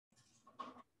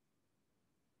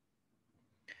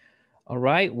All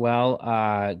right.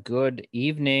 Well, good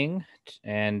evening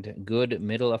and good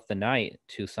middle of the night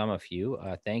to some of you.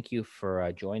 Thank you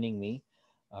for joining me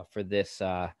for this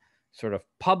sort of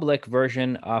public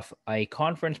version of a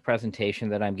conference presentation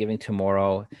that I'm giving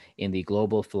tomorrow in the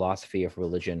Global Philosophy of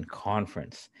Religion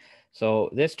Conference. So,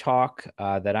 this talk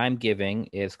that I'm giving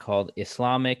is called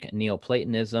Islamic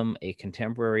Neoplatonism, a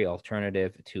Contemporary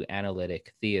Alternative to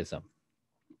Analytic Theism.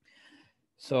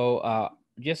 So,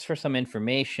 just for some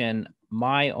information,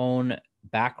 my own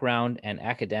background and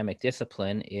academic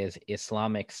discipline is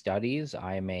Islamic studies.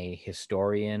 I am a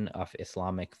historian of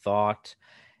Islamic thought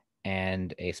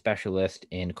and a specialist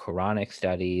in Quranic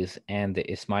studies and the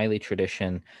Ismaili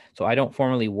tradition. So, I don't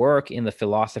formally work in the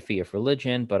philosophy of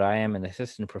religion, but I am an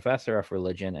assistant professor of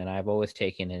religion, and I've always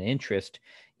taken an interest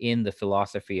in the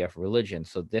philosophy of religion.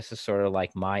 So, this is sort of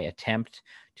like my attempt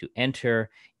to enter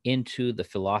into the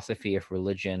philosophy of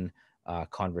religion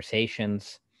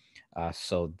conversations.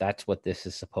 So that's what this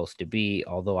is supposed to be,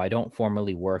 although I don't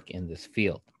formally work in this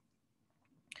field.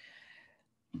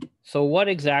 So, what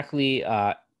exactly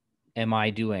am I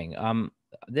doing?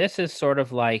 This is sort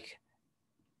of like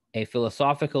a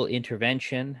philosophical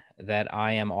intervention that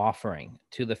I am offering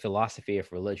to the philosophy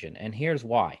of religion. And here's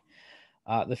why.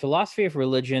 The philosophy of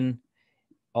religion,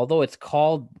 although it's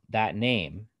called that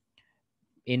name,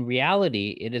 in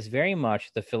reality, it is very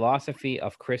much the philosophy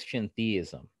of Christian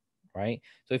theism, right?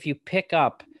 So if you pick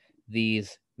up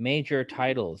these major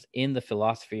titles in the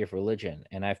philosophy of religion,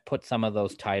 and I've put some of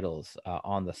those titles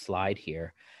on the slide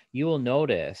here, you will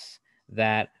notice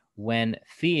that when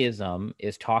theism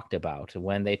is talked about,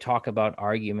 when they talk about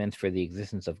arguments for the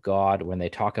existence of God, when they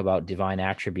talk about divine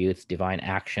attributes, divine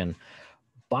action,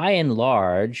 by and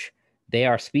large, they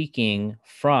are speaking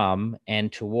from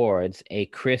and towards a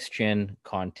Christian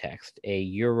context, a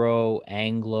Euro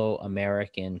Anglo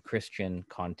American Christian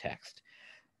context.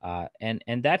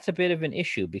 And that's a bit of an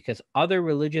issue because other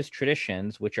religious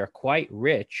traditions, which are quite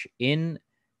rich in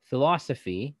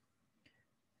philosophy,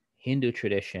 Hindu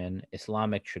tradition,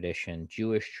 Islamic tradition,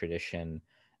 Jewish tradition,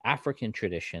 African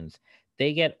traditions,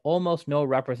 they get almost no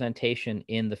representation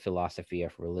in the philosophy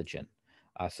of religion.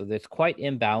 So that's quite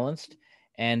imbalanced.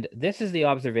 And this is the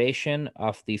observation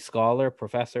of the scholar,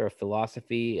 professor of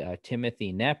philosophy,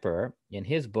 Timothy Nepper, in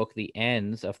his book, The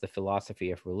Ends of the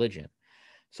Philosophy of Religion.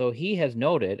 So he has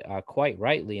noted, quite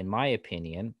rightly, in my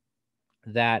opinion,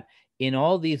 that in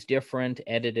all these different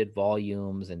edited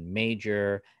volumes and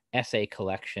major essay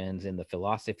collections in the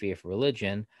philosophy of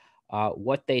religion,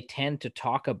 what they tend to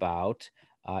talk about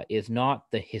is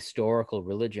not the historical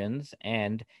religions.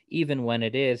 And even when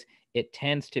it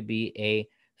tends to be a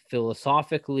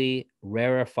philosophically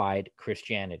rarefied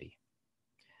Christianity.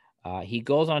 He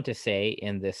goes on to say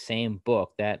in this same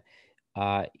book that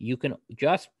you can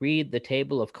just read the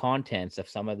table of contents of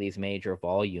some of these major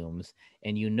volumes,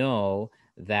 and you know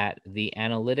that the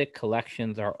analytic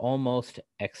collections are almost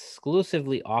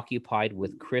exclusively occupied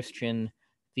with Christian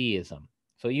theism.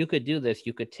 So you could do this.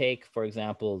 You could take, for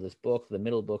example, this book, the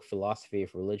middle book, Philosophy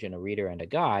of Religion, a Reader and a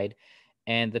Guide,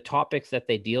 and the topics that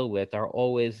they deal with are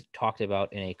always talked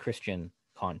about in a Christian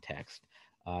context.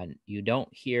 You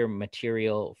don't hear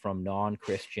material from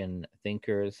non-Christian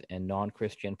thinkers, and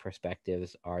non-Christian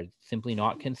perspectives are simply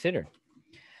not considered.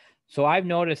 So I've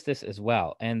noticed this as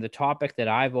well. And the topic that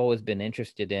I've always been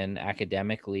interested in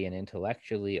academically and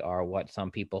intellectually are what some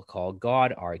people call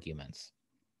God arguments.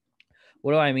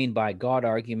 What do I mean by God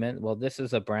argument? Well, this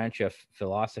is a branch of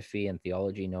philosophy and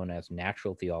theology known as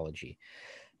natural theology.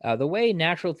 The way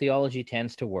natural theology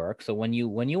tends to work, so when you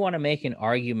want to make an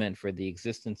argument for the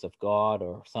existence of God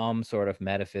or some sort of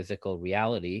metaphysical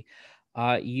reality,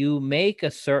 you make a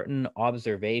certain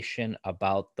observation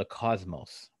about the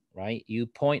cosmos, right? You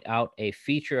point out a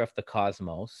feature of the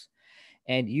cosmos,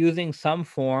 and using some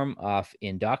form of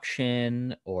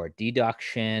induction or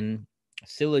deduction,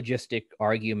 syllogistic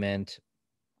argument,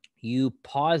 you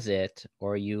posit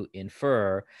or you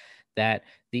infer that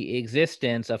the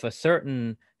existence of a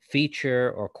certain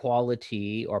feature or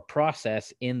quality or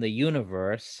process in the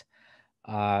universe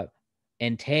uh,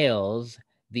 entails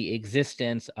the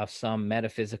existence of some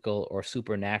metaphysical or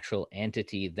supernatural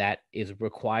entity that is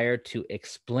required to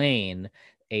explain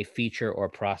a feature or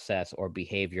process or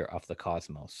behavior of the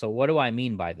cosmos. So, what do I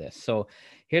mean by this? So,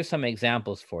 here's some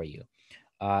examples for you.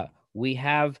 We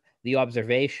have the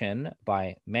observation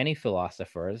by many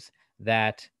philosophers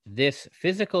that this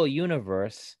physical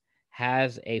universe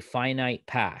has a finite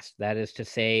past. That is to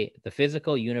say, the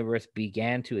physical universe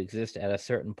began to exist at a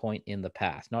certain point in the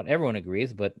past. Not everyone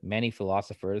agrees, but many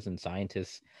philosophers and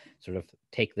scientists sort of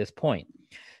take this point.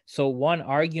 So, one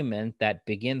argument that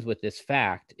begins with this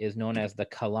fact is known as the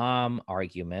Kalam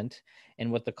argument.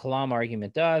 And what the Kalam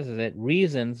argument does is it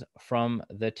reasons from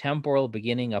the temporal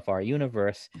beginning of our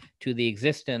universe to the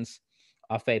existence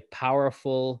of a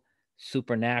powerful,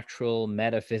 supernatural,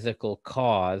 metaphysical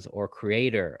cause or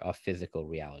creator of physical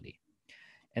reality.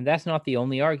 And that's not the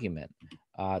only argument.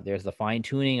 There's the fine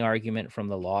tuning argument from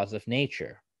the laws of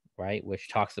nature, right, which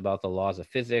talks about the laws of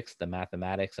physics, the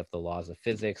mathematics of the laws of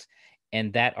physics.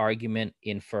 And that argument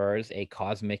infers a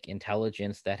cosmic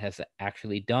intelligence that has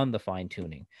actually done the fine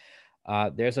tuning.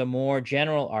 There's a more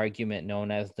general argument known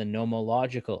as the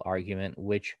nomological argument,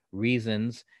 which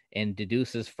reasons and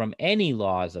deduces from any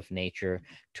laws of nature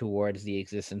towards the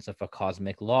existence of a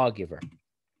cosmic lawgiver.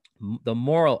 The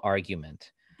moral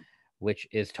argument, which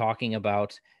is talking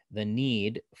about the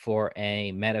need for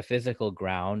a metaphysical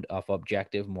ground of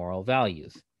objective moral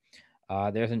values.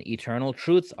 There's an eternal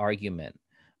truths argument,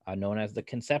 known as the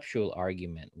conceptual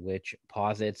argument, which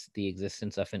posits the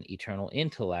existence of an eternal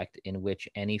intellect in which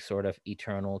any sort of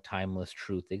eternal, timeless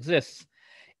truth exists.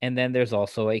 And then there's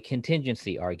also a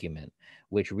contingency argument,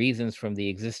 which reasons from the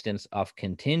existence of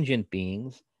contingent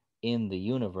beings in the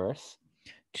universe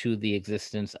to the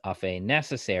existence of a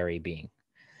necessary being.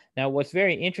 Now, what's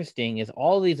very interesting is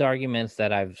all these arguments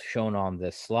that I've shown on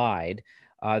this slide,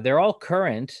 they're all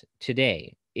current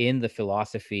today in the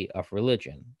philosophy of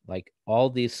religion. Like all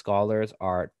these scholars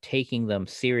are taking them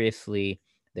seriously.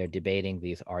 They're debating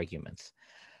these arguments.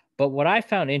 But what I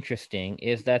found interesting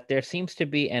is that there seems to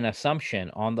be an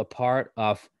assumption on the part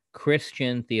of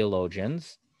Christian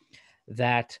theologians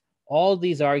that all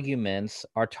these arguments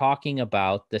are talking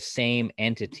about the same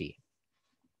entity,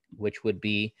 which would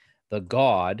be the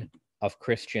God of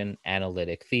Christian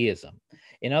analytic theism.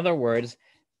 In other words,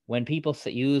 when people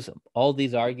use all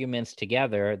these arguments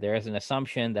together, there is an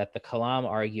assumption that the Kalam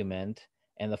argument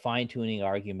and the fine-tuning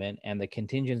argument and the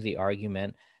contingency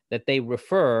argument, that they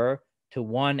refer to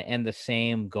one and the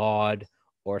same God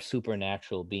or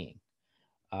supernatural being.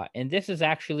 And this is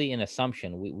actually an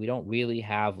assumption. We don't really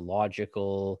have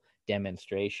logical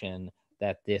demonstration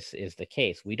that this is the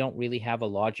case. We don't really have a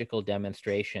logical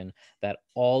demonstration that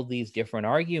all these different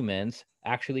arguments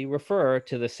actually refer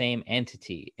to the same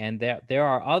entity. And there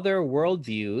are other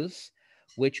worldviews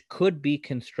which could be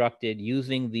constructed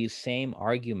using these same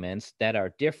arguments that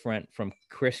are different from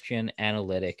Christian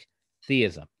analytic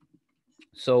theism.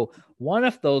 So, one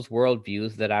of those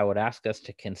worldviews that I would ask us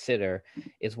to consider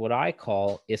is what I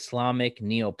call Islamic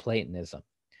Neoplatonism.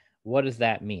 What does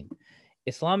that mean?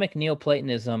 Islamic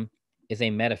Neoplatonism is a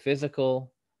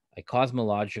metaphysical, a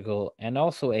cosmological, and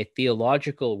also a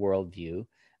theological worldview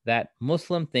that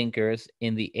Muslim thinkers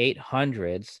in the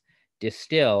 800s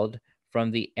distilled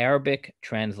from the Arabic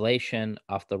translation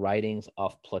of the writings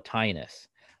of Plotinus,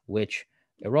 which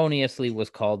erroneously was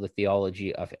called the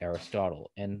theology of Aristotle.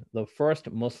 And the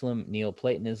first Muslim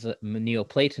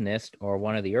Neoplatonist, or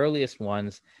one of the earliest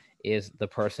ones, is the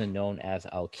person known as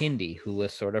Al-Kindi, who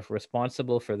was sort of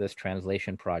responsible for this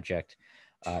translation project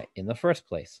in the first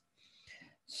place.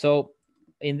 So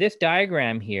in this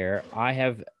diagram here, I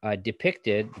have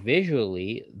depicted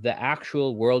visually the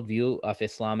actual worldview of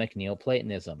Islamic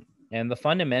Neoplatonism. And the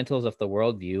fundamentals of the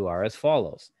worldview are as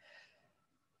follows.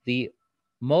 The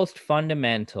most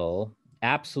fundamental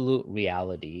absolute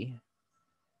reality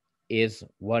is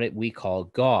what we call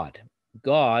God.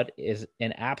 God is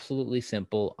an absolutely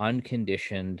simple,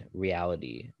 unconditioned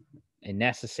reality, a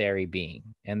necessary being.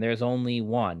 And there's only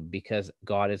one because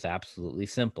God is absolutely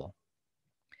simple.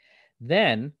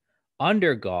 Then,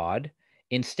 under God,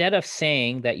 instead of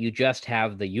saying that you just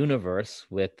have the universe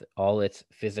with all its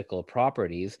physical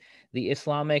properties, the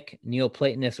Islamic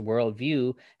Neoplatonist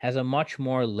worldview has a much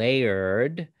more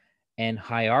layered and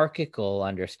hierarchical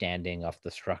understanding of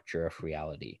the structure of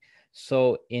reality.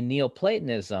 So in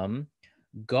Neoplatonism,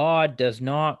 God does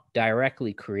not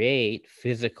directly create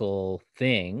physical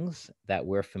things that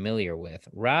we're familiar with.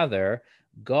 Rather,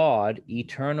 God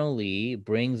eternally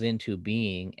brings into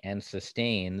being and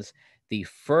sustains the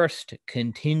first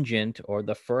contingent or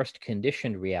the first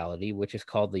conditioned reality, which is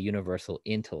called the universal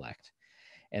intellect.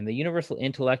 And the universal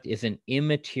intellect is an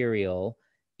immaterial,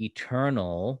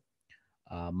 eternal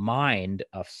mind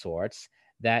of sorts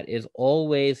that is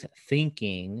always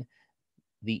thinking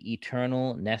the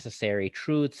eternal necessary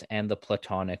truths and the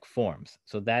Platonic forms.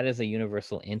 So that is a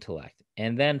universal intellect.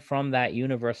 And then from that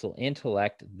universal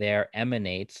intellect, there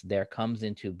comes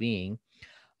into being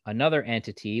another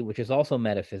entity, which is also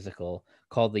metaphysical,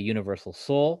 called the universal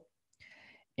soul.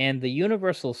 And the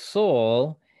universal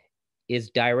soul is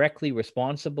directly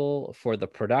responsible for the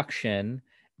production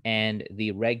and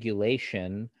the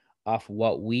regulation of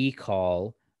what we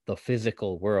call the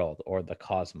physical world or the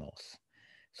cosmos.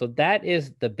 So that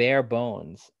is the bare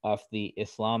bones of the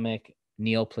Islamic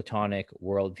Neoplatonic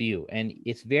worldview. And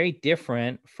it's very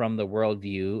different from the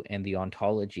worldview and the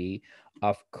ontology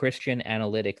of Christian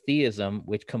analytic theism,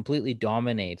 which completely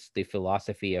dominates the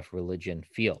philosophy of religion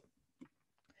field.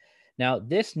 Now,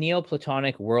 this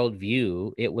Neoplatonic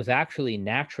worldview, it was actually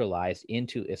naturalized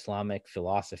into Islamic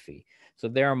philosophy. So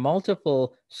there are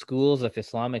multiple schools of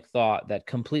Islamic thought that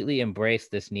completely embrace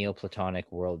this Neoplatonic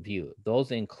worldview.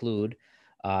 Those include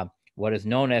what is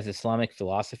known as Islamic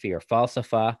philosophy or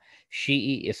falsafa,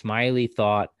 Shi'i Ismaili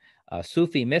thought,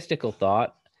 Sufi mystical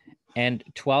thought, and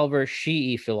Twelver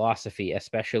Shi'i philosophy,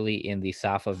 especially in the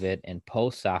Safavid and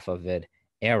post-Safavid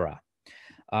era.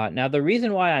 Now, the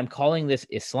reason why I'm calling this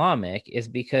Islamic is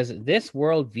because this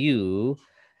worldview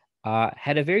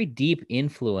had a very deep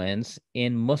influence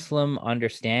in Muslim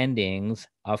understandings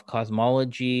of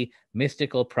cosmology,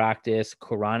 mystical practice,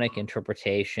 Quranic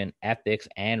interpretation, ethics,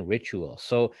 and ritual.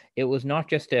 So it was not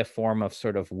just a form of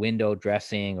sort of window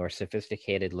dressing or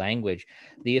sophisticated language.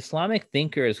 The Islamic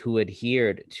thinkers who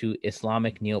adhered to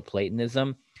Islamic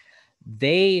Neoplatonism,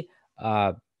 they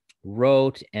uh,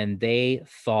 wrote and they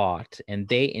thought and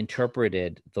they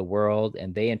interpreted the world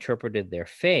and they interpreted their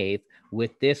faith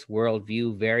with this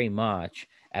worldview very much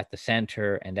at the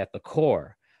center and at the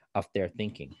core of their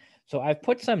thinking. So I've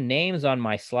put some names on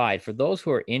my slide for those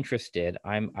who are interested.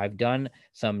 I've done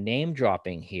some name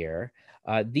dropping here.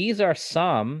 These are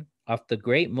some of the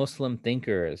great Muslim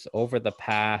thinkers over the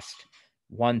past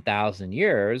 1,000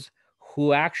 years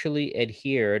who actually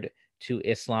adhered to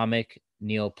Islamic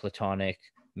Neoplatonic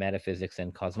metaphysics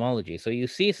and cosmology. So you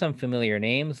see some familiar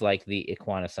names like the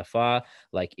Ikhwan Safa,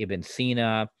 like Ibn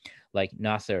Sina, like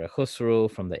Nasir al-Khusru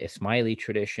from the Ismaili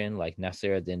tradition, like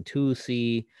Nasir ad-Din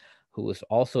Tusi, who is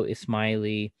also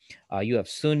Ismaili. You have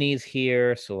Sunnis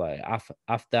here, so like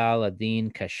Afdal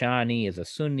ad-Din Kashani is a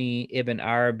Sunni, Ibn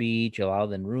Arabi,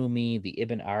 Jalaluddin Rumi, the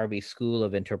Ibn Arabi school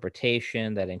of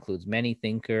interpretation that includes many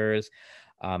thinkers.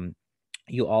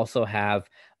 You also have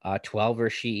 12er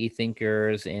Shi'i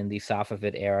thinkers in the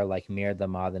Safavid era like Mir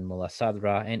Damad and Mullah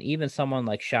Sadra, and even someone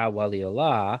like Shah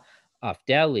Waliullah of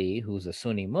Delhi, who's a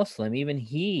Sunni Muslim, even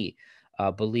he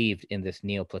believed in this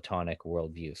Neoplatonic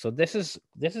worldview. So this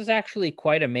is actually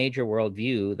quite a major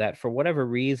worldview that, for whatever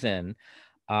reason,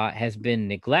 has been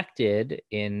neglected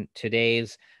in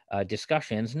today's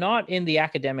discussions, not in the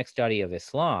academic study of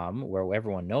Islam, where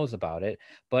everyone knows about it,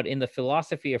 but in the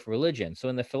philosophy of religion. So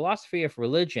in the philosophy of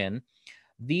religion,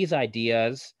 these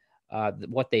ideas,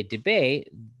 what they debate,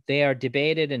 they are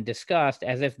debated and discussed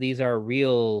as if these are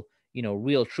real,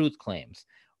 real truth claims.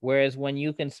 Whereas when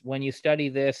you study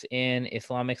this in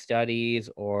Islamic studies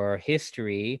or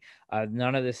history,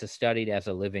 none of this is studied as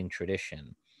a living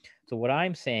tradition. So what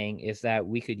I'm saying is that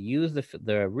we could use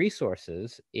the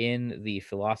resources in the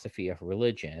philosophy of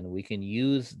religion. We can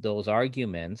use those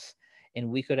arguments, and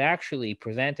we could actually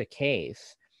present a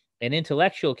case, an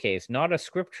intellectual case, not a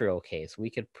scriptural case. We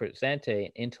could present an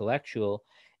intellectual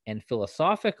and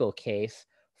philosophical case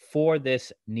for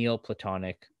this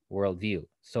Neoplatonic worldview.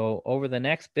 So over the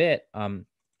next bit,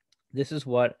 this is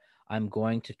what I'm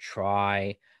going to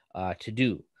try to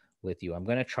do with you. I'm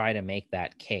going to try to make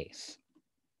that case.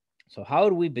 So how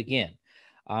do we begin?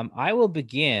 I will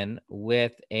begin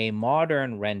with a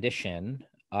modern rendition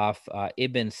of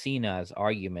Ibn Sina's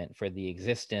argument for the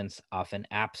existence of an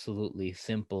absolutely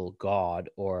simple God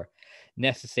or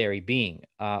necessary being.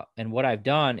 And what I've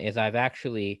done is I've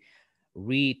actually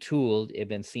retooled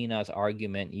Ibn Sina's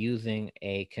argument using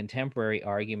a contemporary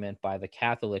argument by the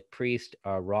Catholic priest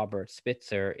Robert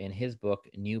Spitzer in his book,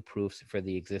 New Proofs for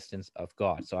the Existence of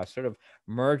God. So I've sort of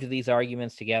merged these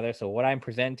arguments together. So what I'm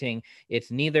presenting,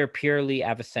 it's neither purely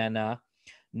Avicenna,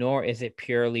 nor is it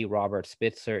purely Robert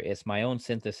Spitzer. It's my own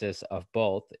synthesis of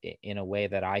both in a way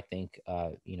that I think,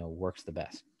 works the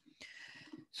best.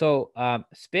 So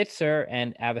Spitzer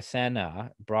and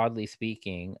Avicenna, broadly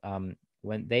speaking,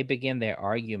 when they begin their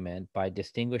argument by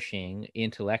distinguishing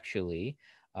intellectually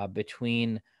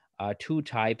between two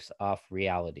types of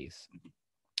realities.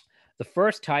 The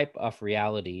first type of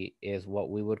reality is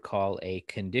what we would call a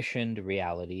conditioned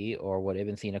reality, or what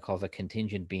Ibn Sina calls a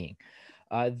contingent being.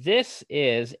 This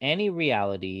is any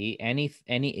reality,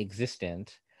 any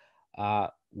existent,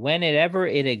 whenever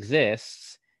it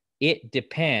exists, it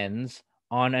depends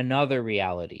on another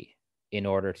reality in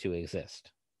order to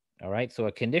exist. All right. So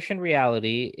a conditioned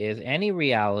reality is any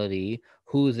reality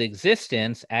whose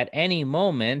existence at any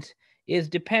moment is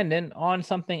dependent on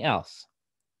something else.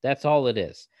 That's all it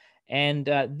is. And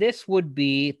this would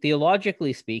be,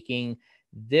 theologically speaking,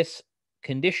 this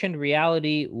conditioned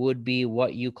reality would be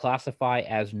what you classify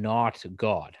as not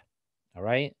God. All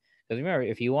right. Because remember,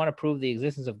 if you want to prove the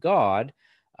existence of God,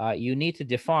 you need to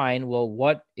define, well,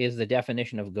 what is the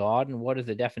definition of God and what is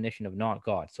the definition of not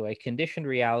God? So a conditioned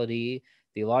reality,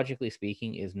 theologically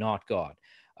speaking, is not God.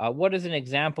 What is an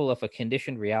example of a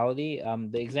conditioned reality?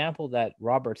 The example that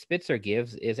Robert Spitzer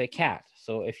gives is a cat.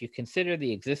 So if you consider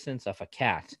the existence of a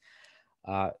cat,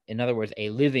 in other words,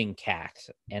 a living cat,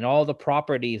 and all the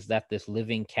properties that this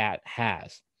living cat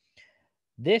has,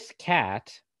 this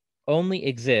cat only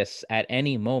exists at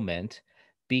any moment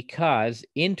because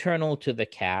internal to the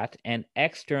cat and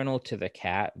external to the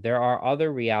cat, there are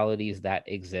other realities that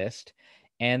exist.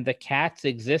 And the cat's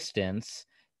existence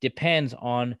depends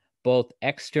on both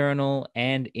external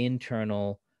and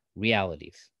internal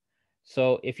realities.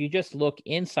 So if you just look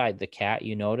inside the cat,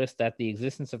 you notice that the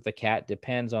existence of the cat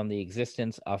depends on the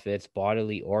existence of its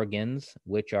bodily organs,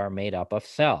 which are made up of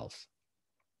cells.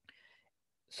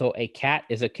 So a cat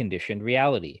is a conditioned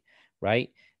reality,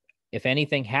 right? If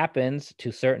anything happens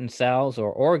to certain cells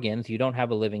or organs, you don't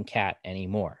have a living cat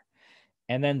anymore.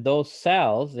 And then those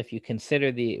cells, if you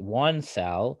consider the one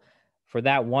cell, for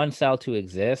that one cell to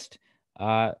exist,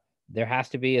 uh, there has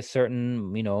to be a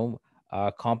certain,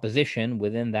 composition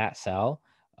within that cell,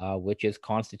 which is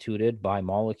constituted by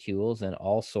molecules and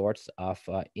all sorts of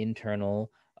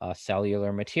internal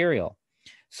cellular material.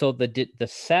 So the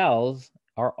cells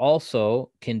are also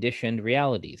conditioned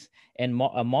realities. And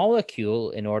a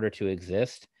molecule, in order to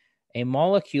exist, a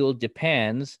molecule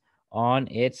depends on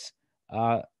its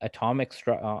on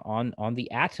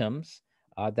the atoms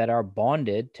that are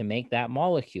bonded to make that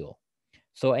molecule.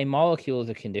 So a molecule is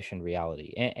a conditioned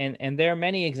reality, and there are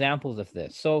many examples of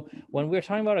this. So when we're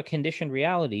talking about a conditioned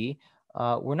reality,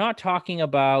 we're not talking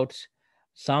about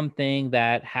something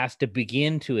that has to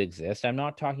begin to exist. I'm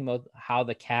not talking about how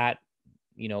the cat,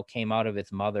 came out of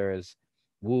its mother's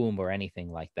womb or anything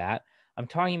like that. I'm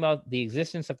talking about the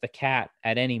existence of the cat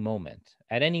at any moment.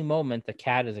 At any moment, the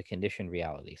cat is a conditioned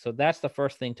reality. So that's the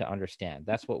first thing to understand.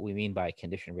 That's what we mean by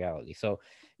conditioned reality. So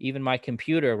even my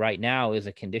computer right now is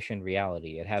a conditioned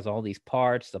reality. It has all these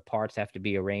parts. The parts have to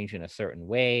be arranged in a certain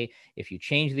way. If you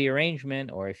change the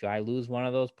arrangement, or if I lose one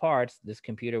of those parts, this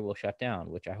computer will shut down,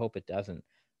 which I hope it doesn't,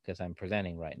 because I'm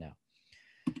presenting right now.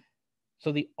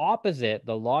 So the opposite,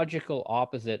 the logical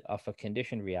opposite of a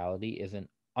conditioned reality is an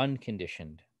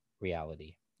unconditioned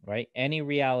reality, right? Any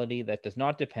reality that does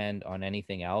not depend on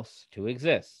anything else to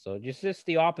exist. So just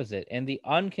the opposite. And the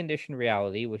unconditioned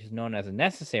reality, which is known as a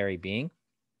necessary being,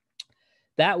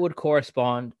 that would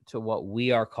correspond to what we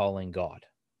are calling God,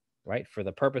 right? For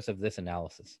the purpose of this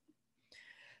analysis.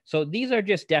 So these are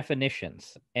just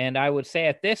definitions. And I would say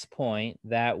at this point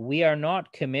that we are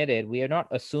not committed. We are not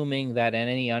assuming that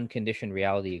any unconditioned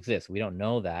reality exists. We don't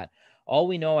know that. All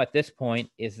we know at this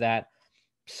point is that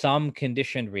some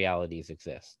conditioned realities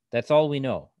exist. That's all we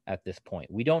know at this point.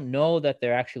 We don't know that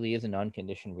there actually is an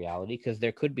unconditioned reality because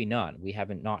there could be none. We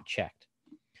haven't not checked.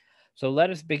 So let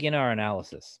us begin our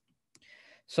analysis.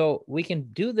 So we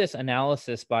can do this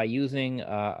analysis by using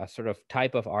a sort of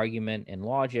type of argument in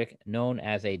logic known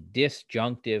as a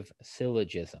disjunctive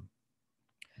syllogism.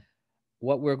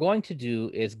 What we're going to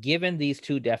do is, given these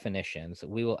two definitions,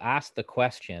 we will ask the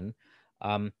question,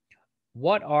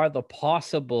 what are the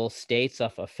possible states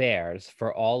of affairs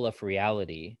for all of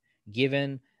reality,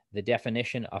 given the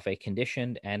definition of a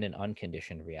conditioned and an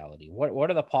unconditioned reality?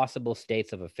 What are the possible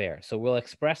states of affairs? So we'll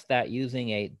express that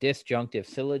using a disjunctive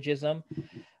syllogism.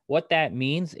 What that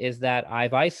means is that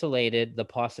I've isolated the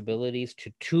possibilities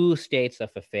to two states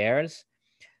of affairs.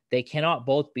 They cannot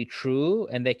both be true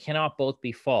and they cannot both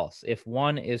be false. If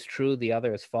one is true, the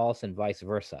other is false, and vice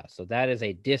versa. So that is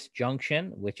a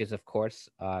disjunction, which is, of course,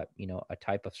 a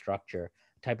type of structure,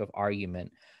 type of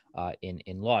argument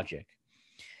in logic.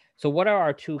 So what are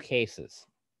our two cases?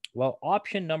 Well,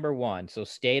 option number one, so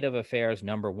state of affairs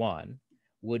number one,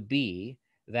 would be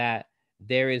that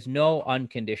there is no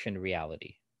unconditioned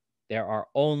reality. There are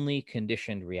only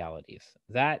conditioned realities.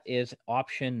 That is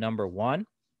option number one.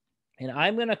 And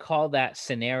I'm going to call that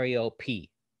scenario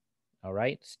P. All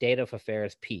right. State of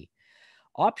affairs P.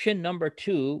 Option number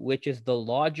two, which is the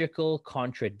logical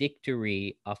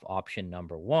contradictory of option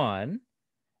number one,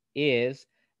 is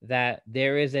that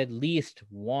there is at least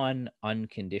one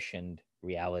unconditioned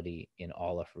reality in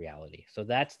all of reality. So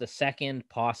that's the second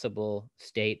possible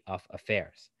state of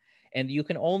affairs. And you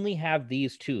can only have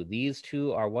these two. These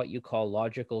two are what you call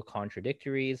logical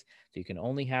contradictories. So you can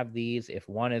only have these if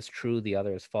one is true, the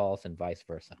other is false, and vice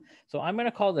versa. So I'm going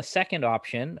to call the second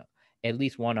option at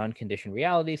least one unconditioned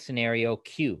reality, scenario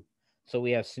Q. So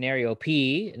we have scenario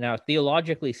P. Now,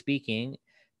 theologically speaking,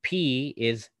 P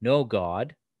is no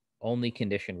God, only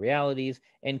conditioned realities,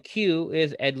 and Q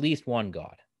is at least one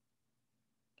God.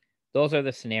 Those are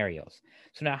the scenarios.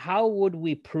 So now how would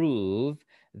we prove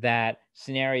that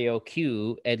scenario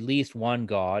Q, at least one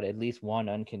God, at least one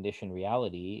unconditioned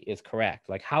reality, is correct?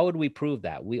 Like, how would we prove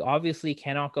that? We obviously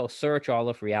cannot go search all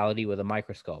of reality with a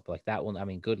microscope. Like that one, I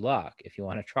mean, good luck if you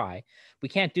want to try. We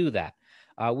can't do that.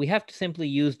 We have to simply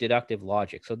use deductive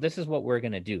logic. So this is what we're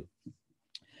going to do.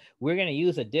 We're going to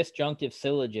use a disjunctive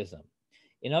syllogism.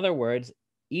 In other words,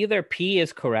 either P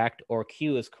is correct or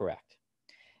Q is correct.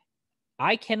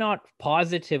 I cannot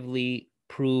positively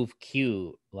prove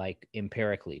Q like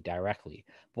empirically, directly.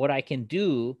 What I can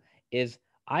do is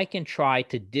I can try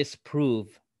to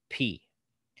disprove P.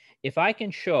 If I can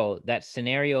show that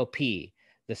scenario P,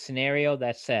 the scenario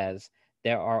that says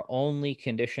there are only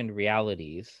conditioned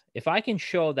realities, if I can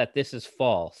show that this is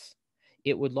false,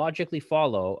 it would logically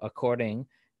follow, according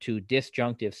to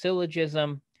disjunctive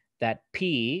syllogism, that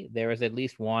P, there is at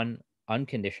least one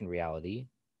unconditioned reality,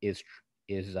 Q.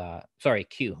 Let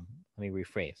me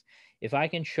rephrase. If I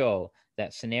can show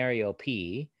that scenario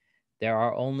P, there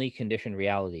are only conditioned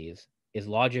realities, is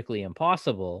logically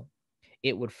impossible,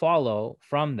 it would follow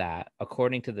from that,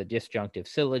 according to the disjunctive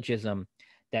syllogism,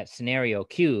 that scenario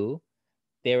Q,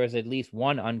 there is at least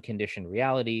one unconditioned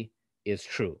reality, is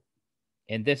true.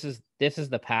 And this is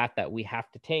the path that we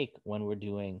have to take when we're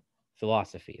doing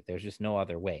philosophy. There's just no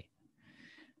other way.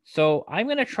 So I'm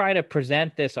going to try to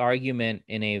present this argument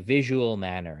in a visual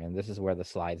manner, and this is where the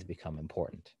slides become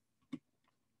important.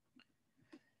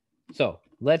 So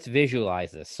let's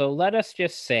visualize this. So let us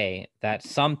just say that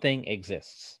something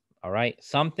exists, all right?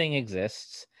 Something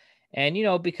exists, and,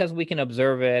 because we can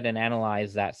observe it and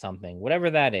analyze that something,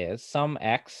 whatever that is, some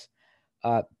X,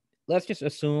 let's just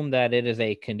assume that it is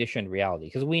a conditioned reality,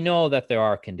 because we know that there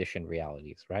are conditioned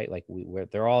realities, right? Like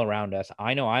they're all around us.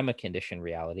 I know I'm a conditioned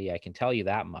reality. I can tell you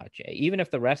that much. Even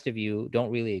if the rest of you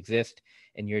don't really exist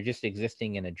and you're just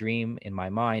existing in a dream in my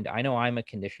mind, I know I'm a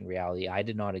conditioned reality. I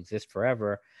did not exist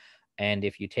forever. And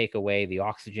if you take away the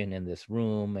oxygen in this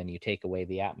room and you take away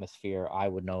the atmosphere, I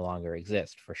would no longer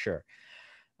exist for sure.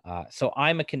 So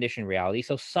I'm a conditioned reality.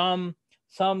 So some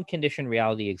conditioned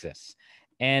reality exists.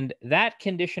 And that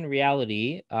conditioned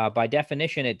reality, by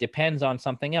definition, it depends on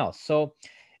something else. So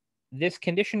this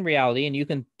conditioned reality, and you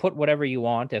can put whatever you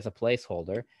want as a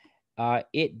placeholder,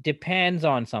 it depends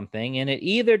on something, and it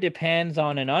either depends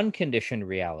on an unconditioned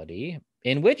reality,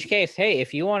 in which case, hey,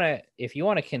 if you want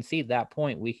to concede that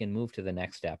point, we can move to the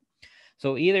next step.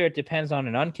 So either it depends on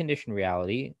an unconditioned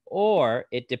reality, or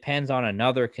it depends on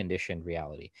another conditioned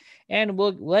reality. And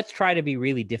let's try to be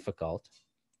really difficult.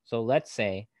 So let's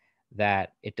say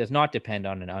that it does not depend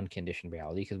on an unconditioned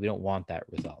reality, because we don't want that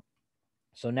result.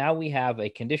 So now we have a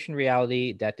conditioned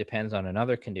reality that depends on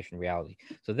another conditioned reality.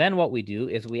 So then what we do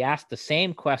is we ask the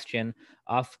same question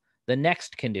of the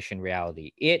next conditioned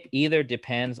reality. It either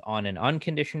depends on an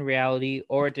unconditioned reality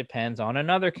or it depends on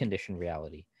another conditioned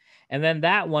reality. And then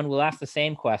that one will ask the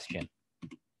same question.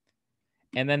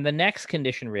 And then the next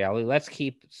conditioned reality, let's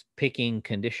keep picking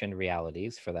conditioned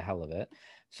realities for the hell of it.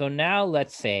 So now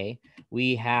let's say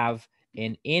we have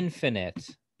an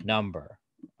infinite number,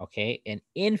 okay? An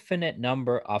infinite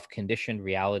number of conditioned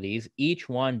realities. Each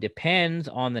one depends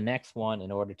on the next one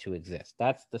in order to exist.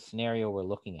 That's the scenario we're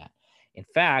looking at. In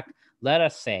fact, let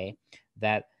us say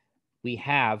that we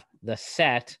have the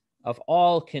set of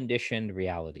all conditioned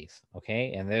realities,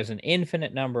 okay? And there's an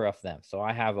infinite number of them. So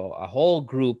I have a whole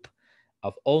group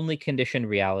of only conditioned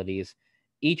realities.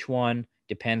 Each one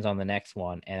depends on the next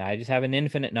one. And I just have an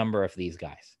infinite number of these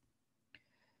guys.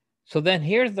 So then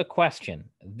here's the question.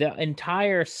 The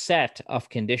entire set of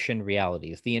conditioned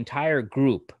realities, the entire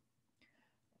group,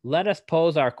 let us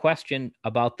pose our question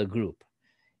about the group.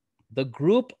 The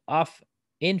group of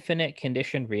infinite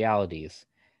conditioned realities,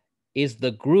 is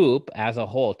the group as a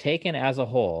whole, taken as a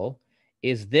whole,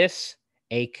 is this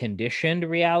a conditioned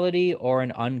reality or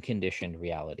an unconditioned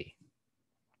reality?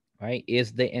 Right?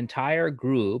 Is the entire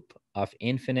group of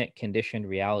infinite conditioned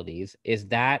realities, is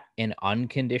that an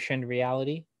unconditioned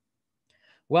reality?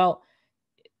 Well,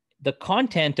 the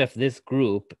content of this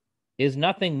group is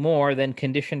nothing more than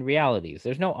conditioned realities.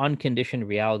 There's no unconditioned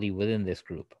reality within this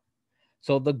group.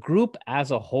 So the group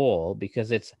as a whole,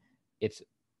 because it's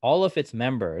all of its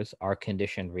members are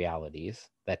conditioned realities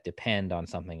that depend on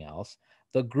something else,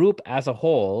 the group as a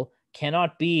whole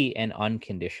cannot be an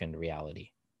unconditioned reality.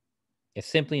 It's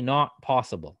simply not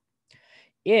possible.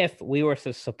 If we were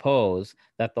to suppose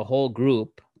that the whole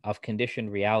group of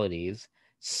conditioned realities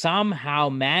somehow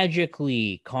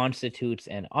magically constitutes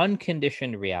an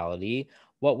unconditioned reality,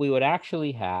 what we would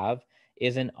actually have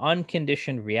is an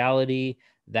unconditioned reality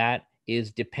that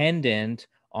is dependent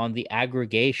on the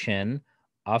aggregation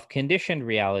of conditioned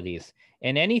realities.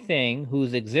 And anything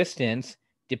whose existence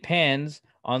depends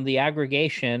on the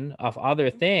aggregation of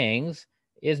other things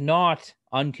is not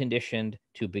unconditioned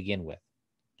to begin with.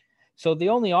 So the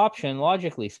only option,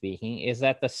 logically speaking, is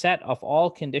that the set of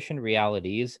all conditioned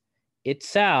realities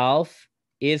itself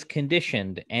is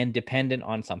conditioned and dependent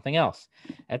on something else.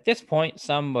 At this point,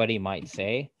 somebody might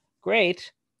say,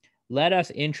 great, let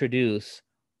us introduce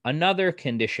another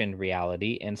conditioned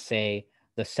reality and say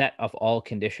the set of all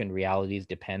conditioned realities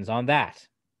depends on that.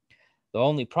 The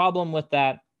only problem with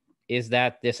that is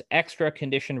that this extra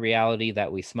conditioned reality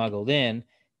that we smuggled in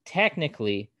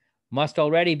technically must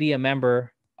already be a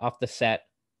member of the set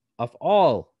of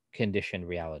all conditioned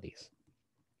realities.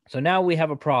 So now we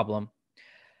have a problem.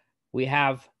 We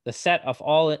have the set of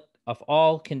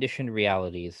all conditioned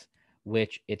realities,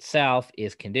 which itself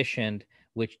is conditioned,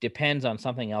 which depends on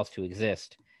something else to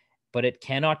exist, but it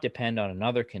cannot depend on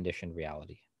another conditioned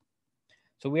reality.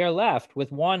 So we are left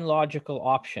with one logical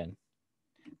option.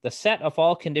 The set of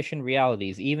all conditioned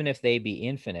realities, even if they be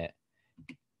infinite,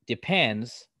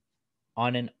 depends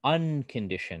on an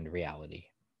unconditioned reality.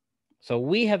 So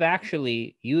we have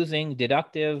actually, using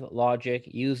deductive logic,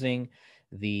 using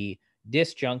the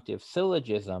disjunctive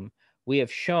syllogism, we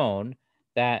have shown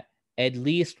that at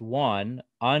least one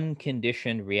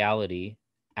unconditioned reality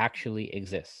actually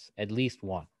exists. At least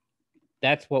one.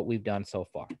 That's what we've done so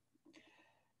far.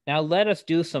 Now let us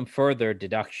do some further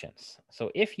deductions.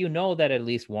 So if you know that at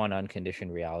least one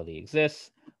unconditioned reality exists,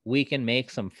 we can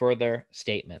make some further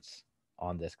statements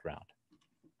on this ground.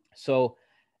 So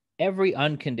every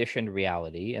unconditioned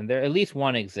reality, and there at least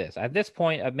one exists. At this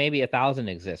point, maybe 1,000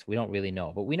 exists. We don't really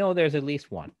know, but we know there's at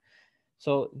least one.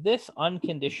 So this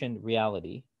unconditioned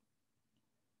reality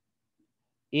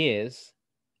is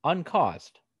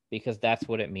uncaused, because that's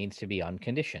what it means to be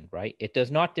unconditioned, right? It does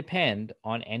not depend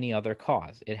on any other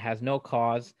cause. It has no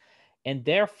cause, and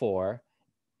therefore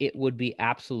it would be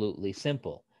absolutely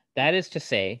simple. That is to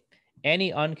say,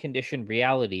 any unconditioned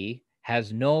reality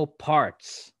has no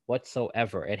parts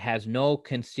whatsoever. It has no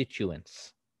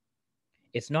constituents.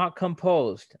 It's not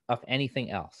composed of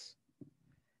anything else.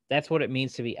 That's what it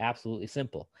means to be absolutely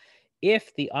simple.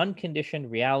 If the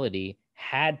unconditioned reality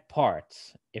had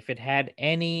parts, if it had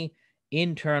any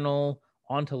internal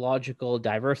ontological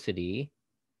diversity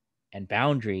and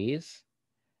boundaries,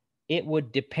 it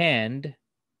would depend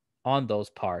on those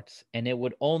parts, and it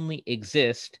would only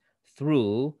exist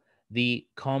through the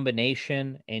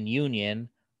combination and union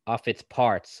of its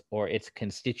parts or its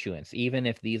constituents, even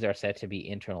if these are said to be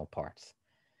internal parts.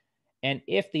 And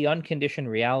if the unconditioned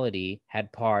reality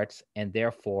had parts and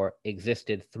therefore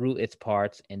existed through its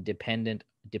parts and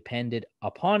depended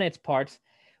upon its parts,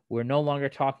 we're no longer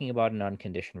talking about an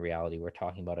unconditioned reality. We're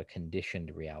talking about a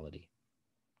conditioned reality.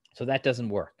 So that doesn't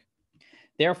work.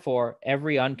 Therefore,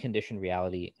 every unconditioned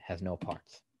reality has no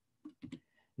parts.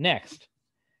 Next,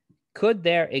 could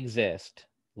there exist,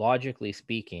 logically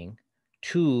speaking,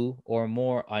 two or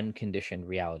more unconditioned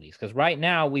realities? Because right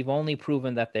now we've only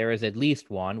proven that there is at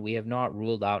least one. We have not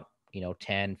ruled out,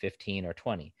 10, 15, or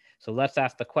 20. So let's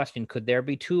ask the question, could there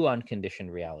be two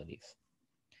unconditioned realities?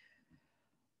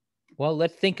 Well,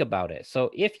 let's think about it.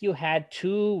 So if you had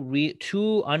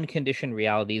two unconditioned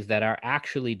realities that are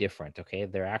actually different, okay,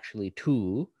 they're actually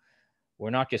two. We're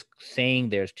not just saying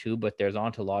there's two, but there's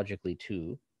ontologically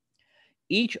two.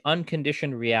 Each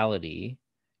unconditioned reality,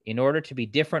 in order to be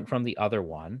different from the other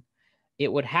one,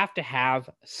 it would have to have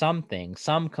something,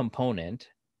 some component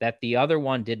that the other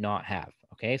one did not have.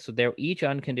 Okay, so each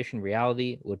unconditioned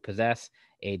reality would possess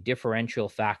a differential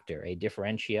factor, a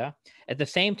differentia. At the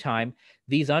same time,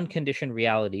 these unconditioned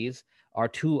realities are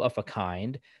two of a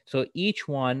kind. So each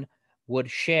one would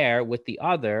share with the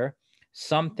other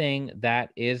something that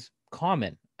is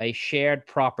common, a shared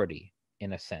property,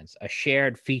 in a sense, a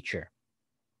shared feature.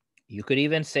 You could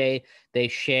even say they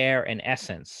share an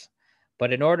essence.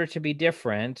 But in order to be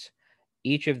different,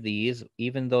 each of these,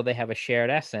 even though they have a shared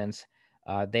essence,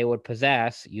 they would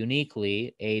possess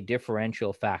uniquely a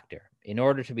differential factor in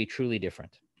order to be truly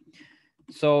different.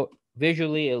 So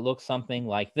visually, it looks something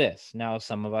like this. Now,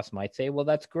 some of us might say, well,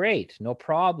 that's great. No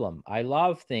problem. I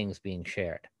love things being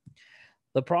shared.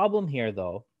 The problem here,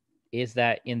 though, is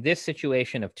that in this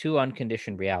situation of two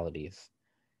unconditioned realities,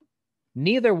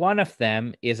 neither one of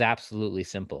them is absolutely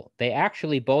simple. They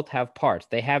actually both have parts.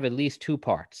 They have at least two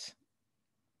parts.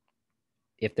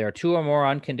 If there are two or more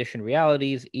unconditioned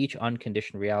realities, each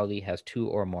unconditioned reality has two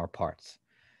or more parts.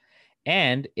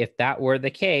 And if that were the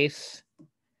case,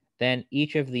 then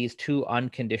each of these two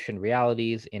unconditioned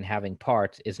realities in having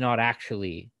parts is not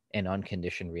actually an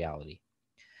unconditioned reality.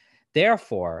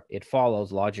 Therefore, it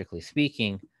follows, logically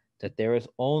speaking, that there is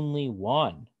only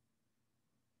one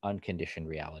unconditioned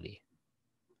reality.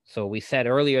 So we said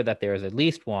earlier that there is at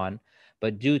least one,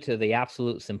 but due to the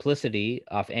absolute simplicity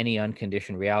of any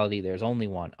unconditioned reality, there's only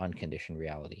one unconditioned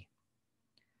reality.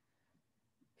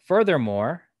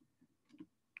 Furthermore,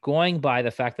 going by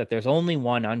the fact that there's only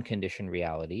one unconditioned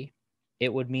reality,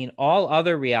 it would mean all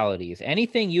other realities,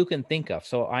 anything you can think of.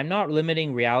 So I'm not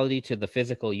limiting reality to the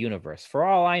physical universe. For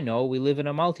all I know, we live in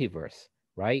a multiverse,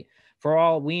 right? For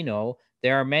all we know,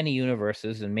 there are many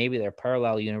universes, and maybe they're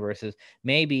parallel universes.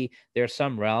 Maybe there's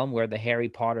some realm where the Harry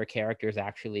Potter characters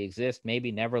actually exist.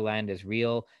 Maybe Neverland is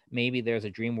real. Maybe there's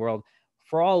a dream world.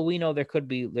 For all we know,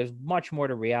 there's much more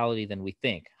to reality than we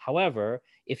think. However,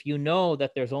 if you know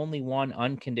that there's only one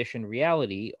unconditioned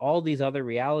reality, all these other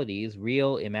realities,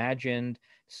 real, imagined,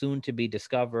 soon to be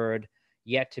discovered,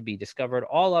 yet to be discovered,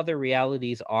 all other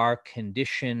realities are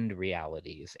conditioned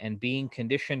realities. And being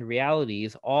conditioned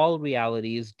realities, all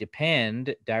realities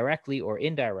depend directly or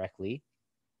indirectly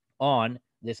on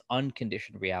this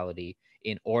unconditioned reality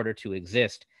in order to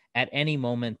exist at any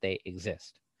moment they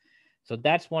exist. So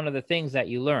that's one of the things that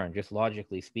you learn, just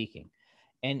logically speaking.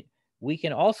 And we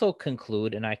can also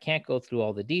conclude, and I can't go through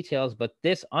all the details, but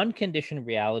this unconditioned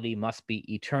reality must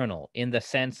be eternal in the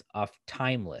sense of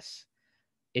timeless.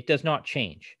 It does not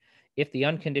change. If the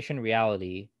unconditioned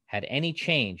reality had any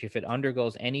change, if it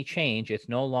undergoes any change, it's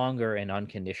no longer an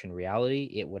unconditioned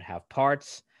reality. It would have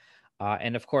parts.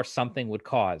 And of course, something would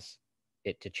cause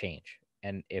it to change.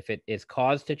 And if it is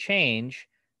caused to change,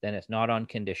 then it's not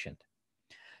unconditioned.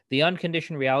 The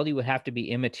unconditioned reality would have to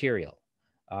be immaterial.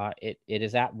 It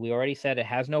is that we already said it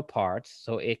has no parts,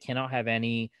 so it cannot have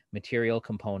any material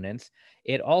components.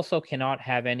 It also cannot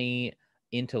have any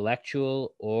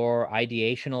intellectual or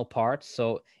ideational parts,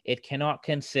 so it cannot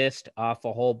consist of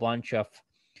a whole bunch of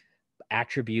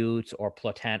attributes or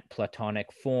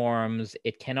platonic forms.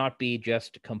 It cannot be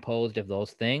just composed of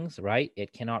those things, right?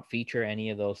 It cannot feature any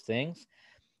of those things.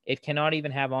 It cannot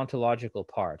even have ontological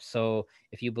parts. So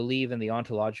if you believe in the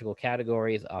ontological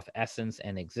categories of essence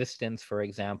and existence, for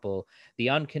example, the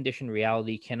unconditioned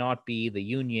reality cannot be the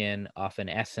union of an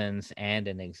essence and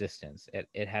an existence.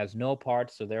 It has no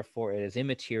parts, so therefore it is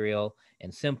immaterial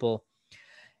and simple.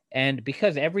 And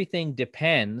because everything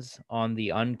depends on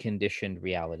the unconditioned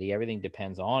reality, everything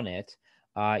depends on it,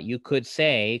 you could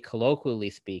say,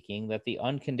 colloquially speaking, that the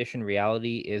unconditioned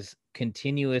reality is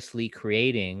continuously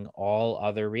creating all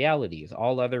other realities.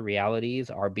 All other realities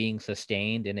are being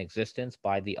sustained in existence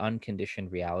by the unconditioned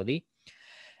reality.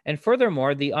 And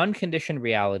furthermore, the unconditioned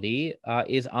reality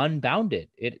is unbounded.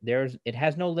 It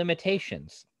has no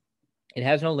limitations. It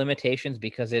has no limitations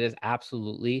because it is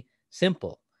absolutely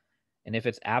simple. And if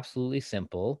it's absolutely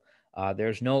simple,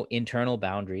 there's no internal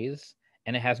boundaries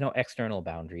and it has no external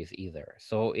boundaries either.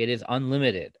 So it is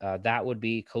unlimited. That would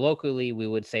be, colloquially, we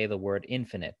would say the word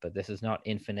infinite, but this is not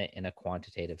infinite in a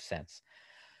quantitative sense.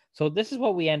 So this is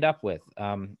what we end up with.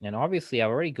 And obviously, I've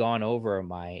already gone over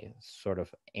my sort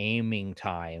of aiming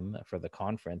time for the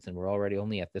conference, and we're already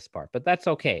only at this part. But that's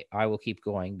okay. I will keep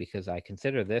going because I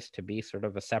consider this to be sort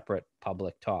of a separate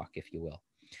public talk, if you will.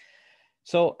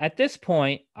 So at this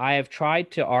point, I have tried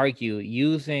to argue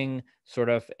using sort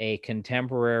of a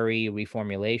contemporary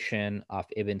reformulation of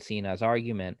Ibn Sina's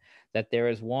argument that there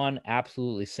is one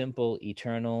absolutely simple,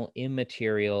 eternal,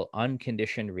 immaterial,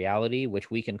 unconditioned reality, which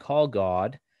we can call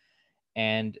God.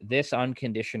 And this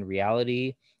unconditioned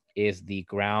reality is the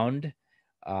ground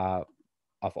of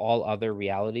all other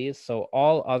realities. So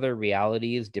all other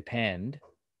realities depend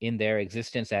in their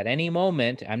existence at any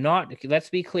moment. Let's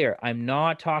be clear, I'm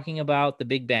not talking about the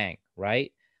Big Bang,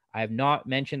 right? I have not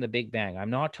mentioned the Big Bang. I'm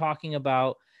not talking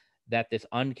about that this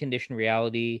unconditioned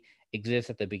reality exists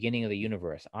at the beginning of the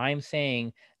universe. I'm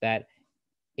saying that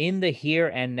in the here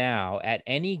and now, at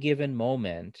any given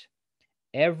moment,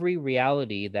 every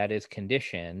reality that is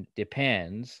conditioned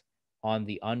depends on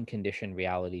the unconditioned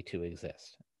reality to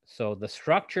exist. So the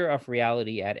structure of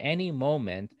reality at any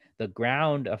moment, the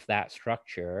ground of that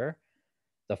structure,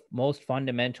 the most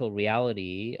fundamental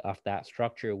reality of that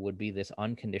structure would be this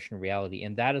unconditioned reality.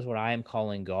 And that is what I am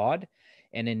calling God.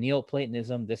 And in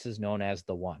Neoplatonism, this is known as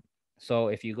the One. So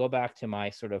if you go back to my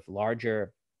sort of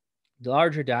larger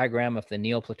diagram of the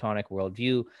Neoplatonic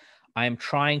worldview, I'm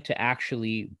trying to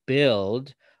actually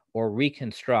build or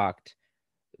reconstruct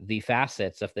the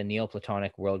facets of the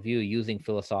Neoplatonic worldview using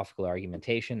philosophical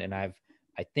argumentation. And I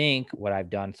think what I've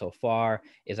done so far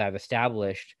is I've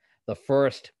established the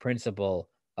first principle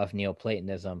of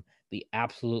Neoplatonism, the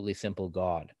absolutely simple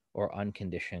God or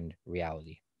unconditioned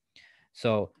reality.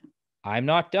 So I'm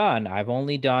not done. I've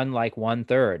only done like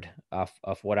 1/3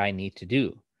 of what I need to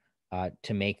do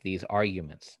to make these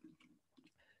arguments.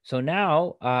 So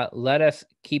now let us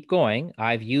keep going.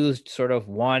 I've used sort of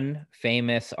one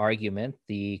famous argument,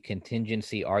 the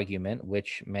contingency argument,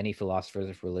 which many philosophers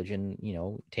of religion,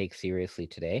 take seriously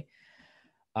today.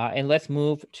 And let's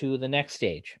move to the next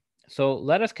stage. So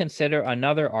let us consider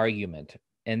another argument.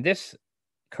 And this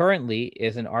currently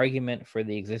is an argument for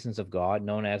the existence of God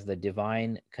known as the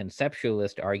divine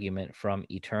conceptualist argument from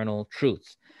eternal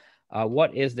truths.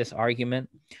 What is this argument?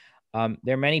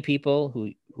 There are many people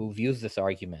who've used this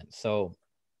argument. So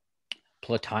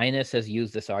Plotinus has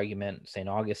used this argument, St.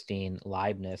 Augustine,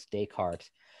 Leibniz, Descartes.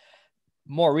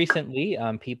 More recently,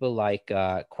 people like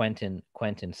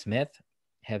Quentin Smith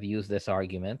have used this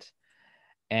argument,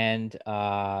 and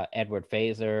Edward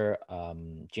Fazer,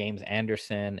 James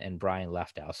Anderson, and Brian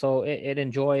Leftow. So it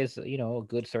enjoys, a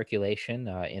good circulation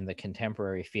in the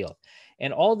contemporary field.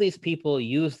 And all these people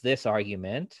use this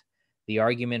argument, the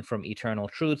argument from eternal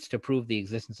truths, to prove the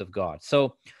existence of God.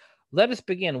 So let us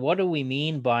begin. What do we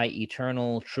mean by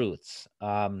eternal truths?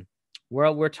 Well,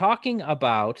 we're talking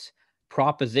about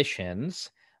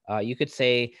propositions. You could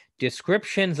say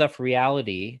descriptions of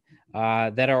reality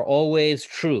that are always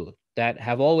true, that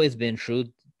have always been true,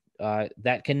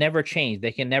 that can never change.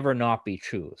 They can never not be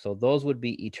true. So those would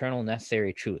be eternal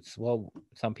necessary truths. Well,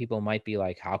 some people might be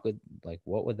like,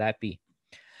 what would that be?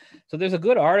 So there's a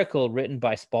good article written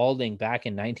by Spalding back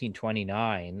in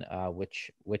 1929,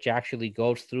 which actually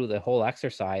goes through the whole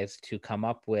exercise to come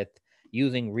up with,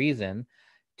 using reason,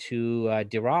 to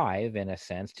derive, in a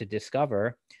sense, to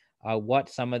discover what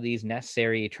some of these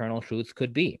necessary eternal truths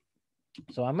could be.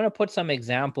 So I'm going to put some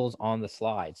examples on the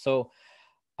slide. So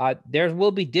there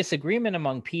will be disagreement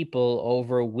among people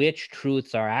over which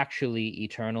truths are actually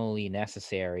eternally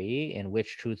necessary and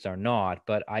which truths are not.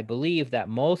 But I believe that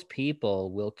most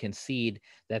people will concede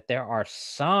that there are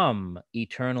some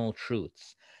eternal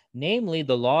truths, namely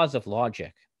the laws of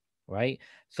logic, right?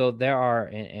 So there are,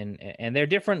 and there are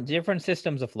different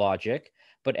systems of logic,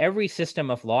 but every system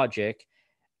of logic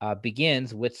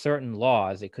begins with certain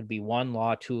laws. It could be one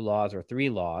law, two laws, or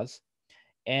three laws.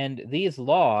 And these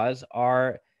laws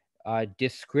are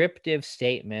descriptive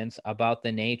statements about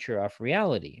the nature of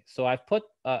reality. So I've put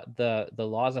the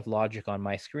laws of logic on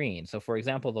my screen. So for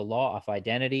example, the law of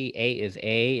identity, A is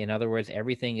A. In other words,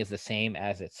 everything is the same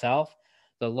as itself.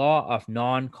 The law of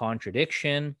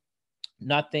non-contradiction,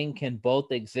 nothing can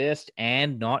both exist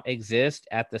and not exist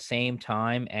at the same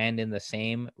time and in the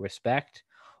same respect,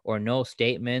 or no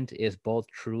statement is both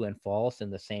true and false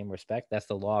in the same respect. That's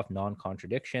the law of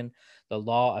non-contradiction. The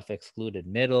law of excluded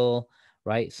middle,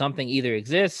 right? Something either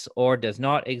exists or does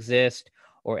not exist,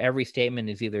 or every statement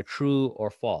is either true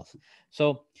or false.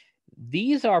 So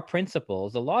these are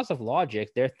principles, the laws of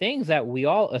logic. They're things that we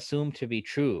all assume to be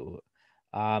true.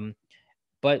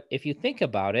 But if you think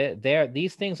about it,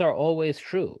 these things are always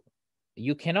true.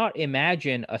 You cannot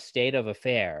imagine a state of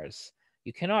affairs.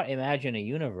 You cannot imagine a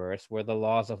universe where the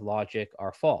laws of logic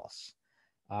are false.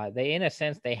 They, in a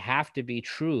sense, they have to be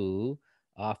true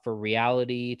for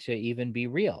reality to even be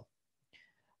real.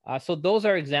 So those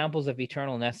are examples of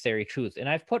eternal necessary truths. And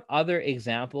I've put other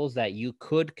examples that you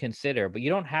could consider, but you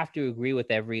don't have to agree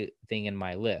with everything in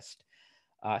my list.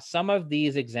 Some of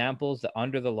these examples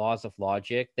under the laws of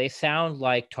logic, they sound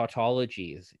like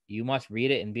tautologies. You must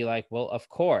read it and be like, well, of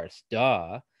course,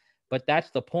 duh. But that's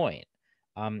the point.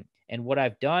 And what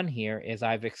I've done here is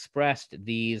I've expressed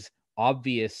these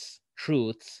obvious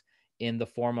truths in the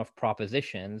form of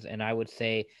propositions. And I would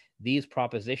say these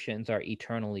propositions are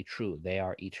eternally true. They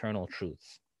are eternal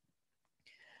truths.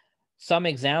 Some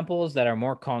examples that are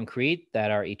more concrete,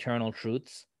 that are eternal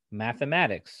truths: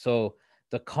 mathematics. So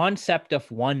the concept of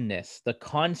oneness, the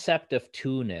concept of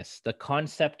two-ness, the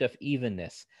concept of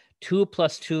evenness. 2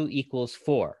 + 2 =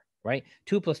 4, right?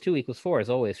 2 + 2 = 4 is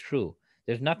always true.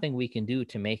 There's nothing we can do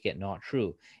to make it not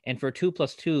true. And for 2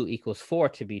 + 2 = 4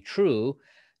 to be true,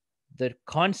 the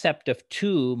concept of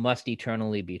 2 must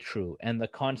eternally be true, and the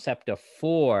concept of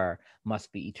 4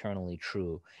 must be eternally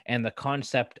true, and the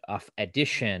concept of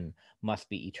addition must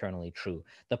be eternally true.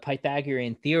 The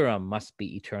Pythagorean theorem must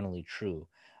be eternally true.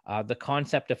 The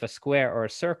concept of a square or a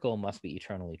circle must be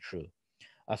eternally true.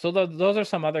 So those are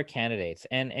some other candidates,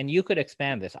 and you could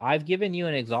expand this. I've given you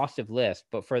an exhaustive list,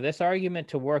 but for this argument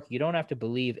to work, you don't have to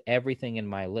believe everything in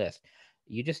my list.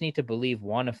 You just need to believe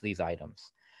one of these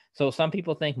items. So some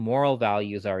people think moral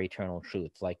values are eternal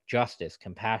truths, like justice,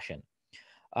 compassion.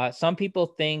 Some people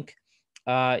think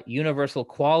universal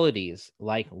qualities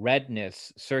like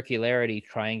redness, circularity,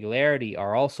 triangularity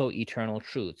are also eternal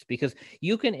truths, because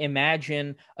you can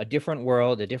imagine a different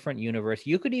world, a different universe.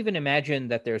 You could even imagine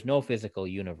that there's no physical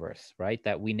universe, right?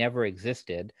 That we never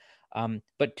existed.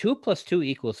 But 2 +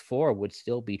 2 = 4 would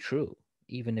still be true,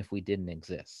 even if we didn't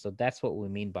exist. So that's what we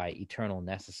mean by eternal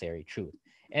necessary truth.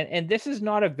 And this is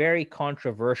not a very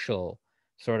controversial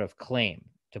sort of claim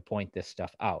to point this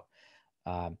stuff out.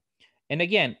 Um, and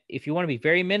again, if you want to be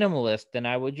very minimalist, then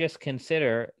I would just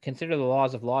consider the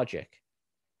laws of logic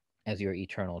as your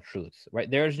eternal truths, right?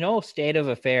 There's no state of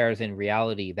affairs in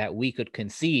reality that we could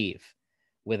conceive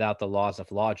without the laws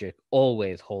of logic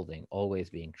always holding, always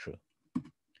being true.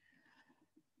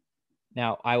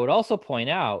 Now, I would also point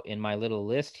out in my little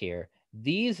list here,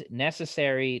 these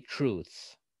necessary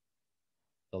truths,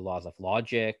 the laws of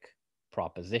logic,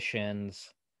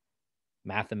 propositions,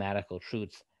 mathematical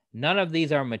truths, none of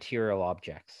these are material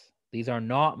objects. These are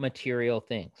not material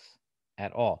things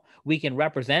at all. We can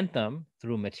represent them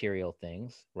through material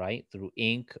things, right? Through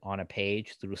ink on a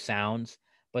page, through sounds.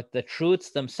 But the truths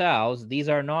themselves, these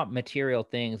are not material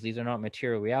things. These are not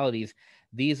material realities.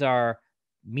 These are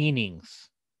meanings,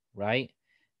 right?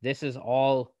 This is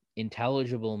all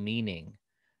intelligible meaning.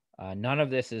 None of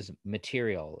this is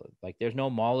material. Like there's no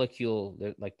molecule,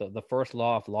 like the first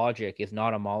law of logic is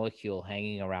not a molecule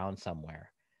hanging around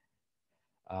somewhere.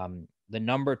 The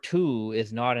number 2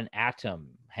 is not an atom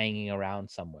hanging around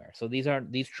somewhere. So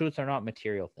these truths are not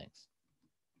material things.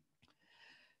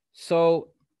 So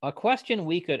a question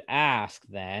we could ask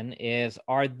then is,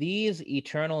 are these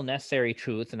eternal necessary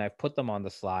truths, and I've put them on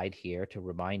the slide here to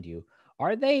remind you,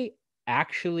 are they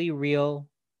actually real?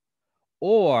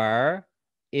 Or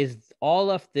is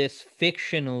all of this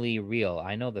fictionally real?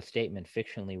 I know the statement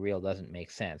fictionally real doesn't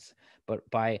make sense, but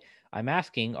I'm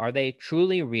asking, are they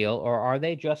truly real, or are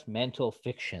they just mental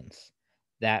fictions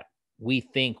that we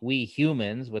think, we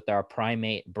humans with our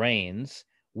primate brains,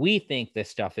 we think this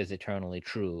stuff is eternally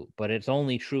true, but it's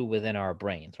only true within our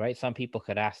brains, right? Some people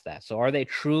could ask that. So are they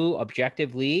true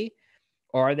objectively,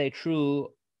 or are they true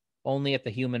only at the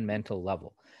human mental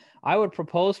level? I would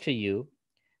propose to you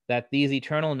that these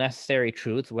eternal necessary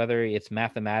truths, whether it's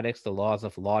mathematics, the laws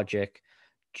of logic,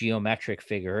 geometric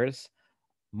figures,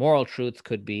 moral truths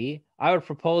could be, I would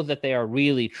propose that they are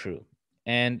really true.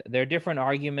 And there are different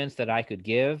arguments that I could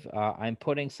give. I'm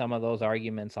putting some of those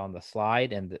arguments on the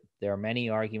slide, and there are many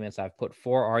arguments. I've put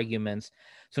 4 arguments.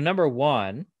 So number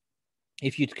 1,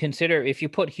 if you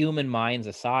put human minds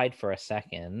aside for a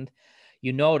second,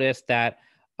 you notice that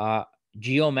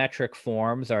geometric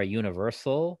forms are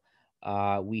universal.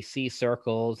 We see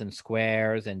circles and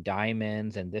squares and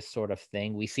diamonds and this sort of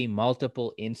thing. We see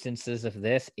multiple instances of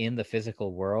this in the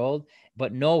physical world,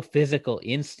 but no physical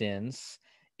instance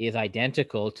is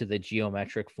identical to the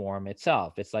geometric form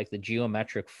itself. It's like the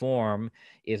geometric form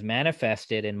is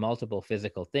manifested in multiple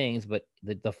physical things, but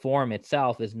the form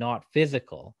itself is not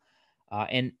physical.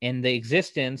 And the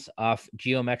existence of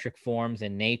geometric forms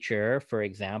in nature, for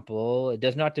example,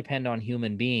 does not depend on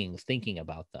human beings thinking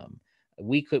about them.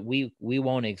 We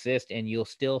won't exist, and you'll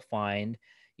still find,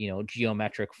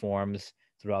 geometric forms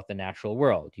throughout the natural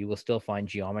world. You will still find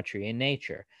geometry in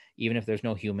nature, even if there's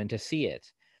no human to see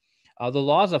it. The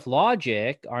laws of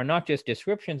logic are not just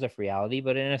descriptions of reality,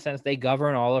 but in a sense, they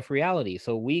govern all of reality.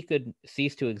 So we could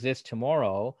cease to exist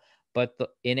tomorrow, but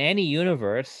in any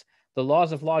universe, the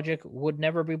laws of logic would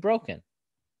never be broken,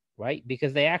 right?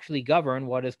 Because they actually govern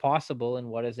what is possible and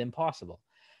what is impossible.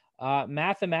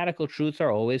 Mathematical truths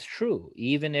are always true.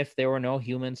 Even if there were no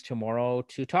humans tomorrow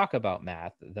to talk about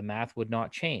math, the math would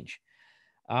not change.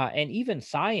 And even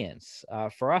science,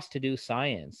 for us to do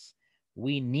science,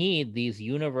 we need these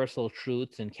universal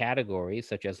truths and categories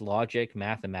such as logic,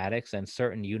 mathematics, and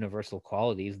certain universal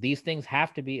qualities. These things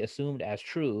have to be assumed as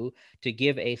true to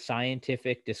give a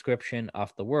scientific description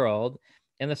of the world.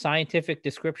 And the scientific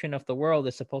description of the world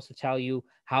is supposed to tell you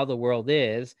how the world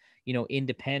is,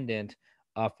 independent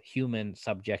of human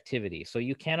subjectivity. So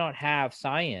you cannot have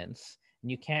science, and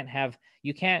you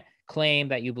can't claim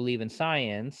that you believe in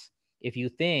science if you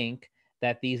think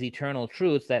that these eternal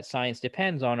truths that science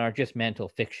depends on are just mental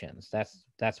fictions.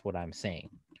 That's what I'm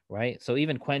saying, right? So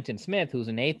even Quentin Smith, who's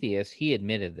an atheist, he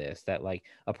admitted this, that like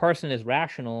a person is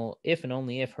rational if and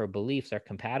only if her beliefs are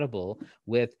compatible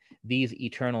with these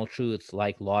eternal truths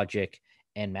like logic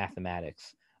and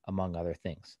mathematics, among other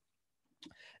things.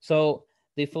 So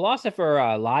the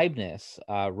philosopher Leibniz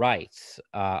writes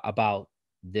about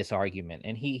this argument,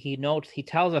 and he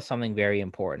tells us something very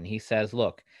important. He says,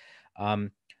 look,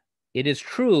 it is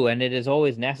true, and it is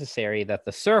always necessary, that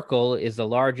the circle is the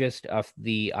largest of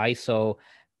the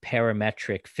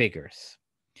isoperimetric figures.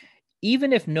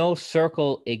 even if no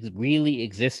circle really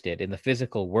existed in the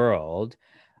physical world,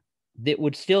 it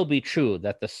would still be true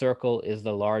that the circle is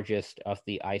the largest of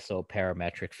the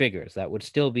isoparametric figures. That would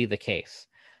still be the case.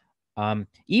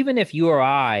 Even if you or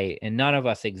I and none of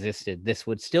us existed, this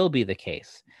would still be the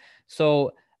case.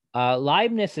 So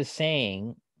Leibniz is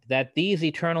saying that these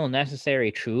eternal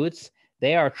necessary truths,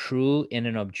 they are true in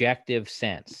an objective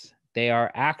sense. They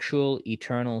are actual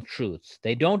eternal truths.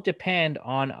 They don't depend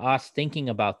on us thinking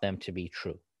about them to be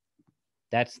true.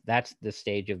 That's the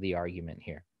stage of the argument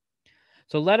here.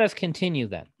 So let us continue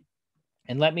then.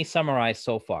 And let me summarize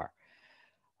so far.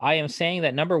 I am saying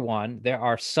that number one, there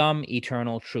are some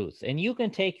eternal truths, and you can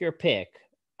take your pick,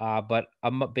 but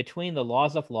between the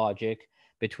laws of logic,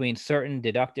 between certain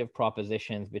deductive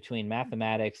propositions, between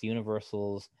mathematics,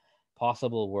 universals,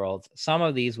 possible worlds, some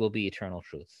of these will be eternal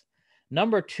truths.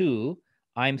 Number two,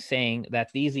 I'm saying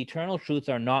that these eternal truths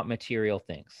are not material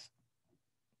things.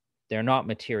 They're not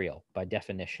material by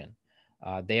definition.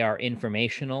 They are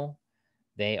informational,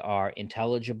 they are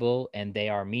intelligible, and they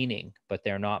are meaning, but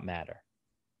they're not matter.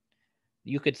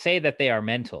 You could say that they are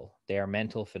mental. They are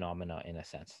mental phenomena in a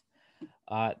sense.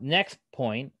 Next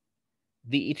point,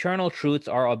 the eternal truths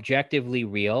are objectively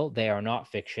real. They are not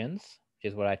fictions,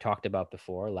 which is what I talked about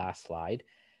before, last slide.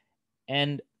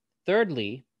 And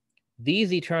thirdly,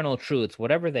 these eternal truths,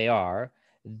 whatever they are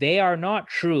not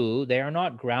true. They are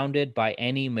not grounded by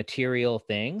any material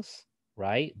things,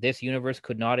 right? This universe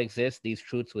could not exist. These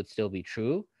truths would still be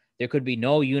true. There could be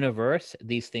no universe.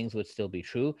 These things would still be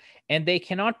true. And they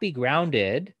cannot be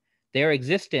grounded. Their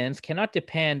existence cannot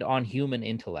depend on human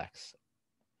intellects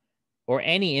or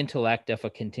any intellect of a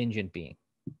contingent being,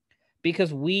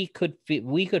 because we could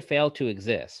fail to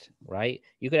exist, right?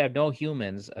 You could have no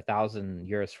humans 1,000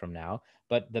 years from now,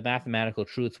 but the mathematical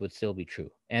truths would still be true.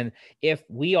 And if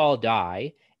we all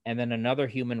die and then another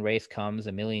human race comes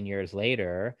 1,000,000 years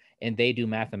later and they do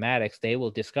mathematics, they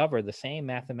will discover the same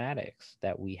mathematics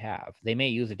that we have. They may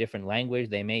use a different language,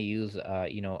 they may use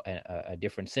a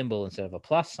different symbol instead of a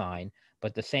plus sign,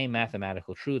 but the same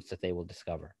mathematical truths that they will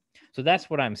discover. So that's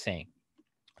what I'm saying.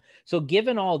 So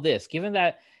given all this, given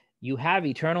that you have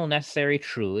eternal necessary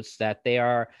truths, that they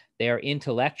are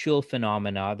intellectual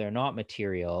phenomena, they're not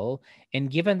material, and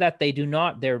given that they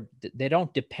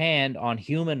don't depend on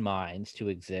human minds to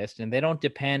exist, and they don't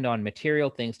depend on material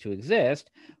things to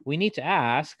exist, we need to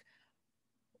ask,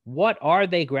 what are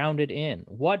they grounded in?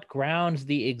 What grounds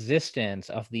the existence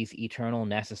of these eternal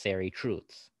necessary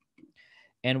truths?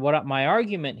 And what my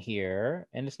argument here,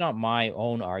 and it's not my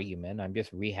own argument, I'm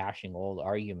just rehashing old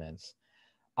arguments,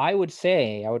 I would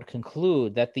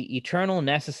conclude that the eternal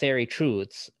necessary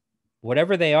truths,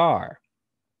 whatever they are,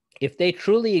 if they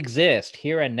truly exist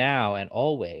here and now and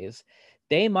always,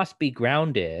 they must be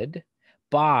grounded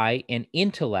by an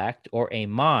intellect or a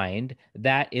mind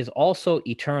that is also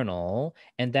eternal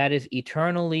and that is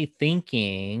eternally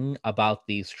thinking about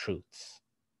these truths.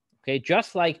 Okay,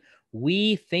 just like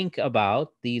we think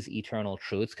about these eternal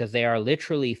truths because they are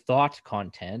literally thought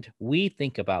content. We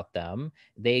think about them.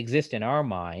 They exist in our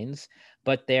minds,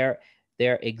 but their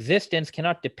existence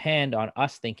cannot depend on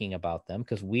us thinking about them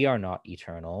because we are not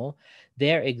eternal.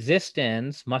 Their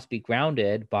existence must be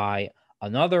grounded by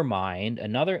another mind,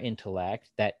 another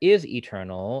intellect that is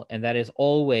eternal and that is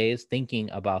always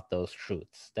thinking about those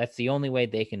truths. That's the only way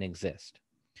they can exist.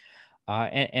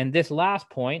 And this last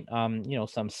point,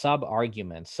 some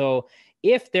sub-arguments. So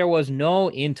if there was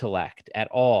no intellect at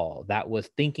all that was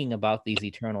thinking about these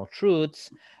eternal truths,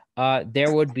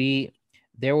 there would be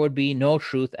no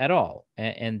truth at all.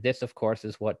 And this, of course,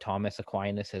 is what Thomas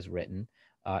Aquinas has written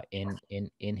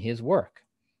in his work,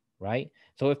 right?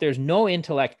 So if there's no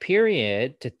intellect,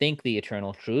 period, to think the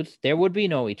eternal truths, there would be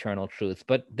no eternal truths.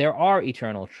 But there are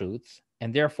eternal truths,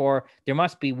 and therefore there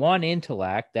must be one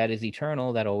intellect that is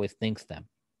eternal that always thinks them.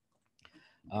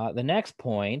 The next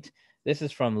point, this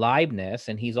is from Leibniz,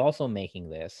 and he's also making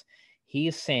this.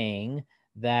 He's saying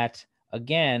that,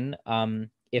 again,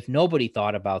 if nobody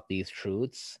thought about these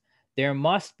truths, there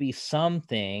must be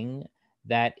something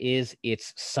that is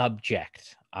its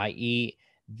subject, i.e.,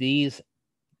 these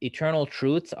eternal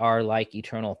truths are like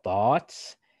eternal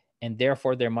thoughts, and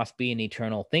therefore there must be an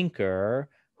eternal thinker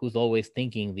who's always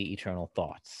thinking the eternal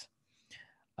thoughts.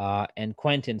 And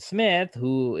Quentin Smith,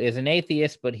 who is an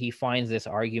atheist, but he finds this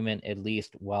argument at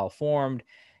least well-formed,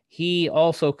 he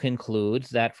also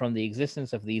concludes that from the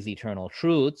existence of these eternal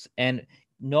truths, and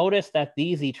notice that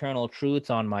these eternal truths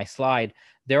on my slide,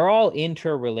 they're all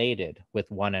interrelated with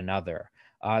one another.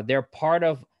 They're part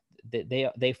of,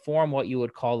 they form what you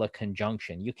would call a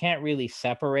conjunction. You can't really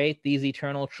separate these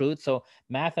eternal truths. So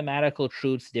mathematical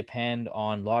truths depend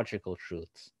on logical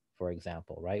truths, for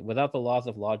example, right? Without the laws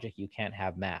of logic, you can't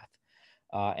have math.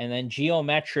 And then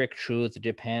geometric truth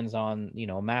depends on,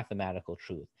 mathematical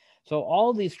truth. So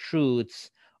all these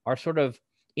truths are sort of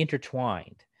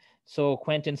intertwined. So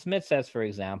Quentin Smith says, for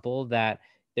example, that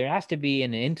there has to be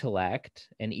an intellect,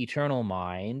 an eternal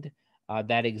mind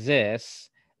that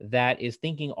exists, that is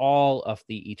thinking all of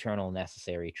the eternal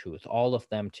necessary truths, all of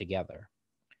them together.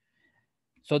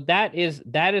 So that is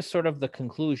sort of the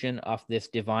conclusion of this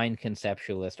divine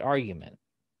conceptualist argument.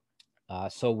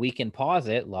 So we can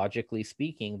posit, logically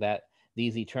speaking, that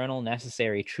these eternal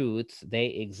necessary truths, they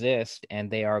exist and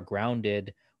they are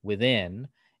grounded within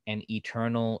an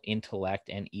eternal intellect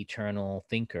and eternal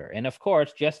thinker. And of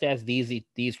course, just as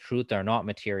these truths are not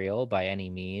material by any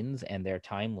means and they're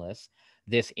timeless,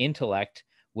 this intellect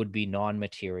would be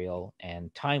non-material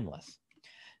and timeless.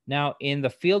 Now, in the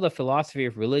field of philosophy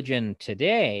of religion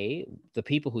today, the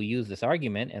people who use this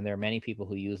argument, and there are many people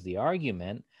who use the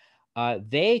argument,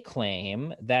 they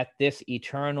claim that this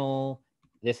eternal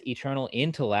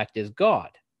intellect is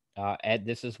God.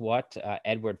 This is what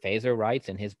Edward Feser writes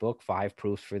in his book, Five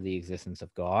Proofs for the Existence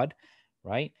of God,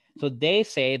 right? So they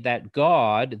say that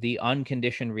God, the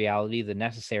unconditioned reality, the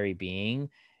necessary being,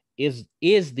 is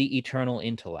the eternal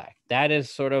intellect. That is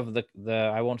sort of the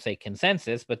I won't say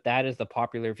consensus, but that is the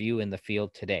popular view in the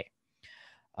field today.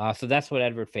 So that's what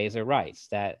Edward Feser writes,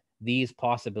 that these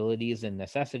possibilities and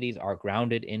necessities are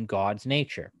grounded in God's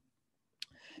nature.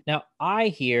 Now,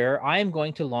 I'm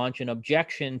going to launch an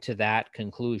objection to that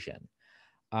conclusion.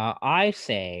 I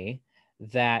say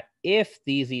that if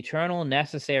these eternal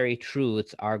necessary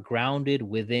truths are grounded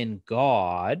within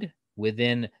God,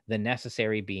 within the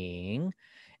necessary being,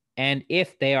 and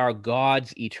if they are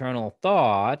God's eternal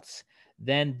thoughts,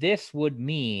 then this would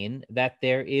mean that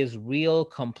there is real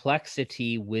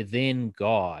complexity within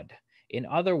God. In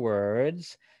other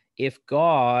words, if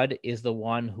God is the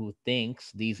one who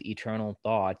thinks these eternal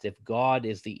thoughts, if God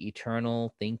is the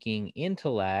eternal thinking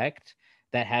intellect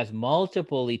that has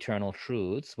multiple eternal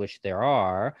truths, which there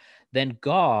are, then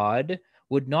God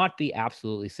would not be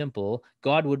absolutely simple.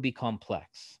 God would be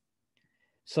complex.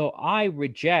 So I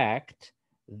reject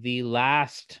the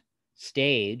last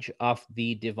stage of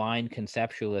the divine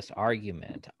conceptualist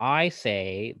argument. I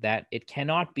say that it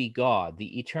cannot be God,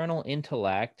 the eternal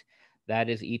intellect that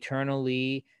is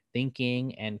eternally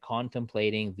thinking and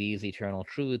contemplating these eternal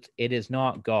truths. It is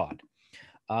not God.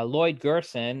 Lloyd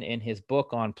Gerson, in his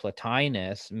book on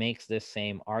Plotinus, makes this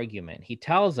same argument. He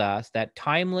tells us that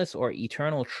timeless or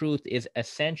eternal truth is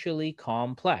essentially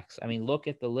complex. I mean, look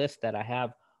at the list that I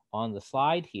have on the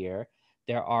slide here.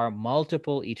 There are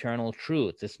multiple eternal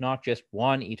truths. It's not just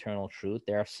one eternal truth.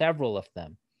 There are several of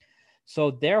them.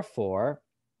 So therefore,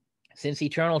 since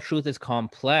eternal truth is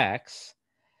complex,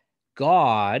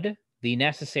 God, the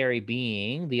necessary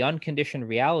being, the unconditioned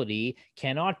reality,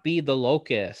 cannot be the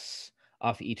locus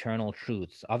of eternal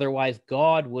truths. Otherwise,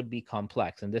 God would be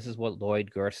complex. And this is what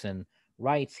Lloyd Gerson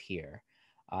writes here.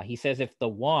 He says, if the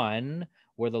one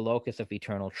were the locus of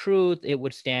eternal truth, it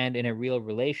would stand in a real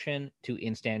relation to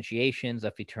instantiations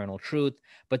of eternal truth,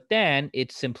 but then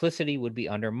its simplicity would be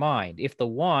undermined. If the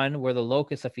one were the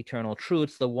locus of eternal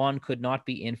truths, the one could not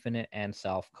be infinite and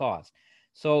self-caused.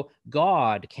 So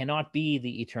God cannot be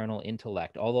the eternal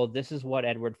intellect, although this is what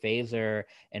Edward Feser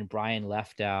and Brian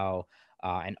Leftow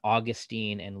and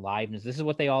Augustine and Leibniz, this is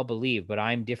what they all believe, but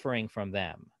I'm differing from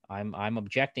them. I'm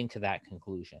objecting to that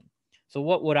conclusion. So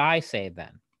what would I say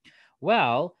then?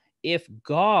 Well, if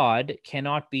God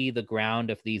cannot be the ground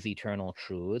of these eternal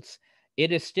truths,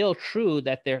 it is still true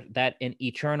that an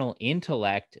eternal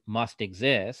intellect must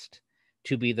exist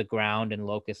to be the ground and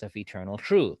locus of eternal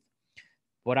truth.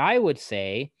 What I would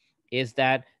say is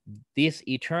that this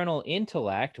eternal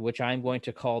intellect, which I'm going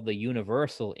to call the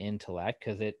universal intellect,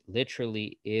 because it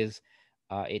literally is,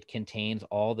 it contains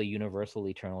all the universal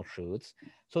eternal truths.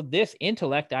 So this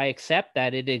intellect, I accept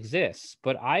that it exists,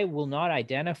 but I will not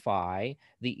identify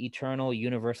the eternal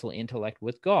universal intellect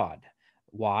with God.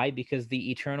 Why? Because the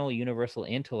eternal universal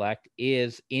intellect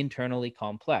is internally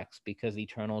complex, because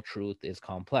eternal truth is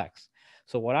complex.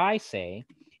 So what I say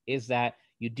is that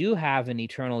you do have an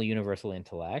eternal universal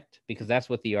intellect, because that's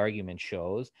what the argument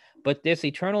shows. But this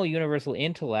eternal universal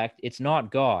intellect, it's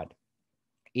not God.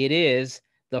 It is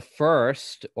the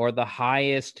first or the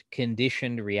highest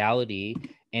conditioned reality,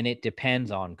 and it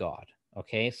depends on God.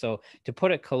 Okay, so to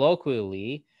put it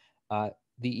colloquially,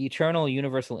 the eternal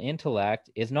universal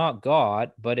intellect is not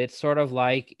God, but it's sort of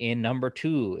like in number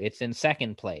two, it's in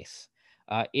second place.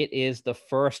 It is the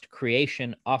first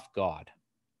creation of God.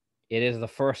 It is the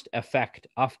first effect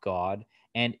of God,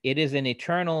 and it is an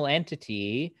eternal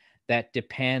entity that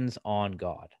depends on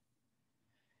God.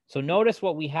 So notice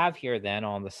what we have here then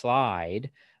on the slide.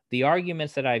 The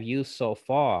arguments that I've used so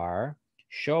far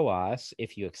show us,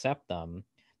 if you accept them,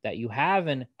 that you have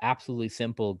an absolutely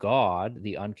simple God,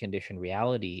 the unconditioned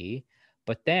reality,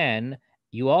 but then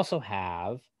you also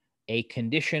have a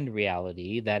conditioned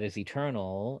reality that is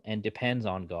eternal and depends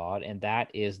on God, and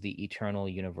that is the eternal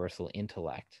universal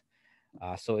intellect.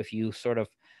 So if you sort of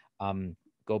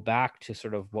go back to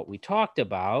sort of what we talked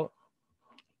about,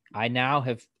 I now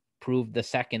have proved the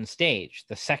second stage,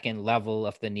 the second level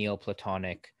of the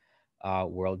Neoplatonic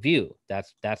worldview.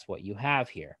 That's what you have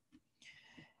here.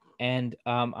 And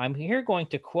I'm here going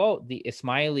to quote the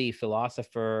Ismaili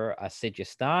philosopher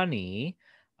Sijistani,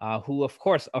 who, of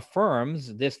course,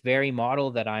 affirms this very model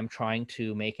that I'm trying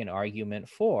to make an argument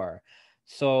for.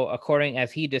 So, according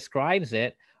as he describes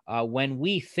it, when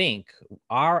we think,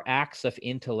 our acts of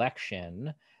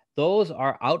intellection, those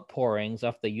are outpourings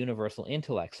of the universal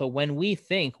intellect. So when we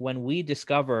think, when we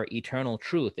discover eternal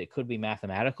truth, it could be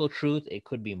mathematical truth, it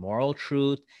could be moral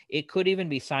truth, it could even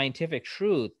be scientific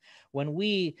truth. When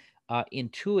we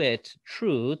intuit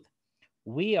truth,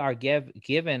 we are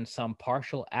given some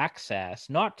partial access,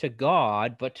 not to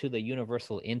God, but to the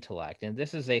universal intellect. And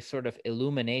this is a sort of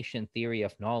illumination theory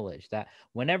of knowledge, that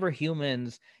whenever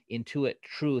humans intuit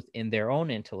truth in their own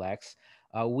intellects,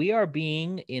 we are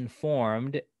being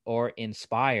informed or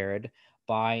inspired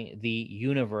by the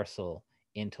universal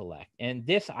intellect. And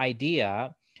this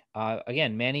idea,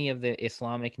 again, many of the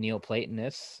Islamic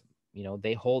Neoplatonists,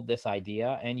 they hold this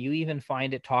idea, and you even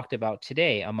find it talked about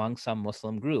today among some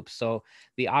Muslim groups. So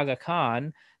the Aga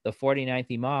Khan, the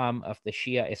 49th Imam of the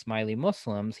Shia Ismaili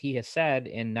Muslims, he has said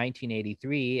in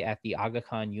 1983 at the Aga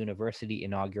Khan University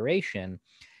inauguration,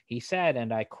 he said,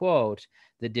 and I quote,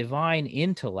 "The divine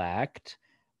intellect,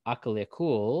 Aql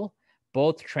Kul,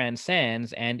 both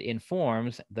transcends and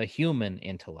informs the human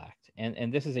intellect."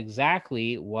 And this is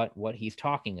exactly what he's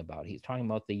talking about. He's talking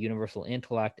about the universal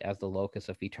intellect as the locus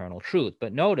of eternal truth.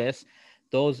 But notice,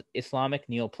 those Islamic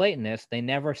Neoplatonists, they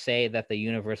never say that the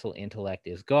universal intellect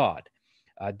is God.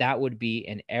 That would be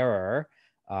an error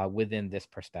within this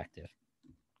perspective.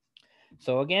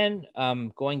 So again,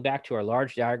 going back to our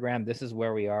large diagram, this is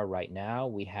where we are right now.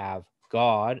 We have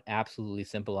God, absolutely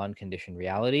simple, unconditioned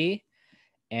reality.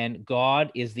 And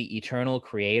God is the eternal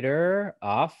creator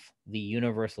of the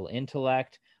universal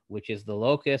intellect, which is the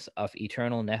locus of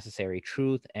eternal necessary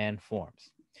truth and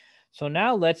forms. So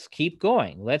now let's keep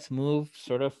going. Let's move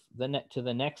sort of to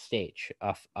the next stage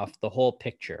of the whole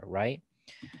picture, right?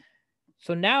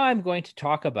 So now I'm going to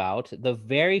talk about the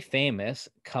very famous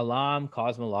Kalam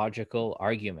cosmological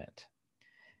argument.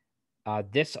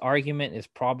 This argument is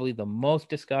probably the most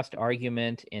discussed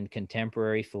argument in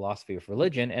contemporary philosophy of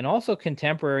religion and also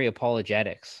contemporary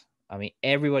apologetics. I mean,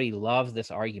 everybody loves this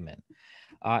argument.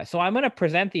 So I'm going to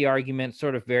present the argument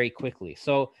sort of very quickly.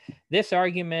 So this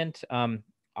argument,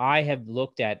 I have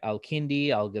looked at Al-Kindi,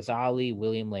 Al-Ghazali,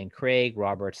 William Lane Craig,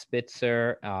 Robert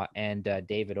Spitzer, and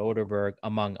David Oderberg,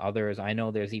 among others. I know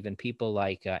there's even people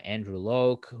like Andrew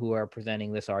Locke who are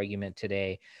presenting this argument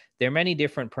today. There are many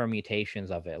different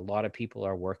permutations of it. A lot of people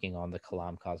are working on the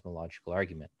Kalam cosmological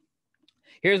argument.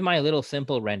 Here's my little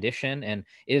simple rendition, and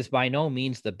it is by no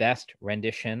means the best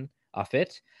rendition of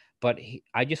it, but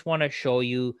I just want to show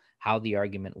you how the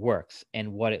argument works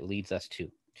and what it leads us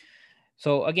to.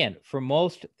 So again, for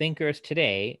most thinkers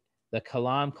today, the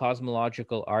Kalam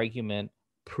cosmological argument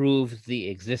proves the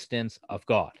existence of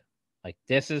God. Like,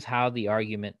 this is how the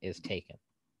argument is taken.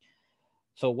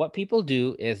 So what people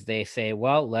do is they say,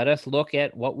 well, let us look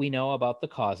at what we know about the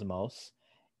cosmos.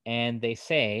 And they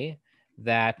say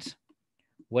that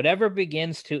whatever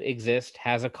begins to exist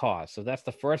has a cause. So that's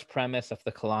the first premise of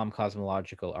the Kalam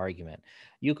cosmological argument.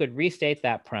 You could restate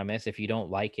that premise if you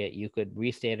don't like it. You could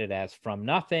restate it as, from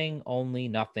nothing, only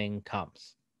nothing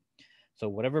comes. So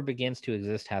whatever begins to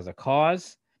exist has a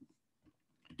cause.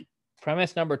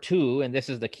 Premise number two, and this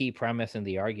is the key premise in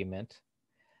the argument,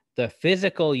 the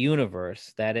physical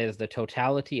universe, that is the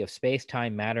totality of space,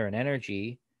 time, matter, and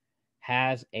energy,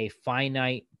 has a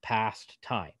finite past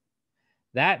time.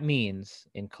 That means,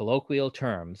 in colloquial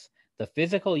terms, the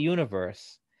physical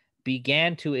universe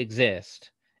began to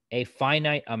exist a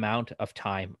finite amount of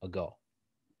time ago.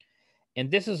 And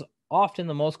this is often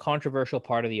the most controversial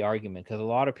part of the argument, because a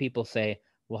lot of people say,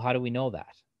 well, how do we know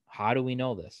that? How do we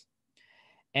know this?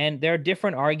 And there are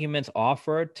different arguments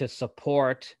offered to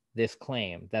support this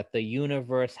claim that the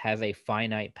universe has a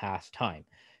finite past time.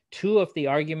 Two of the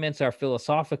arguments are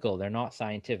philosophical, they're not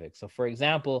scientific. So for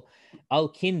example,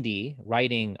 Al-Kindi,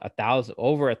 writing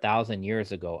over 1,000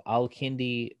 years ago,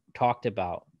 Al-Kindi talked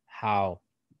about how,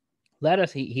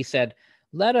 he said,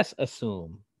 let us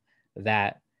assume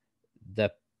that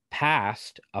the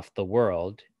past of the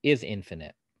world is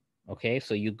infinite. Okay,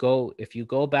 so if you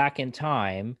go back in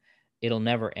time, it'll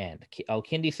never end.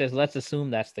 Al-Kindi says, let's assume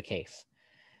that's the case.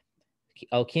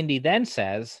 Al-Kindi then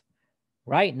says,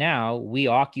 right now, we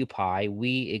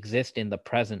exist in the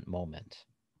present moment.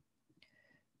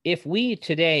 If we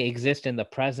today exist in the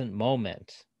present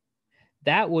moment,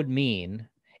 that would mean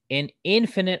an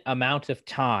infinite amount of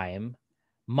time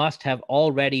must have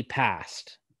already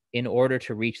passed in order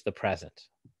to reach the present.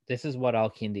 This is what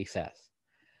Al-Kindi says.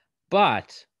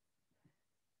 But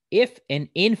if an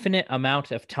infinite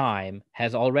amount of time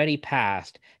has already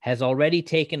passed, has already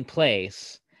taken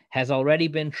place, has already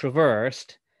been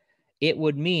traversed, it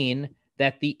would mean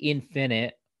that the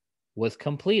infinite was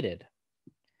completed.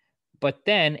 But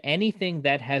then anything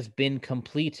that has been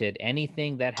completed,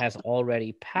 anything that has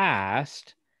already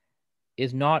passed,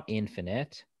 is not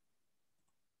infinite,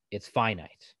 it's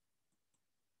finite.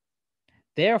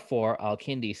 Therefore,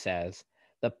 Al-Kindi says,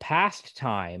 the past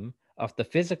time of the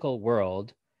physical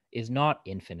world is not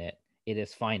infinite, it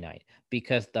is finite,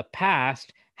 because the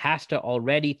past has to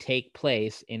already take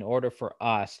place in order for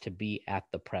us to be at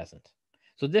the present.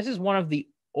 So this is one of the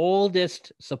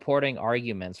oldest supporting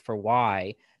arguments for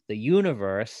why the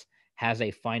universe has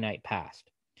a finite past.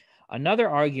 Another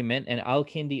argument, and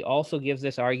Al-Kindi also gives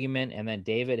this argument, and then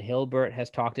David Hilbert has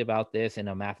talked about this in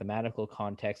a mathematical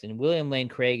context, and William Lane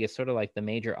Craig is sort of like the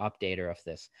major updater of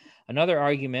this. Another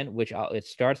argument, which it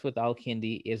starts with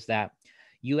Al-Kindi, is that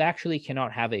you actually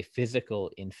cannot have a physical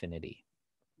infinity.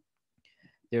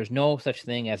 There's no such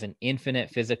thing as an infinite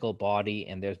physical body,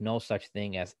 and there's no such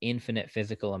thing as infinite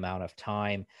physical amount of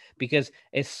time, because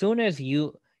as soon as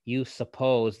you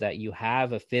suppose that you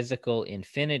have a physical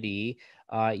infinity,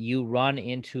 you run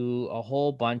into a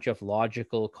whole bunch of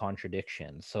logical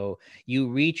contradictions. So you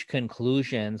reach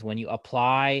conclusions when you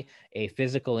apply a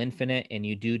physical infinite and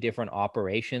you do different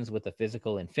operations with a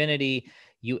physical infinity,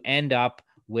 you end up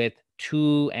with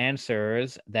two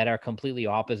answers that are completely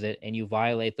opposite, and you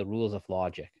violate the rules of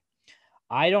logic.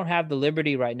 I don't have the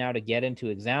liberty right now to get into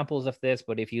examples of this,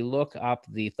 but if you look up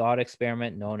the thought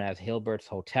experiment known as Hilbert's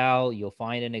Hotel, you'll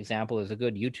find an example. There's a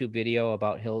good YouTube video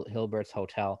about Hilbert's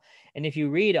Hotel. And if you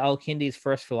read Al-Kindi's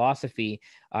First Philosophy,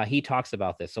 he talks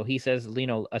about this. So he says,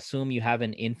 assume you have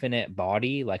an infinite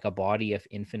body, like a body of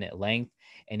infinite length.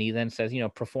 And he then says,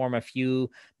 perform a few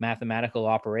mathematical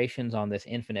operations on this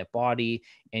infinite body,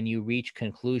 and you reach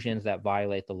conclusions that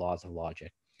violate the laws of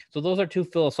logic. So those are two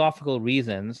philosophical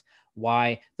reasons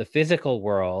why the physical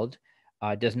world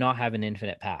does not have an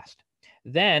infinite past.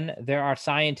 Then there are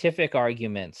scientific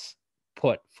arguments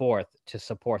put forth to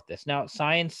support this. Now,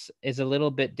 science is a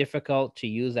little bit difficult to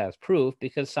use as proof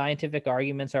because scientific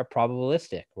arguments are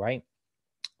probabilistic, right?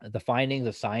 The findings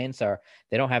of science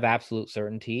they don't have absolute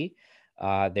certainty.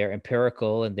 They're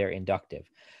empirical and they're inductive.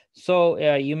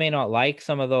 So you may not like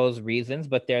some of those reasons,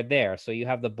 but they're there. So you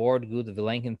have the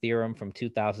Borde-Guth-Vilenkin theorem from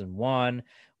 2001,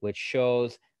 which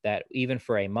shows that even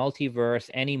for a multiverse,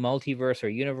 any multiverse or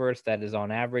universe that is on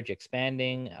average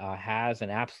expanding has an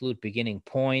absolute beginning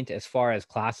point as far as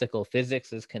classical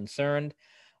physics is concerned.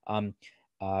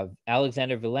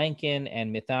 Alexander Vilenkin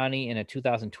and Mithani in a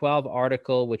 2012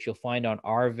 article, which you'll find on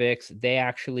Arvix, they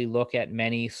actually look at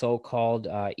many so-called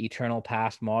eternal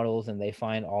past models, and they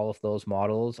find all of those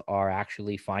models are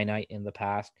actually finite in the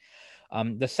past.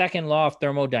 The second law of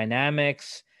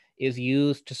thermodynamics is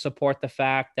used to support the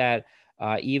fact that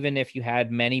even if you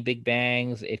had many big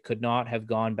bangs, it could not have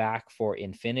gone back for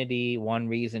infinity. One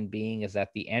reason being is that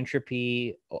the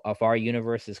entropy of our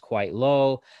universe is quite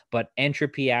low, but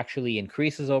entropy actually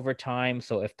increases over time.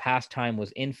 So if past time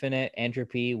was infinite,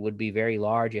 entropy would be very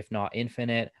large, if not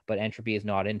infinite, but entropy is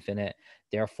not infinite.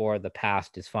 Therefore, the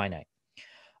past is finite.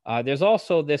 There's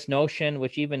also this notion,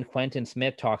 which even Quentin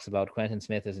Smith talks about. Quentin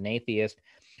Smith is an atheist,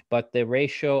 but the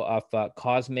ratio of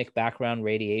cosmic background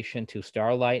radiation to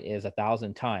starlight is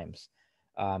 1,000 times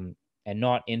and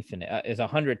not infinite, is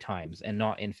 100 times and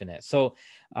not infinite. So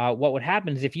what would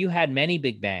happen is if you had many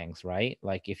big bangs, right?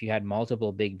 Like if you had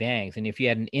multiple big bangs, and if you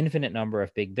had an infinite number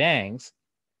of big bangs,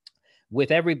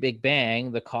 with every big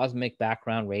bang, the cosmic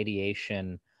background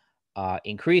radiation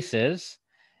increases.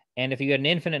 And if you get an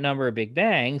infinite number of big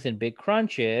bangs and big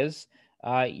crunches,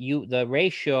 the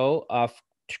ratio of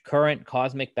current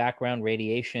cosmic background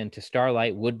radiation to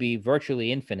starlight would be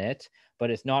virtually infinite, but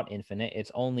it's not infinite.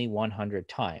 It's only 100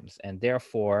 times. And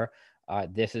therefore,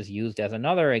 this is used as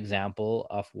another example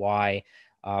of why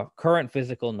current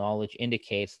physical knowledge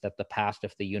indicates that the past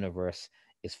of the universe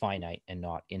is finite and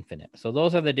not infinite. So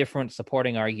those are the different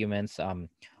supporting arguments.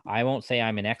 I won't say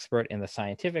I'm an expert in the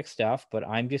scientific stuff, but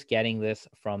I'm just getting this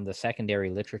from the secondary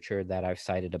literature that I've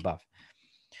cited above.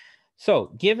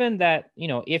 So given that,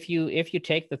 if you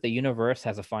take that the universe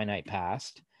has a finite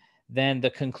past, then the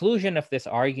conclusion of this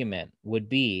argument would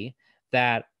be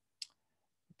that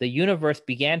the universe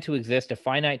began to exist a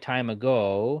finite time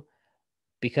ago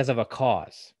because of a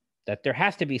cause. That there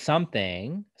has to be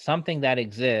something that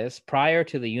exists prior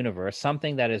to the universe,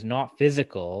 something that is not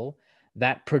physical,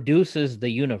 that produces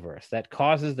the universe, that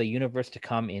causes the universe to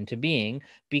come into being,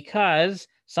 because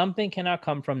something cannot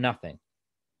come from nothing.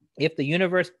 If the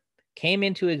universe came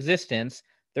into existence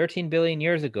 13 billion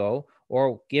years ago,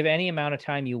 or give any amount of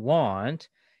time you want,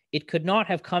 it could not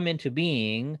have come into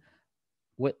being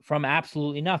from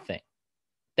absolutely nothing.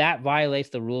 That violates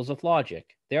the rules of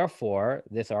logic. Therefore,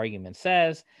 this argument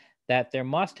says that there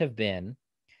must have been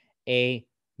a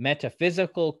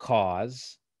metaphysical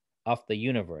cause of the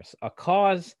universe, a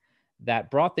cause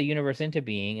that brought the universe into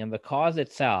being, and the cause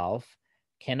itself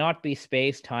cannot be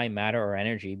space, time, matter, or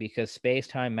energy, because space,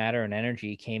 time, matter, and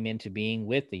energy came into being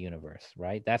with the universe,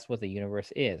 right? That's what the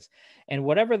universe is. And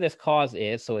whatever this cause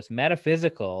is, so it's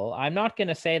metaphysical. I'm not going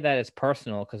to say that it's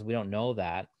personal because we don't know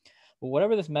that. But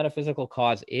whatever this metaphysical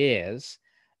cause is,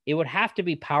 it would have to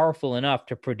be powerful enough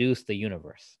to produce the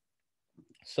universe.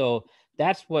 So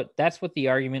that's what the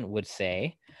argument would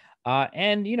say.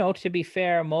 And to be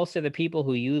fair, most of the people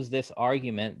who use this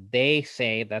argument, they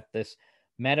say that this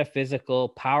metaphysical,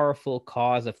 powerful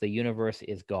cause of the universe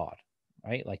is God,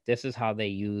 right? Like, this is how they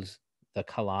use the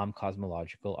Kalam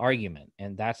cosmological argument,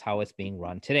 and that's how it's being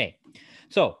run today.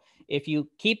 So if you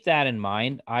keep that in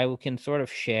mind, I can sort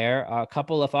of share a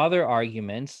couple of other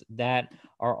arguments that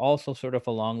are also sort of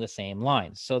along the same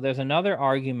lines. So there's another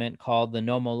argument called the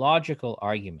nomological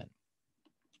argument.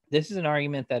 This is an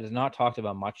argument that is not talked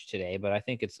about much today, but I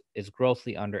think it's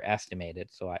grossly underestimated.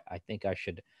 So I think I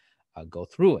should go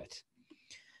through it.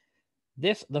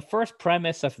 The first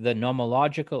premise of the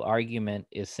nomological argument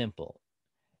is simple.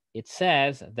 It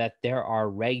says that there are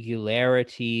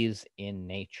regularities in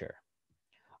nature.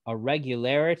 A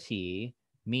regularity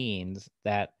means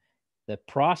that the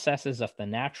processes of the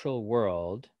natural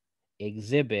world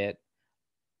exhibit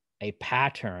a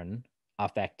pattern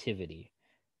of activity.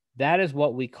 That is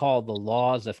what we call the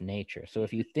laws of nature. So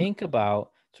if you think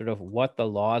about sort of what the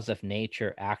laws of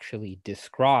nature actually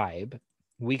describe,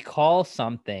 we call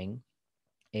something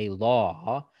a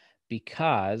law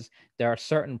because there are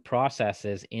certain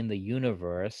processes in the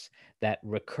universe that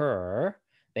recur.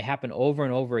 They happen over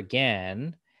and over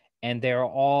again, and they're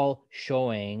all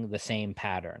showing the same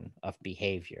pattern of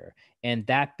behavior. And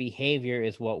that behavior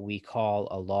is what we call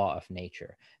a law of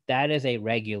nature. That is a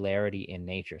regularity in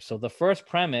nature. So the first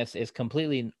premise is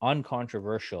completely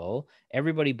uncontroversial.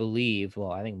 Everybody believes,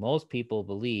 well, I think most people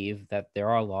believe that there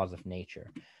are laws of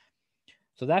nature.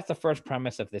 So that's the first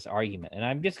premise of this argument. And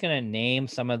I'm just going to name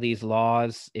some of these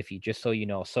laws, if you just so you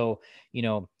know. So,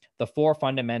 the four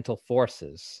fundamental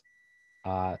forces,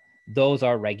 those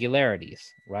are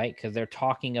regularities, right? Because they're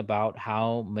talking about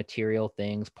how material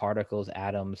things, particles,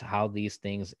 atoms, how these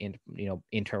things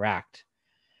interact.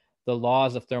 The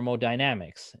laws of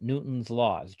thermodynamics, Newton's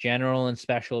laws, general and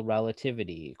special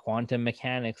relativity, quantum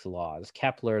mechanics laws,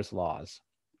 Kepler's laws.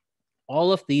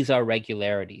 All of these are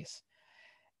regularities.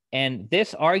 And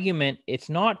this argument, it's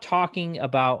not talking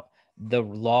about the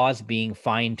laws being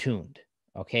fine-tuned,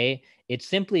 okay? It's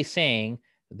simply saying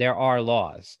there are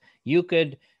laws. You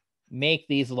could make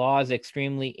these laws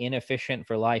extremely inefficient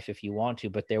for life if you want to,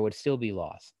 but there would still be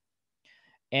laws.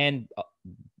 And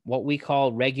what we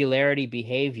call regularity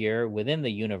behavior within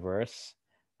the universe,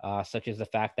 such as the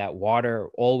fact that water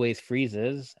always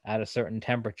freezes at a certain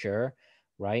temperature,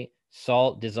 right?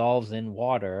 Salt dissolves in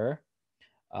water.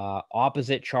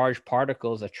 Opposite charged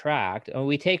particles attract. And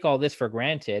we take all this for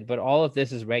granted, but all of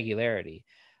this is regularity.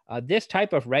 This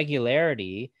type of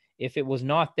regularity, if it was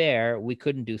not there, we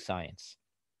couldn't do science.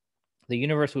 The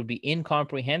universe would be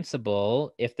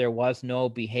incomprehensible if there was no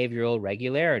behavioral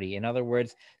regularity. In other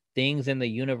words, things in the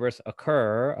universe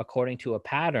occur according to a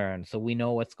pattern, so we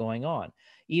know what's going on.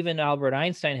 Even Albert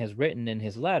Einstein has written in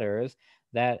his letters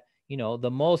that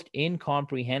the most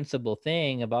incomprehensible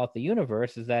thing about the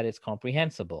universe is that it's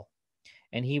comprehensible.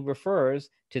 And he refers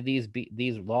to these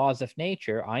laws of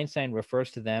nature. Einstein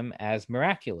refers to them as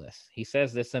miraculous. He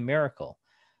says this is a miracle.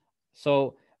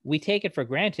 So we take it for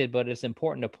granted, but it's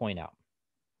important to point out.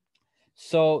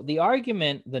 So the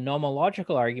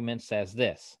nomological argument says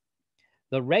this: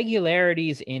 the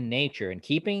regularities in nature, and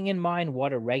keeping in mind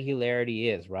what a regularity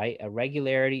is, right? A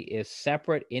regularity is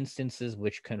separate instances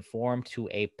which conform to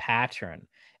a pattern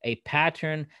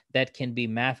that can be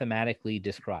mathematically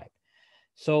described.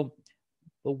 So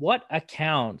what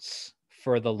accounts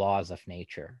for the laws of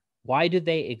nature? Why do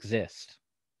they exist?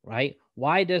 right?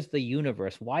 Why does the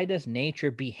universe, why does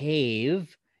nature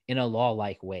behave in a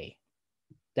law-like way?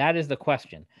 That is the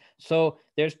question. So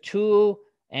there's two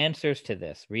answers to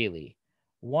this, really.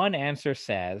 One answer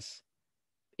says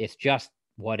it's just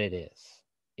what it is.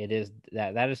 It is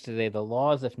that is to say the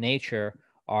laws of nature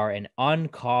are an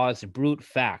uncaused brute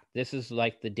fact. This is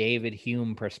like the David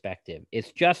Hume perspective.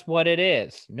 It's just what it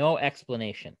is, no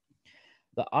explanation.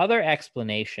 The other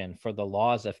explanation for the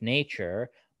laws of nature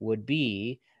would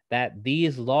be that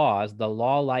these laws, the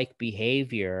law like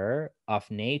behavior of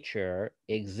nature,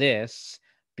 exists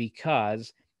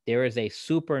because there is a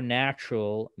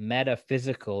supernatural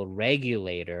metaphysical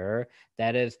regulator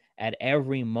that is at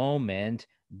every moment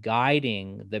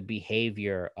guiding the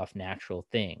behavior of natural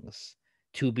things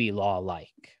to be law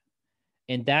like.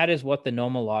 And that is what the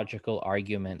nomological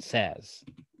argument says.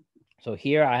 So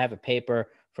here I have a paper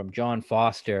from John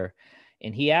Foster,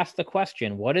 and he asked the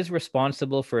question, what is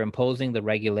responsible for imposing the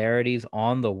regularities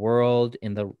on the world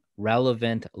in the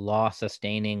relevant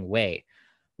law-sustaining way?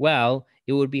 Well,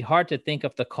 it would be hard to think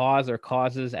of the cause or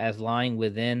causes as lying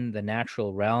within the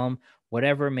natural realm.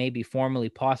 Whatever may be formally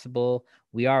possible,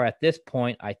 we are at this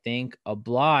point, I think,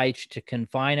 obliged to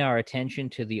confine our attention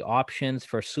to the options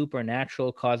for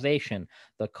supernatural causation,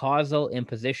 the causal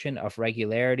imposition of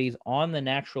regularities on the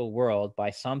natural world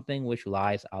by something which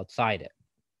lies outside it.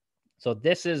 So,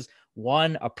 this is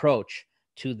one approach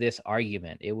to this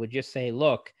argument. It would just say,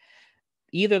 look,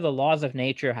 either the laws of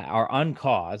nature are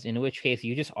uncaused, in which case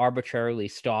you just arbitrarily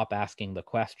stop asking the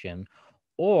question,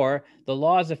 or the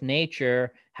laws of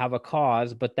nature have a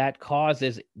cause, but that cause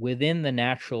is within the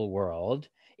natural world,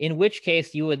 in which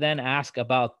case you would then ask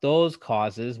about those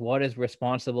causes, what is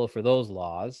responsible for those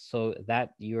laws, so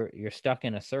that you're stuck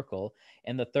in a circle.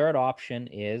 And the third option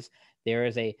is there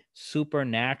is a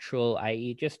supernatural,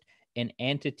 i.e., just an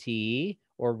entity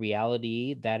or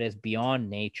reality that is beyond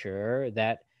nature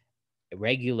that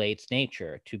regulates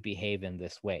nature to behave in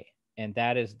this way. And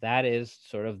that is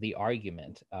sort of the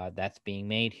argument that's being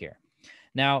made here.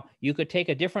 Now, you could take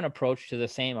a different approach to the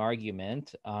same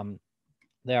argument.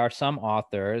 There are some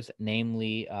authors,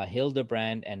 namely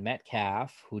Hildebrand and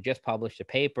Metcalf, who just published a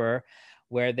paper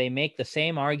where they make the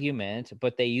same argument,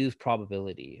 but they use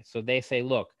probability. So they say,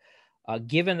 look,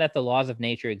 given that the laws of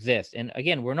nature exist, and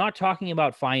again, we're not talking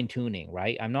about fine tuning,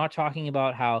 right? I'm not talking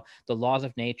about how the laws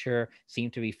of nature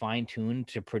seem to be fine tuned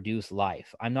to produce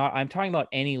life. I'm talking about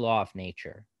any law of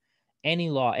nature, any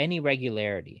law, any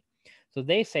regularity. So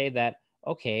they say that,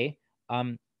 okay,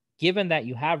 given that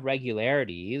you have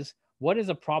regularities, what is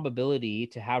a probability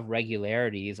to have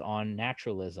regularities on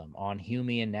naturalism, on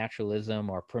Humean naturalism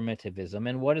or primitivism?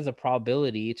 And what is a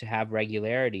probability to have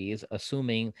regularities,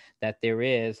 assuming that there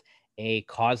is a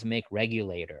cosmic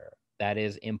regulator that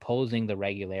is imposing the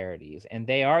regularities? And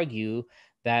they argue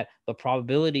that the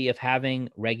probability of having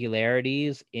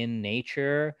regularities in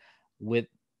nature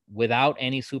without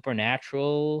any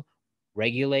supernatural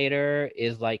regulator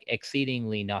is like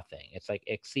exceedingly nothing. It's like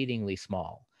exceedingly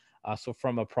small. So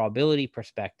from a probability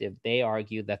perspective, they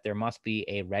argue that there must be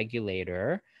a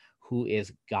regulator who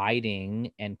is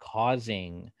guiding and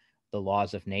causing the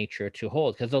laws of nature to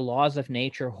hold, because the laws of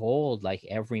nature hold like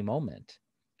every moment,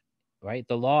 right?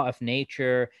 The law of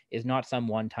nature is not some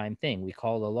one-time thing. We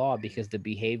call the law because the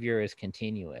behavior is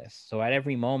continuous. So at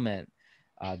every moment,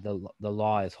 the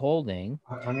law is holding.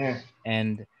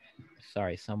 And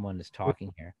sorry, someone is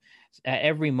talking here. At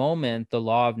every moment, the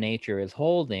law of nature is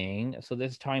holding. So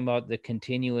this is talking about the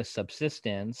continuous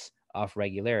subsistence of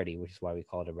regularity, which is why we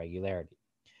call it a regularity.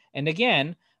 And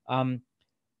again,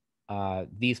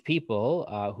 these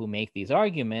people who make these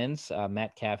arguments,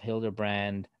 Metcalf,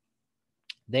 Hildebrand,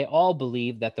 they all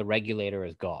believe that the regulator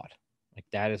is God. Like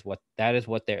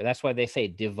that's why they say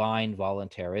divine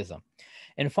voluntarism.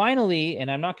 And finally, and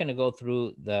I'm not going to go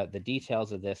through the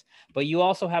details of this, but you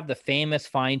also have the famous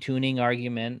fine-tuning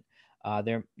argument.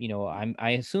 I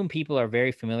assume people are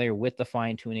very familiar with the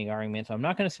fine-tuning argument, so I'm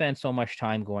not going to spend so much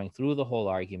time going through the whole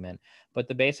argument. But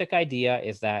the basic idea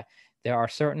is that there are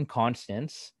certain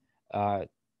constants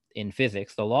in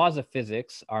physics. The laws of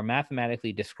physics are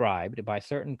mathematically described by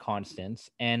certain constants,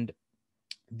 and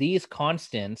these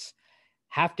constants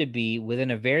have to be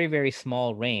within a very, very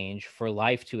small range for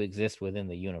life to exist within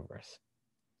the universe.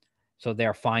 So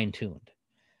they're fine-tuned.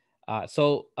 There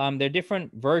are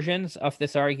different versions of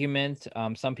this argument.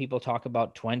 Some people talk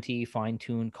about 20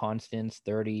 fine-tuned constants,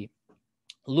 30.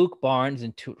 Luke Barnes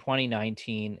in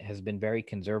 2019 has been very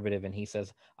conservative, and he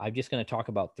says, I'm just going to talk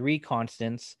about 3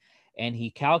 constants, and he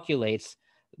calculates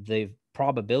the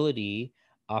probability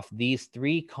of these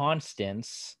 3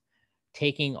 constants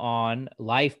taking on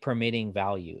life permitting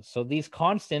values. So these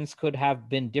constants could have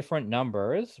been different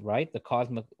numbers, right? The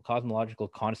cosmological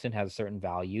constant has a certain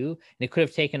value, and it could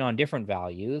have taken on different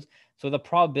values. So the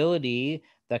probability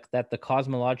that the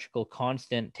cosmological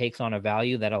constant takes on a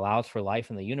value that allows for life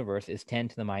in the universe is 10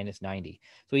 to the minus 90.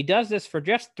 So he does this for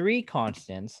just 3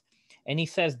 constants. And he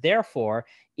says, therefore,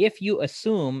 if you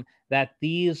assume that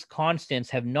these constants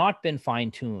have not been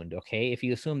fine-tuned, okay, if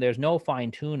you assume there's no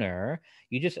fine-tuner,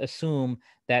 you just assume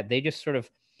that they just sort of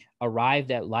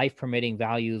arrived at life permitting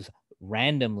values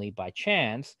randomly by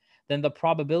chance, then the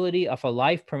probability of a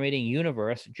life permitting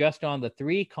universe just on the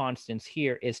 3 constants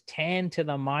here is 10 to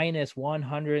the minus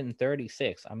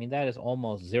 136. I mean, that is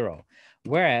almost 0.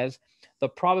 Whereas the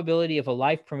probability of a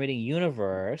life permitting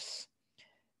universe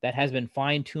that has been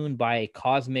fine-tuned by a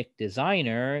cosmic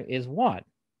designer is what?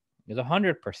 Is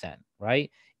 100%, right?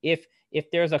 If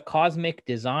there's a cosmic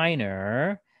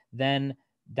designer, then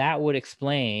that would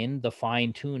explain the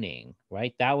fine-tuning,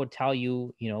 right? That would tell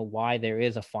you, why there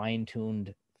is a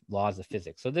fine-tuned laws of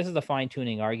physics. So this is the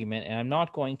fine-tuning argument, and I'm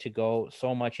not going to go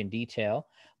so much in detail.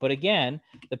 But again,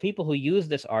 the people who use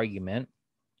this argument,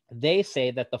 they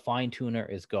say that the fine-tuner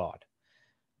is God.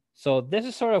 So this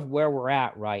is sort of where we're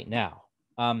at right now.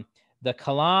 The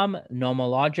Kalam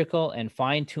nomological and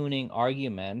fine-tuning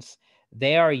arguments,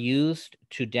 they are used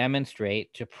to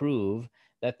demonstrate, to prove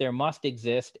that there must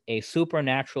exist a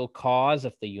supernatural cause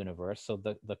of the universe. So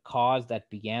the cause that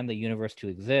began the universe to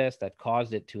exist, that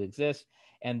caused it to exist.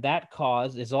 And that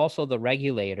cause is also the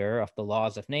regulator of the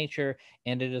laws of nature,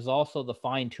 and it is also the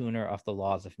fine-tuner of the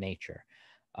laws of nature.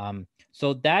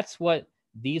 So that's what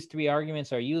these 3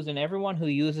 arguments are used. And everyone who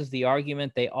uses the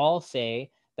argument, they all say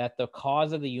that the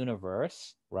cause of the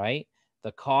universe, right?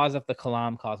 The cause of the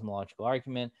Kalam cosmological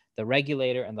argument, the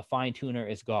regulator and the fine-tuner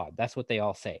is God. That's what they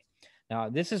all say. Now,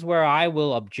 this is where I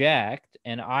will object,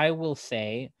 and I will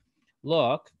say,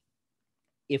 look,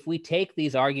 if we take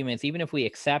these arguments, even if we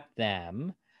accept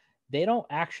them, they don't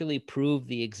actually prove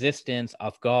the existence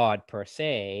of God per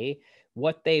se.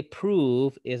 What they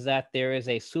prove is that there is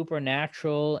a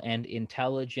supernatural and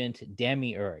intelligent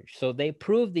demiurge. So they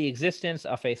prove the existence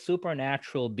of a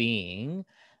supernatural being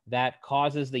that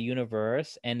causes the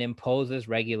universe and imposes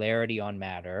regularity on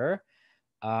matter.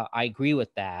 I agree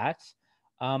with that.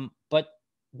 But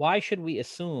why should we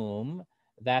assume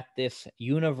that this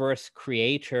universe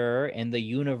creator and the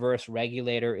universe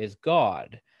regulator is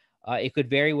God? It could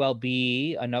very well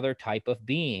be another type of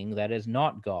being that is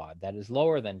not God, that is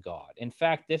lower than God. In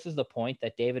fact, this is the point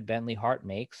that David Bentley Hart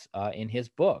makes in his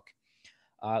book.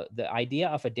 The idea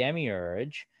of a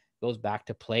demiurge goes back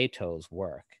to Plato's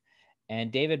work.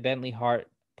 And David Bentley Hart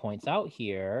points out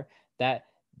here that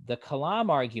the Kalam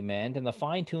argument and the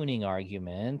fine-tuning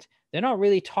argument, they're not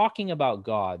really talking about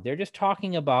God. They're just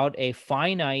talking about a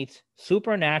finite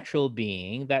supernatural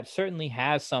being that certainly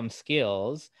has some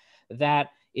skills, that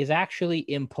is actually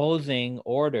imposing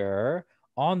order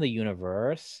on the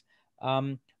universe.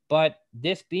 But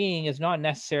this being is not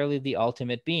necessarily the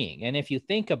ultimate being. And if you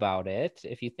think about it,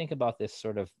 if you think about this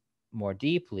sort of more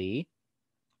deeply,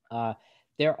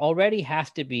 there already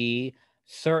has to be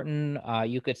certain,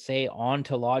 you could say,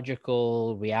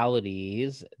 ontological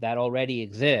realities that already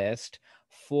exist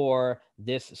for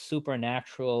this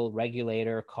supernatural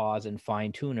regulator, cause, and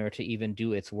fine-tuner to even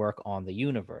do its work on the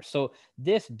universe. So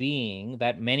this being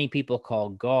that many people call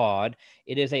God,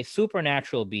 it is a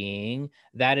supernatural being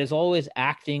that is always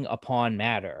acting upon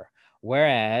matter,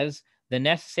 whereas the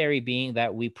necessary being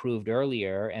that we proved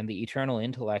earlier and the eternal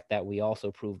intellect that we also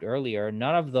proved earlier,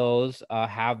 none of those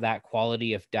have that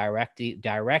quality of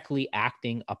directly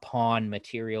acting upon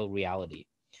material reality.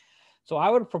 So I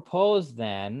would propose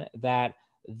then that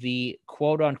the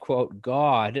quote unquote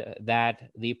God that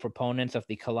the proponents of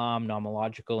the Kalam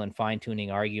nomological and fine-tuning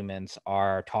arguments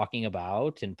are talking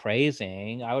about and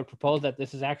praising, I would propose that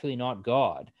this is actually not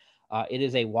God. It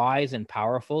is a wise and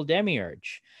powerful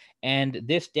demiurge. And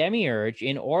this demiurge,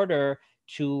 in order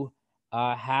to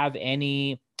have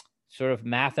any sort of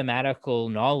mathematical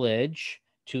knowledge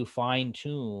to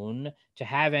fine-tune, to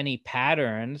have any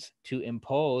patterns to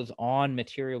impose on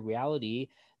material reality,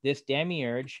 this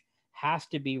demiurge has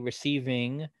to be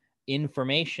receiving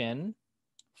information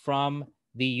from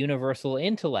the universal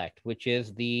intellect, which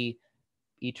is the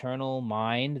eternal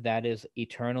mind that is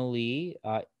eternally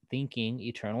thinking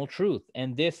eternal truth.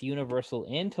 And this universal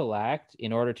intellect,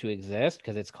 in order to exist,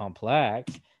 because it's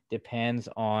complex, depends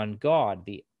on God,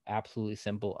 the absolutely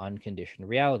simple, unconditioned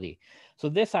reality. So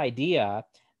this idea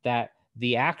that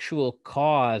the actual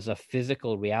cause of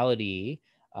physical reality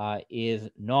is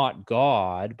not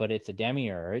God, but it's a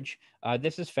demiurge.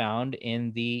 This is found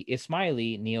in the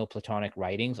Ismaili Neoplatonic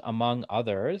writings, among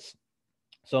others.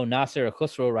 So Nasir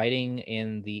Khusro, writing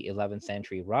in the 11th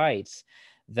century, writes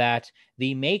that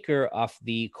the maker of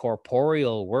the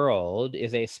corporeal world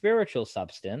is a spiritual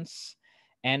substance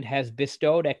and has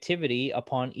bestowed activity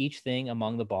upon each thing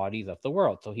among the bodies of the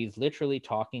world. So he's literally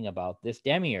talking about this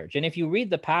demiurge. And if you read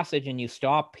the passage and you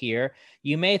stop here,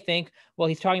 you may think, well,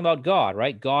 he's talking about God,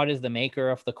 right? God is the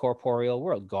maker of the corporeal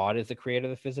world. God is the creator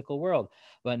of the physical world.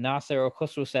 But Nasir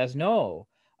Khusro says, no.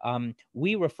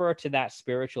 We refer to that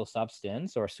spiritual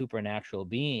substance or supernatural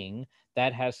being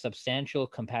that has substantial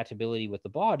compatibility with the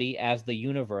body as the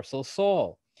universal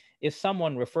soul. If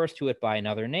someone refers to it by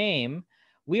another name,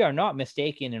 we are not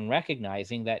mistaken in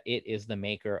recognizing that it is the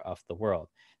maker of the world.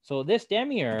 So this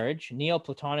demiurge,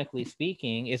 Neoplatonically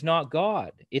speaking, is not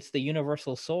God. It's the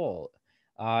universal soul.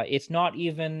 It's not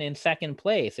even in second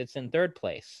place. It's in third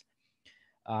place.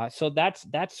 So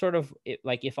that's sort of it,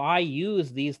 like if I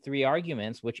use these three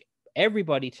arguments, which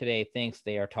everybody today thinks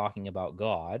they are talking about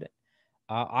God,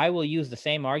 I will use the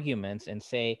same arguments and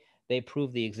say they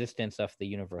prove the existence of the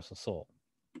universal soul.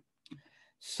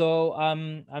 So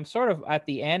I'm sort of at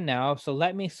the end now. So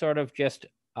let me sort of just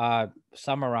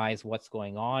summarize what's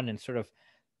going on and sort of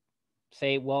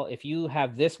say, well, if you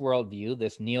have this worldview,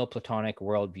 this Neoplatonic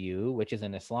worldview, which is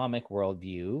an Islamic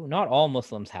worldview, not all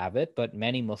Muslims have it, but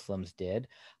many Muslims did.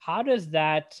 How is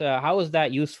that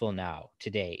useful now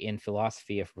today in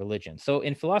philosophy of religion? So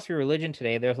in philosophy of religion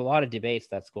today, there's a lot of debates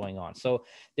that's going on. So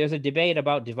there's a debate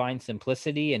about divine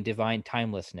simplicity and divine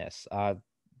timelessness.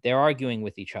 They're arguing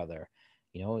with each other.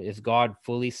 You know, is God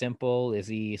fully simple? Is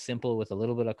he simple with a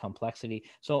little bit of complexity?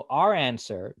 So our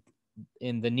answer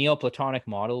in the Neoplatonic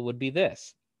model would be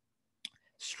this: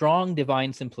 strong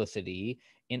divine simplicity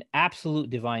in absolute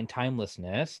divine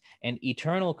timelessness and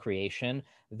eternal creation,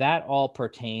 that all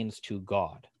pertains to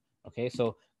God. Okay,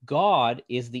 so God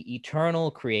is the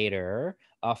eternal creator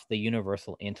of the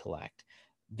universal intellect.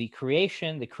 The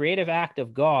creation, the creative act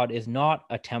of God is not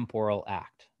a temporal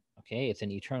act. Okay, it's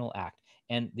an eternal act.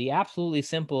 And the absolutely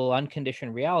simple,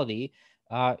 unconditioned reality,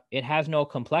 it has no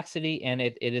complexity and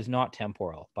it is not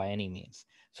temporal by any means.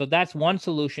 So that's one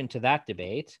solution to that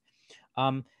debate.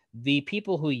 The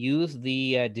people who use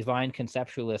the divine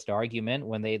conceptualist argument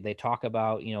when they talk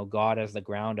about, you know, God as the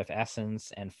ground of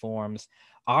essence and forms,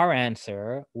 our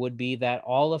answer would be that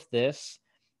all of this,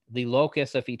 the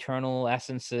locus of eternal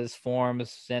essences,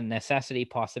 forms, and necessity,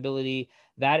 possibility,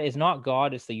 that is not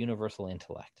God, it's the universal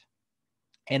intellect.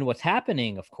 And what's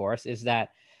happening, of course, is that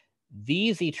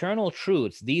these eternal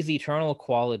truths, these eternal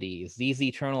qualities, these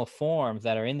eternal forms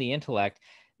that are in the intellect,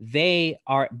 they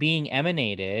are being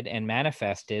emanated and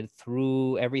manifested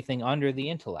through everything under the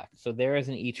intellect. So there is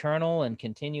an eternal and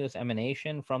continuous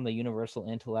emanation from the universal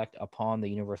intellect upon the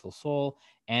universal soul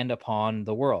and upon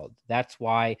the world. That's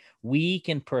why we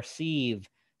can perceive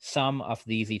some of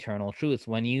these eternal truths.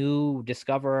 When you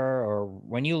discover or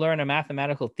when you learn a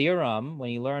mathematical theorem, when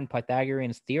you learn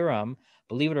Pythagorean's theorem,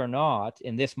 believe it or not,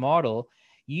 in this model,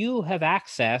 you have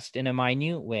accessed in a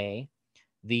minute way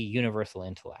the universal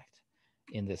intellect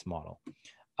in this model.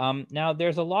 Now,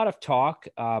 there's a lot of talk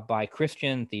by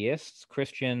Christian theists,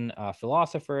 Christian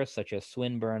philosophers such as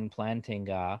Swinburne,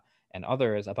 Plantinga, and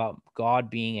others about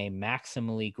God being a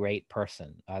maximally great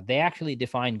person. They actually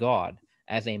define God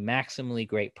as a maximally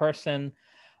great person.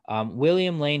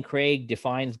 William Lane Craig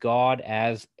defines God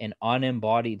as an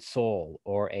unembodied soul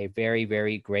or a very,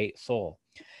 very great soul.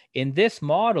 In this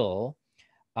model,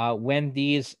 when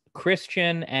these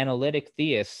Christian analytic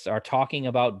theists are talking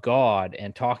about God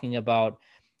and talking about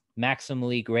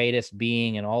maximally greatest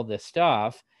being and all this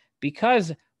stuff,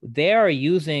 because they are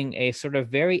using a sort of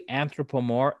very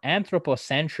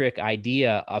anthropocentric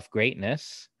idea of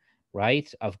greatness,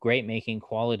 right? Of great making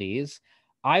qualities,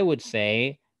 I would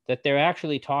say that they're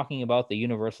actually talking about the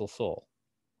universal soul.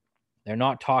 They're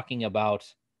not talking about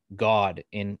God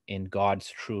in God's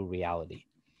true reality.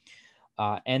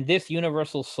 And this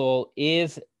universal soul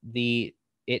is it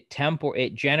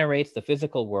generates the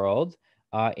physical world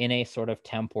in a sort of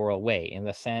temporal way, in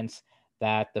the sense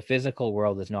that the physical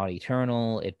world is not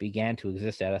eternal. It began to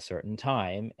exist at a certain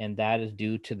time, and that is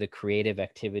due to the creative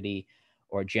activity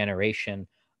or generation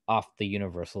of the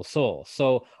universal soul.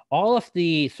 So all of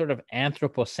the sort of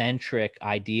anthropocentric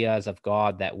ideas of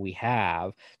God that we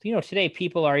have, you know, today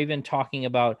people are even talking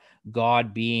about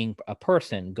God being a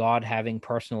person, God having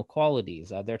personal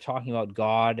qualities. They're talking about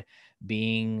God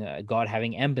being, God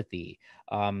having empathy,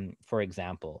 for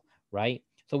example, right?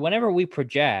 So whenever we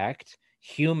project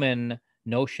human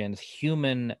notions,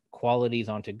 human qualities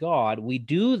onto God. We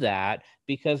do that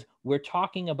because we're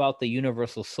talking about the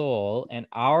universal soul, and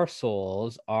our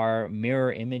souls are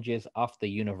mirror images of the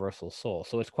universal soul.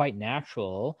 So it's quite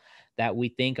natural that we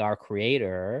think our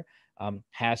creator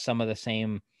has some of the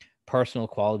same personal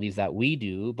qualities that we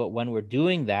do. But when we're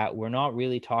doing that, we're not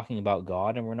really talking about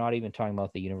God, and we're not even talking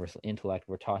about the universal intellect.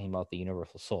 We're talking about the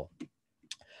universal soul.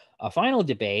 A final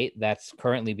debate that's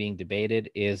currently being debated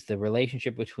is the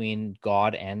relationship between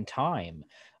God and time.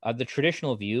 The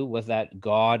traditional view was that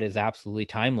God is absolutely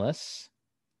timeless,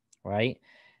 right?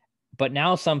 But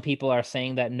now some people are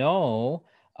saying that no,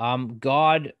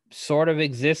 God sort of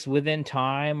exists within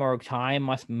time, or time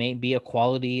may be a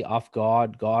quality of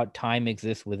God. Time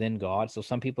exists within God. So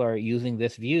some people are using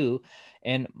this view,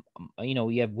 and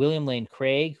we have William Lane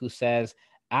Craig, who says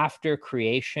after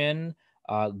creation,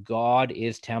 God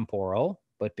is temporal,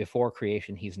 but before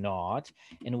creation, he's not.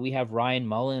 And we have Ryan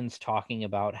Mullins talking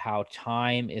about how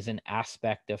time is an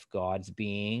aspect of God's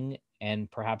being,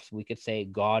 and perhaps we could say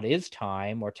God is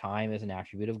time, or time is an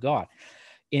attribute of God.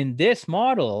 In this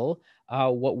model,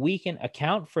 what we can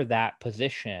account for that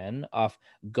position of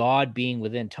God being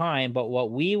within time, but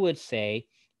what we would say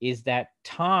is that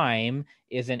time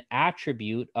is an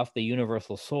attribute of the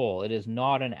universal soul. It is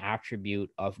not an attribute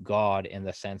of God in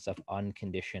the sense of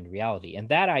unconditioned reality. And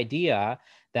that idea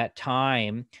that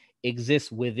time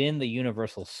exists within the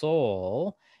universal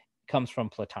soul comes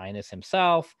from Plotinus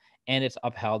himself, and it's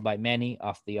upheld by many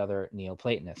of the other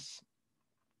Neoplatonists.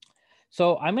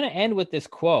 So I'm going to end with this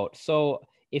quote. So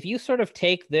if you sort of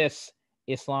take this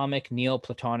Islamic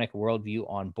Neoplatonic worldview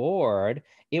on board,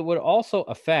 it would also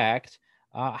affect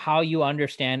how you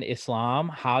understand Islam,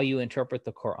 how you interpret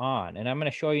the Quran. And I'm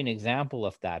going to show you an example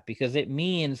of that, because it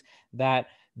means that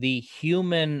the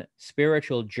human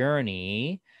spiritual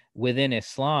journey within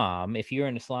Islam, if you're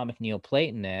an Islamic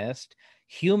Neoplatonist,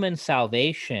 human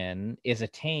salvation is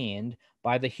attained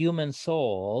by the human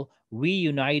soul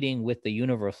reuniting with the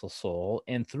universal soul,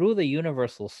 and through the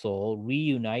universal soul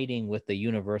reuniting with the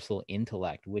universal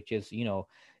intellect, which is,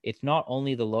 it's not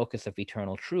only the locus of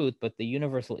eternal truth, but the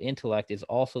universal intellect is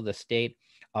also the state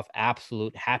of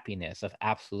absolute happiness, of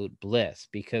absolute bliss,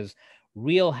 because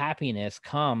real happiness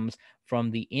comes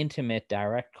from the intimate,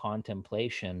 direct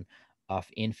contemplation of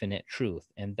infinite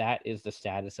truth, and that is the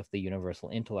status of the universal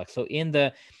intellect. So in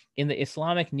the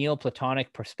Islamic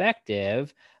Neoplatonic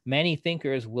perspective, many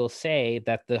thinkers will say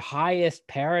that the highest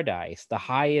paradise, the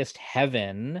highest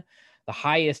heaven, the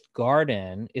highest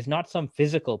garden is not some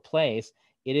physical place.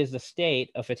 It is the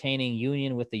state of attaining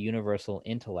union with the universal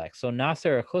intellect. So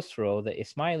Nasser Khusro, the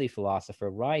Ismaili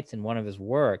philosopher, writes in one of his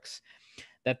works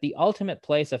that the ultimate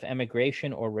place of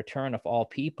emigration or return of all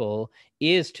people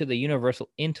is to the universal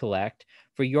intellect,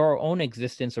 for your own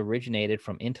existence originated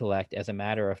from intellect as a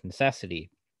matter of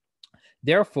necessity.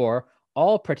 Therefore,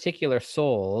 all particular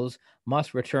souls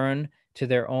must return to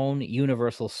their own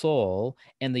universal soul,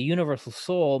 and the universal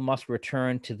soul must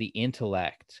return to the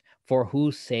intellect for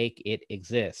whose sake it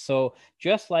exists. So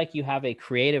just like you have a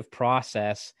creative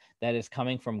process that is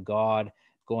coming from God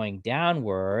going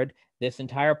downward, this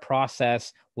entire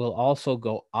process will also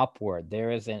go upward.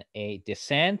 There is a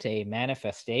descent, a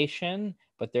manifestation,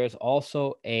 but there's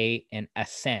also an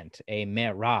ascent, a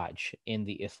miraj in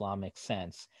the Islamic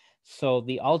sense. So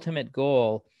the ultimate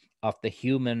goal of the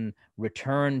human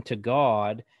return to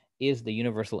God is the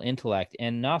universal intellect.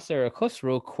 And Nasser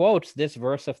Khusro quotes this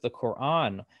verse of the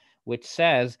Quran, which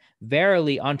says,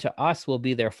 "Verily unto us will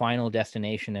be their final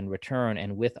destination and return,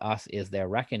 and with us is their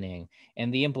reckoning."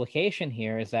 And the implication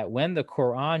here is that when the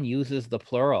Quran uses the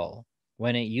plural,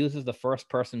 when it uses the first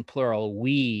person plural,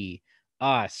 we,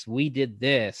 us, we did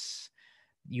this,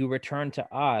 you return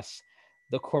to us,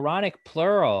 the Quranic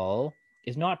plural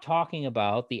is not talking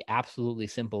about the absolutely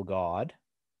simple God.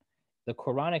 The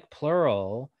Quranic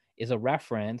plural is a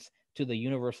reference to the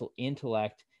universal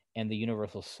intellect and the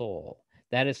universal soul.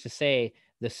 That is to say,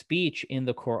 the speech in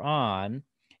the Quran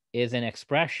is an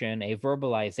expression, a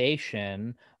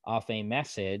verbalization of a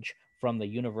message from the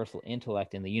universal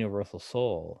intellect and the universal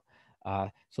soul.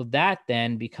 So that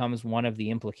then becomes one of the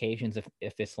implications of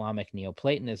Islamic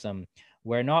Neoplatonism,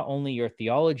 where not only your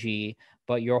theology,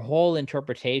 but your whole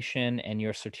interpretation and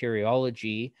your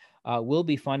soteriology will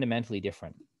be fundamentally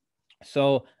different.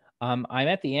 So I'm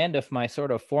at the end of my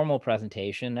sort of formal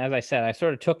presentation. As I said, I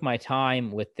sort of took my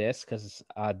time with this because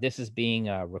this is being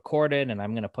recorded, and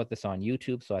I'm going to put this on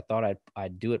YouTube. So I thought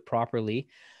I'd do it properly.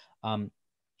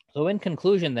 So in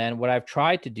conclusion, then, what I've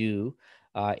tried to do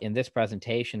in this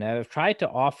presentation, I've tried to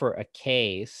offer a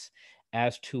case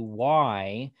as to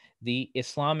why the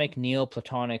Islamic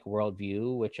Neoplatonic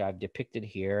worldview, which I've depicted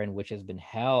here and which has been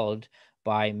held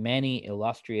by many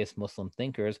illustrious Muslim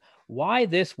thinkers, why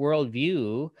this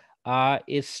worldview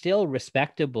is still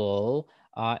respectable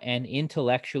and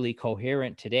intellectually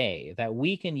coherent today, that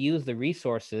we can use the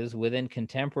resources within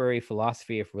contemporary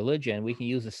philosophy of religion. We can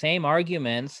use the same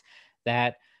arguments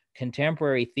that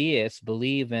contemporary theists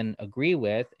believe and agree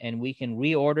with, and we can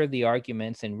reorder the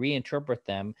arguments and reinterpret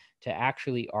them to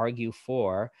actually argue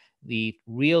for the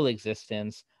real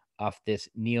existence of this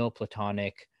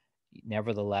Neoplatonic,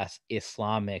 nevertheless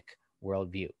Islamic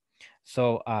worldview.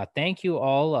 So thank you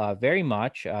all very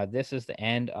much. This is the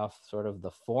end of sort of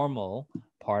the formal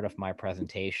part of my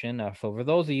presentation. So for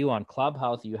those of you on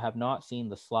Clubhouse, you have not seen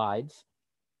the slides,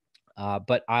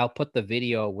 but I'll put the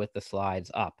video with the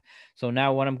slides up. So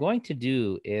now what I'm going to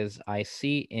do is I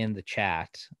see in the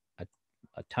chat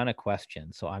a ton of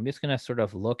questions. So I'm just going to sort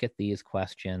of look at these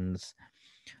questions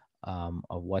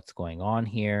of what's going on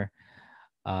here.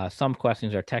 Some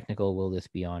questions are technical. Will this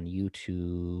be on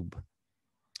YouTube?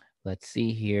 Let's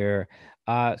see here.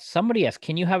 Somebody asked,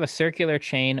 can you have a circular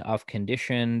chain of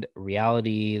conditioned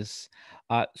realities?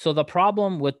 So the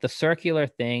problem with the circular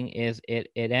thing is it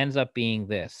ends up being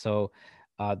this. So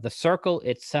the circle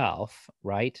itself,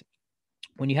 right?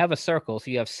 When you have a circle,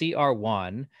 so you have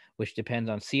CR1, which depends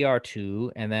on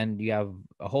CR2, and then you have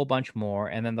a whole bunch more.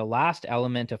 And then the last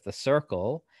element of the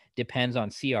circle depends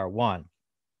on CR1.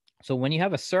 So when you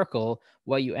have a circle,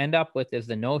 what you end up with is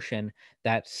the notion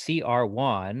that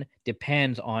CR1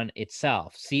 depends on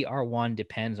itself. CR1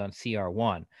 depends on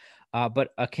CR1. But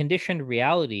a conditioned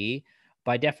reality,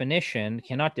 by definition,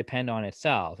 cannot depend on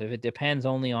itself. If it depends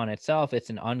only on itself,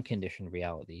 it's an unconditioned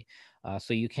reality.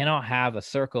 So you cannot have a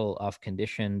circle of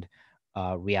conditioned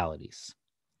realities.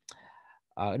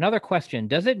 Another question,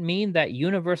 does it mean that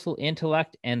universal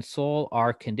intellect and soul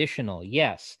are conditional?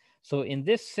 Yes. So in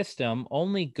this system,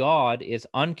 only God is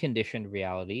unconditioned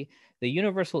reality. The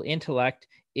universal intellect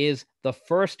is the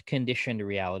first conditioned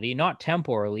reality, not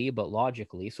temporally, but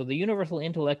logically. So the universal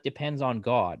intellect depends on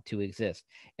God to exist.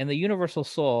 And the universal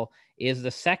soul is the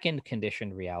second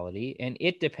conditioned reality, and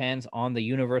it depends on the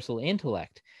universal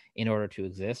intellect in order to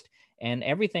exist. And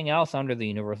everything else under the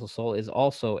universal soul is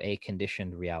also a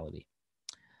conditioned reality.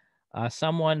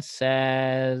 Someone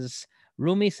says,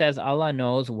 Rumi says, Allah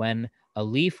knows when a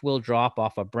leaf will drop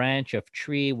off a branch of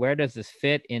tree. Where does this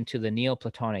fit into the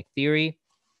Neoplatonic theory?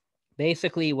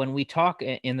 Basically, when we talk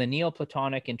in the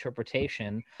Neoplatonic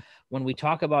interpretation, when we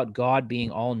talk about God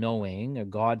being all-knowing, or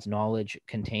God's knowledge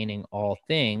containing all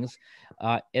things,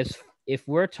 if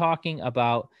we're talking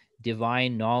about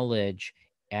divine knowledge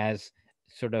as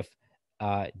sort of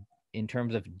in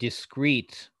terms of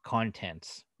discrete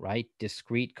contents, right?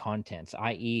 Discrete contents,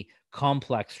 i.e.,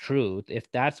 complex truth. If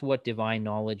that's what divine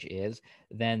knowledge is,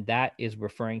 then that is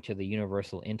referring to the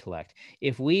universal intellect.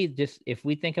 If we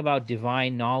think about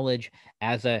divine knowledge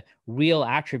as a real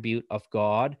attribute of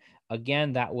God,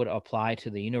 again, that would apply to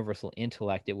the universal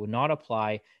intellect. It would not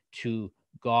apply to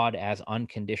God as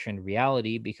unconditioned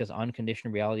reality, because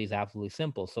unconditioned reality is absolutely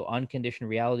simple. So unconditioned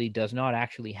reality does not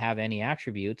actually have any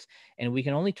attributes, and we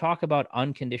can only talk about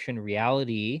unconditioned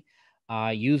reality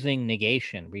using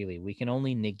negation, really. We can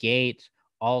only negate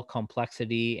all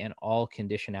complexity and all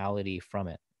conditionality from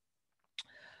it.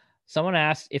 Someone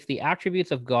asked, if the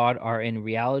attributes of God are in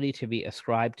reality to be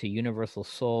ascribed to universal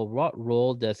soul, what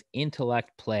role does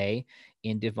intellect play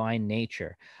in divine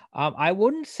nature? I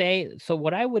wouldn't say, so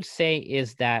what I would say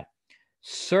is that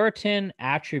certain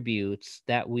attributes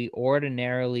that we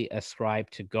ordinarily ascribe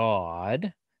to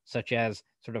God, such as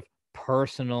sort of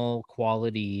personal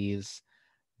qualities,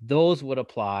 those would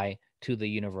apply to the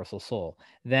universal soul.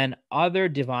 Then other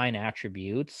divine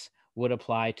attributes would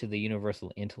apply to the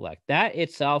universal intellect. That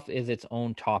itself is its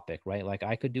own topic, right? Like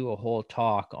I could do a whole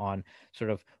talk on sort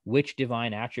of which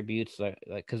divine attributes,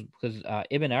 because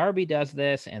Ibn Arabi does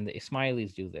this and the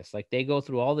Ismailis do this. Like they go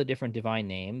through all the different divine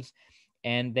names,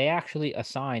 and they actually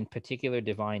assign particular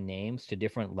divine names to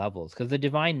different levels, because the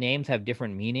divine names have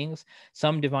different meanings.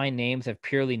 Some divine names have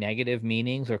purely negative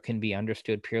meanings or can be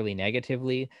understood purely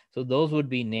negatively. So those would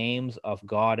be names of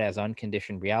God as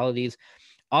unconditioned realities.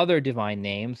 Other divine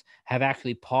names have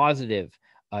actually positive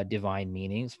divine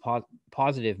meanings,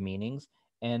 positive meanings,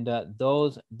 and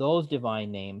those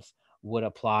divine names would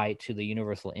apply to the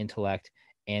universal intellect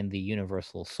and the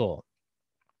universal soul.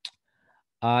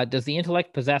 Does the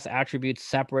intellect possess attributes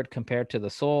separate compared to the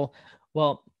soul?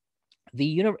 Well,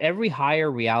 every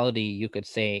higher reality, you could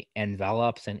say,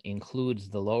 envelops and includes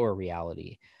the lower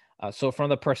reality. So from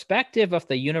the perspective of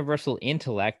the universal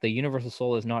intellect, the universal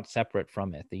soul is not separate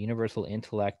from it. The universal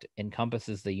intellect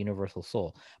encompasses the universal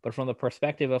soul. But from the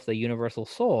perspective of the universal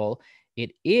soul,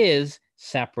 it is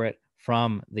separate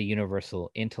from the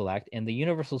universal intellect. And the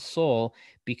universal soul,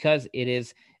 because it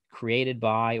is created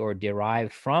by or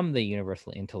derived from the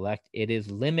universal intellect, it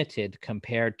is limited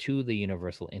compared to the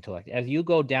universal intellect. As you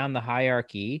go down the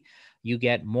hierarchy, you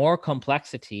get more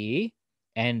complexity,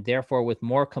 and therefore with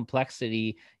more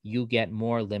complexity, you get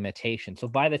more limitation. So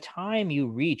by the time you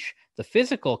reach the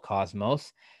physical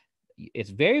cosmos, it's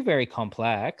very, very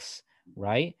complex,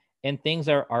 right? And things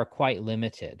are quite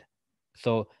limited.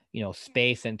 So,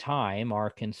 space and time are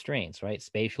constraints, right?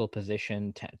 Spatial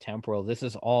position, temporal, this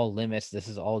is all limits. This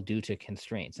is all due to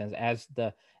constraints. And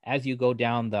as you go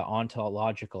down the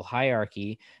ontological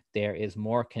hierarchy, there is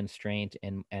more constraint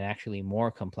and actually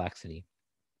more complexity.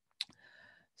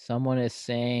 Someone is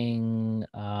saying,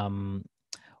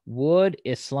 would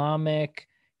Islamic,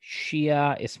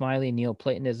 Shia, Ismaili,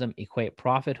 Neoplatonism equate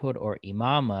prophethood or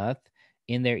imamate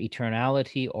in their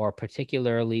eternality, or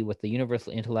particularly with the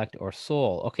universal intellect or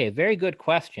soul? Okay, very good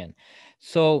question.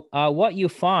 So what you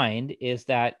find is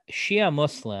that Shia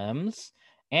Muslims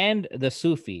and the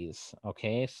Sufis,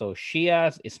 okay, so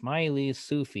Shias, Ismailis,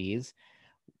 Sufis,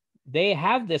 they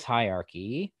have this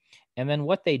hierarchy, and then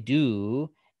what they do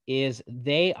is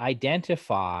they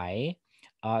identify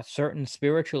certain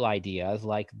spiritual ideas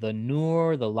like the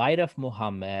Nur, the light of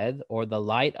Muhammad, or the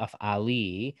light of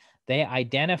Ali. They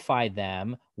identify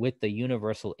them with the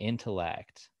universal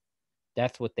intellect.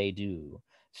 That's what they do.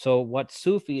 So what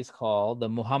Sufis call the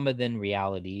Muhammadan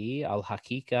reality,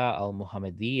 al-Hakika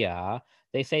al-Muhammadiyya,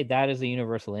 they say that is the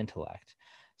universal intellect.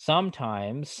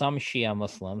 Sometimes some Shia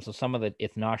Muslims, so some of the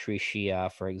Ithnashri Shia,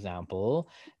 for example,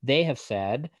 they have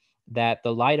said that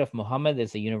the light of Muhammad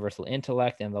is the universal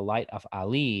intellect and the light of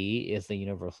Ali is the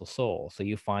universal soul. So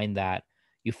you find that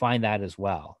as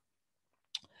well.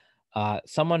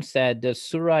 Someone said, does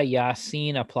Surah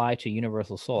Yasin apply to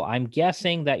universal soul? I'm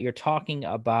guessing that you're talking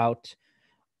about,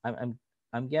 I'm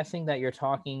guessing that you're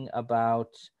talking about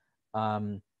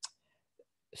Surah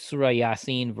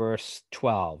Yasin verse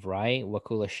 12, right?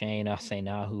 Wakula Shayna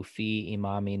Saynahu fi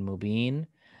imamin mubin.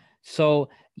 So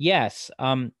yes,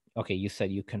 okay, you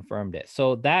said you confirmed it.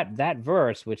 So that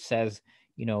verse which says,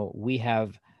 we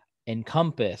have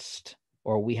encompassed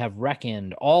or we have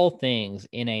reckoned all things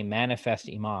in a manifest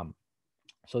imam.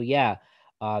 So yeah,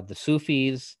 the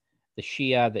Sufis, the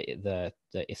Shia, the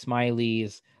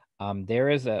Ismailis, there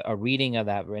is a reading of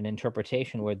that, an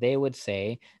interpretation where they would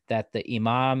say that the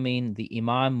Imam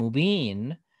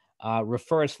Mubin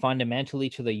refers fundamentally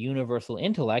to the universal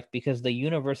intellect, because the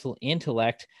universal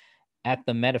intellect at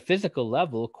the metaphysical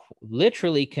level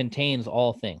literally contains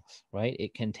all things, right?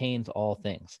 It contains all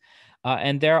things.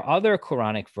 And there are other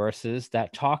Quranic verses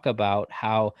that talk about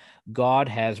how God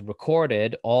has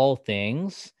recorded all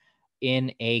things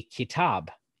in a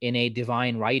kitab, in a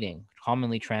divine writing,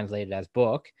 commonly translated as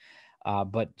book,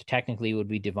 but technically it would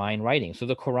be divine writing. So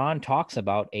the Quran talks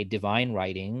about a divine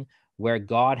writing where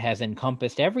God has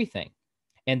encompassed everything.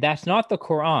 And that's not the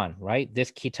Quran, right?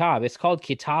 This kitab, it's called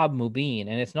Kitab Mubin,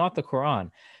 and it's not the Quran.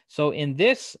 So in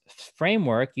this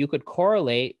framework, you could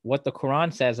correlate what the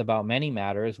Quran says about many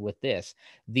matters with this.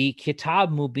 The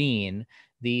Kitab Mubin,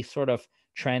 the sort of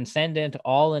transcendent,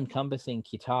 all-encompassing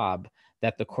kitab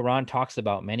that the Quran talks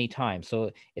about many times. So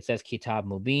it says Kitab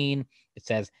Mubin, it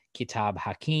says Kitab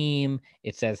Hakim,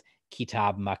 it says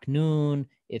Kitab Maknun,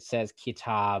 it says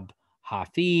Kitab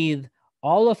Hafidh.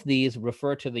 All of these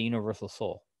refer to the universal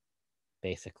soul,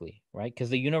 basically, right? Because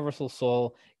the universal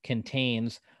soul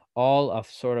contains all of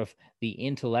sort of the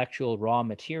intellectual raw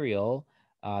material,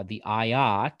 the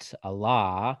ayat,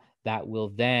 Allah, that will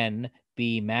then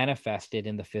be manifested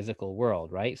in the physical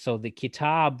world, right? So the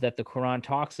kitab that the Quran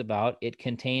talks about, it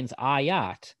contains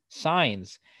ayat,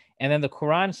 signs. And then the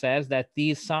Quran says that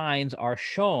these signs are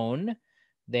shown,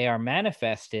 they are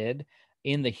manifested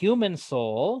in the human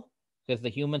soul, because the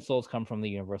human souls come from the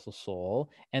universal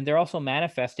soul, and they're also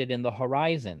manifested in the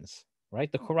horizons,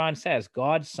 right? The Quran says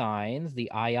God's signs,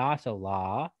 the ayat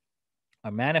Allah,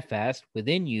 are manifest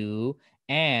within you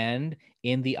and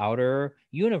in the outer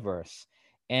universe.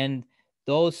 And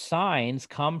those signs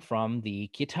come from the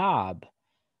kitab.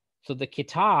 So the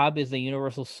kitab is the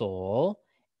universal soul,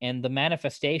 and the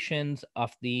manifestations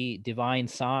of the divine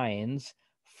signs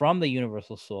from the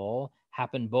universal soul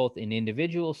happen both in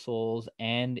individual souls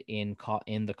and in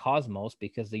the cosmos,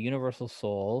 because the universal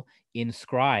soul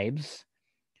inscribes,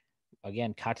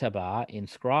 again, kataba,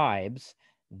 inscribes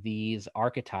these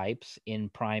archetypes in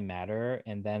prime matter,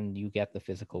 and then you get the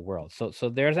physical world. So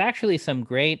there's actually some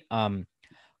great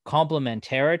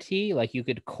complementarity. Like you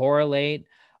could correlate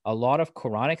a lot of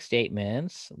Quranic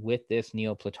statements with this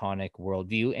Neoplatonic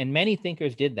worldview, and many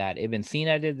thinkers did that. Ibn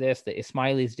Sina did this, the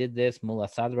Ismailis did this, Mullah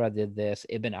Sadra did this,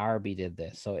 Ibn Arabi did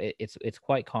this. So it's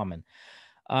quite common.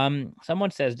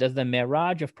 Someone says, does the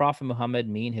Miraj of Prophet Muhammad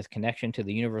mean his connection to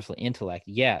the universal intellect?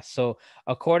 Yes. So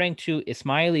according to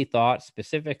Ismaili thought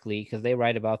specifically, because they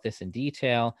write about this in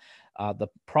detail, the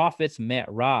Prophet's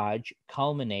Miraj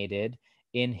culminated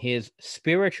in his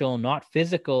spiritual, not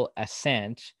physical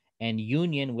ascent and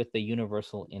union with the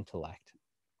universal intellect.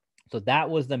 So that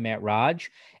was the Miraj.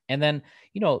 And then,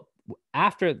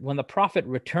 after, when the Prophet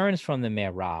returns from the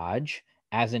Miraj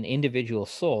as an individual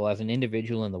soul, as an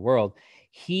individual in the world,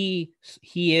 he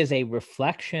is a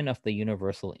reflection of the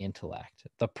universal intellect.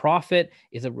 The Prophet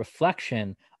is a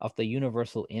reflection of the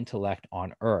universal intellect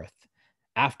on earth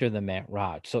after the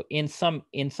Mi'raj. So in some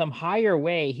higher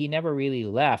way, he never really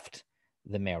left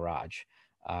the Mi'raj,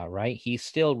 right? He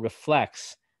still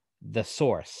reflects the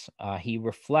source. He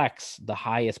reflects the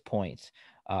highest point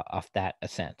of that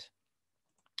ascent.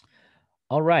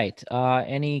 All right.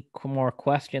 Any more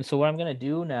questions? So what I'm going to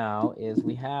do now is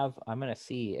I'm going to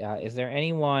see, is there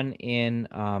anyone in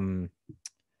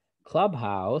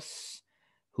Clubhouse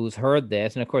who's heard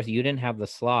this? And of course, you didn't have the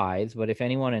slides, but if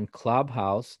anyone in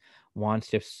Clubhouse wants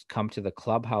to come to the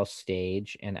Clubhouse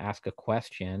stage and ask a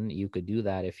question, you could do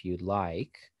that if you'd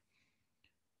like.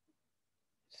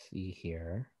 Let's see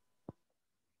here.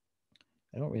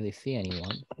 I don't really see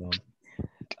anyone.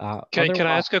 So, can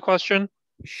I ask a question?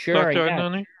 Sure. Dr. Yeah.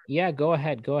 Andani? Yeah, go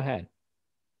ahead.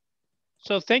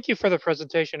 So thank you for the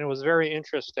presentation. It was very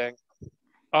interesting.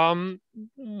 One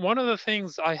of the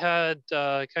things I had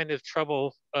kind of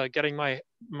trouble getting my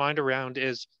mind around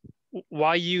is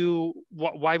why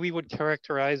we would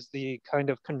characterize the kind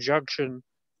of conjunction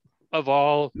of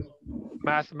all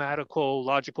mathematical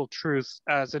logical truths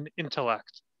as an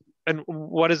intellect, and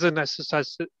what is the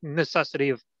necessity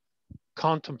of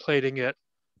contemplating it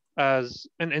as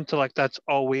an intellect that's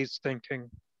always thinking.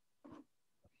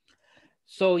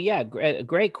 So yeah,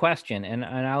 great question, and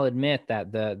I'll admit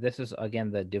that this is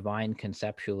again the divine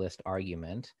conceptualist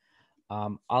argument.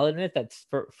 I'll admit that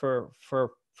for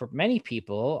many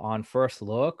people on first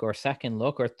look or second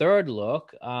look or third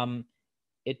look,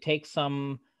 it takes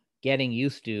some getting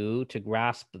used to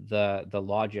grasp the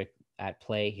logic at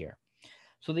play here.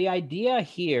 So the idea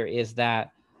here is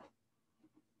that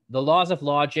the laws of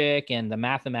logic and the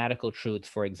mathematical truths,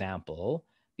 for example,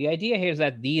 the idea here is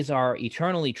that these are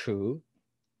eternally true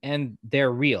and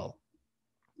they're real.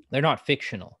 They're not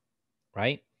fictional,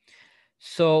 right?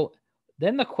 So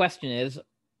then the question is,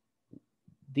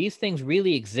 these things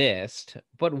really exist,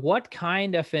 but what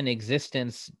kind of an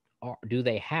existence do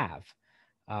they have?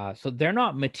 So they're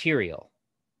not material.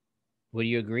 Would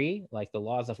you agree? Like the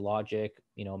laws of logic,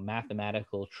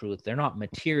 mathematical truth, they're not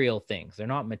material things. They're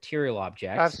not material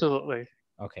objects. Absolutely.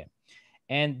 Okay.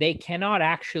 And they cannot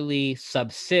actually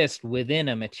subsist within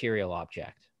a material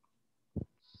object.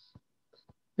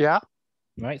 Yeah.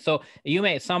 Right. So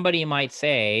somebody might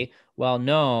say, well,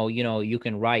 no, you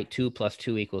can write 2 +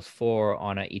 2 = 4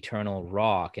 on an eternal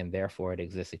rock, and therefore it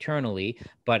exists eternally.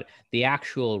 But the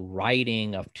actual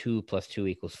writing of 2 +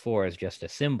 2 = 4 is just a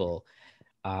symbol.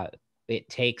 It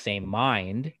takes a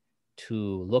mind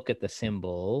to look at the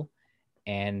symbol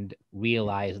and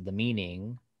realize the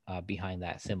meaning behind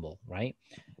that symbol, right?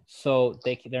 So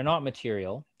they're not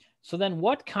material. So then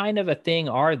what kind of a thing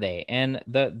are they? And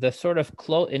the sort of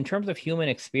in terms of human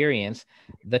experience,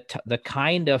 the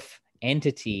kind of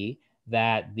entity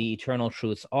that the eternal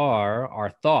truths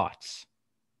are thoughts,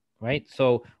 right?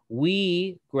 So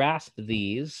we grasp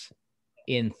these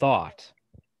in thought.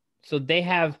 So they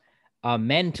have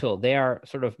they are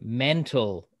sort of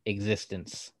mental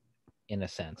existence in a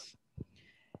sense.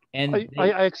 And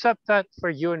I accept that for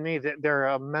you and me that they're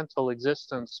a mental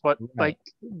existence, but right.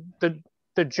 Like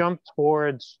the jump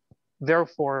towards,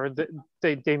 therefore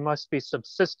they must be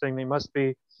subsisting, they must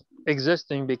be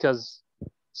existing because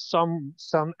some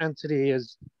entity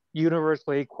is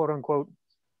universally, quote unquote,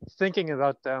 thinking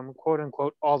about them, quote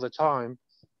unquote, all the time.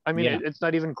 I mean, Yeah. it's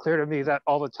not even clear to me that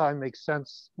all the time makes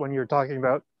sense when you're talking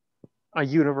about a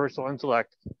universal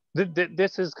intellect.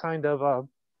 This is kind of a,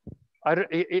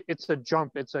 it's a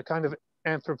jump. It's a kind of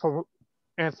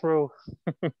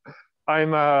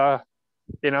I'm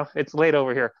it's late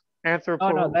over here.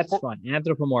 Oh no, that's fine.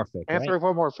 Anthropomorphic.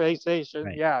 Anthropomorphization.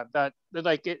 Right? Yeah, that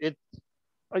like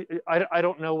I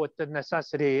don't know what the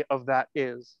necessity of that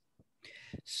is.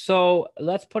 So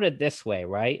let's put it this way,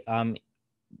 right?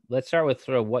 Let's start with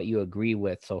sort of what you agree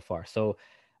with so far. So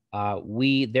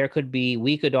we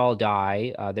could all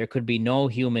die. There could be no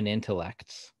human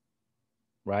intellects,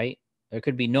 right? There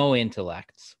could be no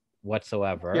intellects.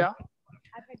 whatsoever, Yeah.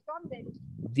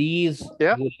 these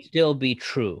Yeah. would still be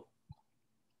true,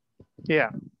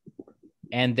 Yeah.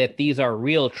 and that these are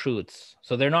real truths.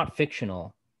 So they're not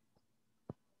fictional.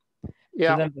 So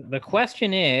Yeah. then the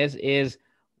question is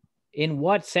in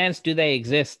what sense do they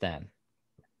exist then?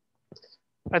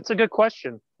 That's a good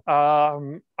question.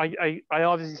 I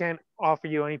obviously can't offer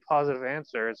you any positive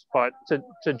answers, but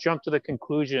to jump to the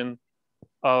conclusion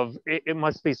of it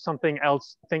must be something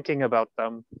else thinking about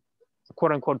them,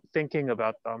 quote unquote, thinking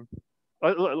about them,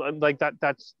 like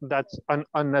that's an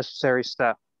unnecessary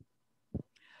step.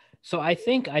 So I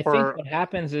think Or what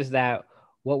happens is that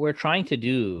what we're trying to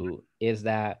do is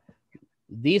that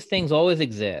these things always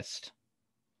exist,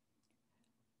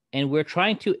 and we're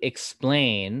trying to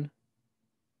explain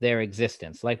their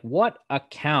existence. Like, what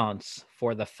accounts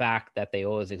for the fact that they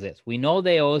always exist? We know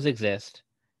they always exist.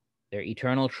 They're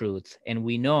eternal truths, and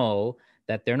we know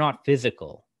that they're not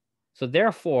physical. So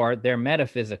therefore, they're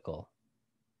metaphysical,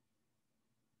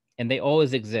 and they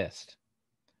always exist.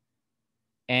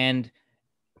 And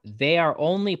they are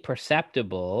only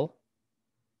perceptible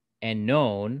and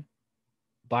known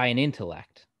by an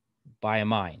intellect, by a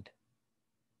mind.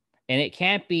 And they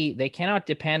cannot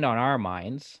depend on our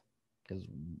minds, because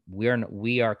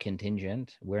we are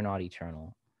contingent, we're not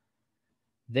eternal.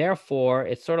 Therefore,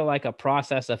 it's sort of like a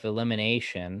process of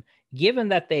elimination, given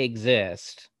that they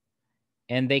exist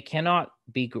and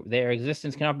their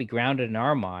existence cannot be grounded in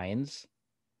our minds,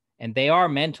 and they are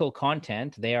mental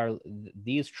content.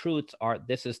 These truths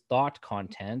this is thought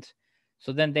content.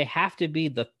 So then they have to be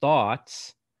the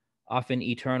thoughts of an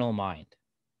eternal mind.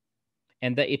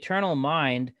 And the eternal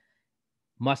mind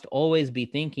must always be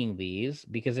thinking these,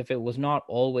 because if it was not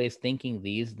always thinking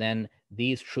these, then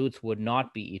these truths would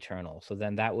not be eternal. So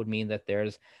then that would mean that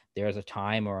there's a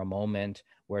time or a moment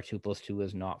where 2 + 2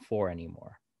 is not 4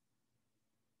 anymore.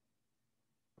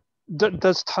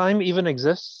 does time even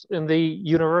exist in the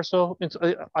universal?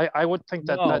 I would think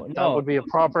that that would be a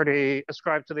property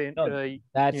ascribed to the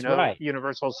That's right.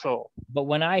 universal soul. But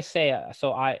when I say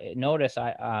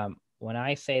when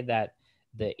I say that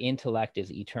the intellect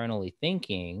is eternally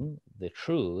thinking the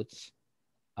truths,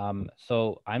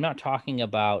 so I'm not talking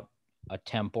about a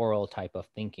temporal type of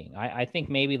thinking. I think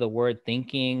maybe the word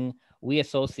thinking, we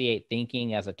associate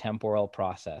thinking as a temporal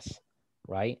process,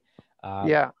 right?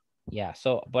 Yeah. Yeah.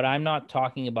 So, but I'm not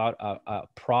talking about a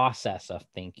process of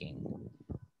thinking.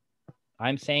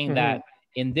 I'm saying that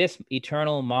in this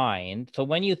eternal mind, so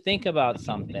when you think about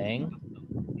something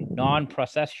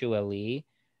non-processually,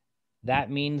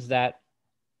 that means that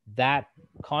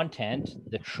content,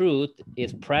 the truth,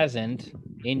 is present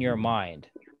in your mind,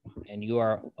 and you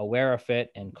are aware of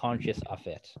it and conscious of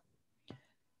it.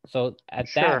 So at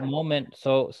that moment,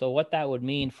 so what that would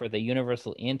mean for the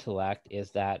universal intellect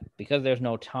is that because there's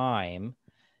no time,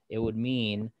 it would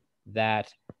mean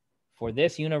that for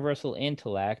this universal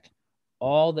intellect,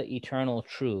 all the eternal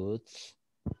truths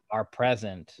are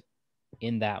present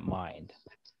in that mind.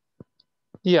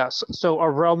 Yes. So a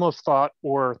realm of thought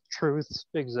or truths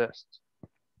exists.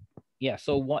 Yeah.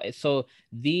 So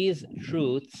these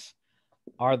truths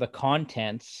are the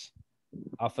contents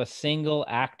of a single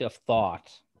act of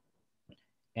thought.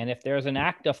 And if there's an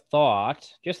act of thought,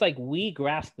 just like we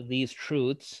grasp these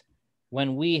truths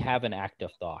when we have an act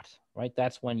of thought, right?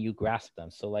 That's when you grasp them.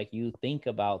 So like you think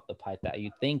about that you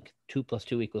think 2 +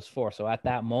 2 = 4. So at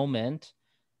that moment,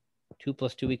 2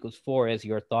 + 2 = 4 is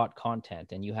your thought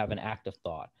content, and you have an act of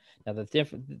thought. Now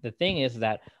the thing is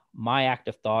that my act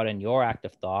of thought and your act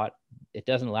of thought, it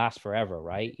doesn't last forever,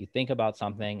 right? You think about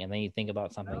something and then you think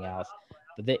about something else.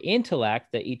 But the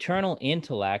intellect, the eternal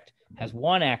intellect, has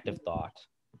one act of thought,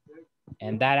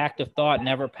 and that act of thought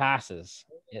never passes.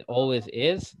 It always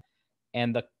is.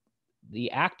 And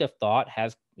the act of thought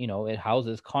has, it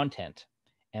houses content,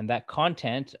 and that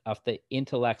content of the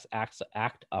intellect's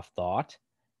act of thought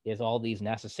is all these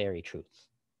necessary truths.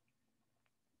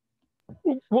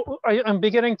 Well, I'm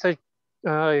beginning to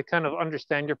kind of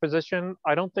understand your position.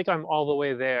 I don't think I'm all the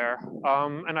way there,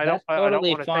 and I don't want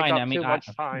to take up too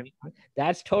much time.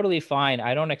 That's totally fine.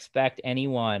 I don't expect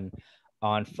anyone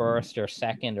on first or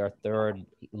second or third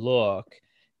look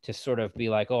to sort of be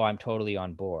like, oh, I'm totally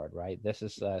on board, right? This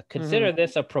is consider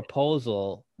this a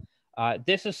proposal.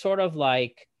 This is sort of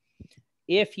like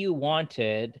if you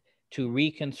wanted to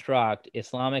reconstruct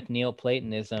Islamic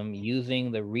Neoplatonism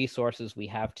using the resources we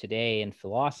have today in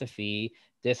philosophy,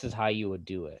 this is how you would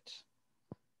do it.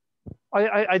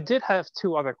 I did have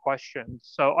two other questions,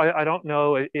 so I don't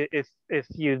know if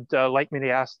you'd like me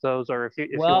to ask those, or if you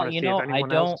want to see if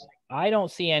anyone else. I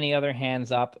don't see any other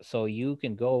hands up, so you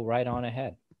can go right on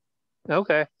ahead.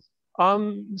 Okay.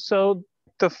 So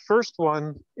the first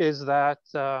one is that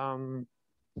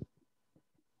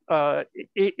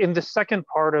in the second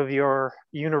part of your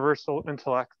universal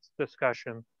intellect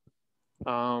discussion,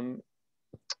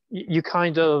 you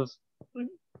kind of,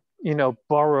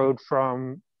 borrowed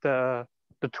from the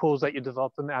tools that you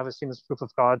developed in the Avicenna's proof of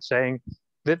God, saying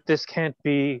that this can't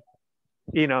be,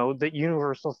 that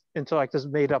universal intellect is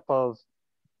made up of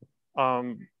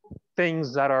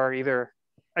things that are either,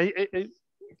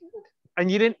 and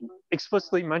you didn't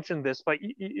explicitly mention this, but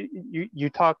you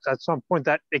talked at some point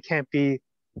that it can't be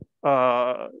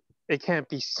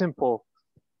simple,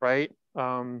 right?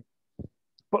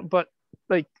 But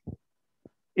like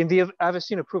in the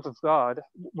Avicenna proof of God,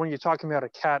 when you're talking about a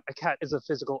cat is a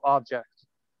physical object.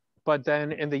 But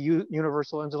then in the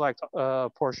universal intellect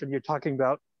portion, you're talking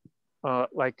about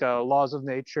laws of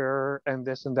nature and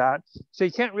this and that. So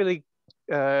you can't really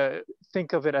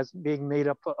think of it as being made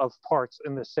up of parts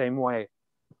in the same way.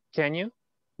 Can you?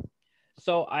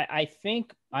 So I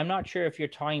think, I'm not sure if you're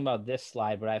talking about this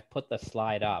slide, but I've put the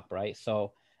slide up, right?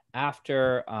 So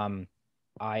after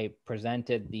I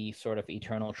presented the sort of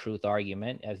eternal truth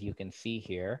argument, as you can see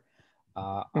here,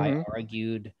 I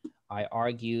argued,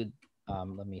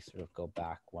 let me sort of go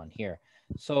back one here.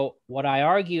 So what I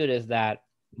argued is that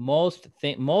most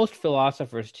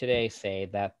philosophers today say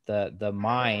that the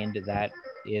mind that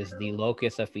is the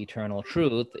locus of eternal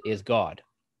truth is God.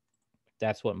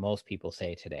 That's what most people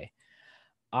say today.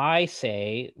 I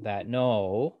say that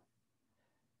no,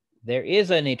 there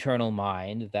is an eternal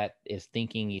mind that is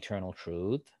thinking eternal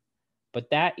truth, but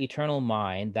that eternal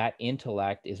mind, that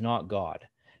intellect, is not God,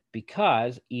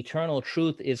 because eternal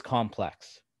truth is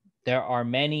complex. There are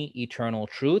many eternal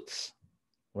truths,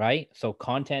 right? So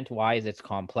content-wise, it's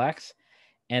complex.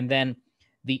 And then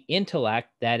the intellect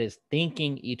that is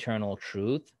thinking eternal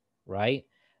truth, right?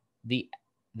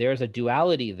 There's a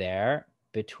duality there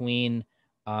between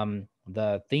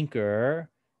the thinker,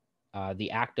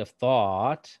 the act of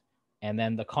thought, and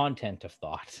then the content of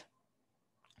thought.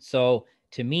 So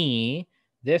to me,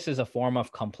 this is a form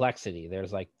of complexity.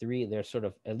 There's sort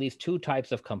of at least two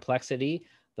types of complexity.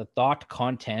 The thought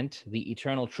content, the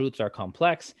eternal truths are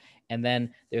complex. And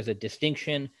then there's a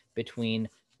distinction between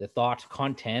the thought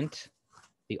content,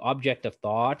 the object of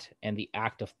thought, and the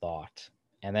act of thought,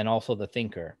 and then also the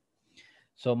thinker.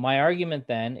 So my argument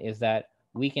then is that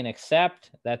we can accept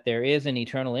that there is an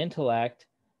eternal intellect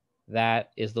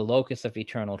that is the locus of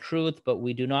eternal truth, but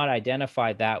we do not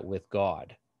identify that with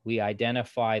God. We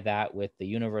identify that with the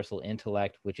universal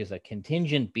intellect, which is a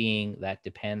contingent being that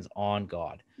depends on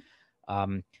God.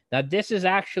 Now, this is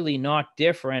actually not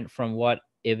different from what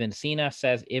Ibn Sina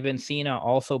says. Ibn Sina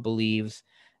also believes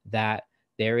that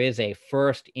there is a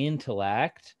first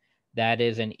intellect that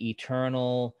is an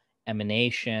eternal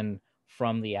emanation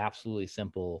from the absolutely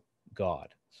simple God.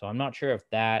 So I'm not sure if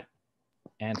that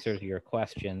answers your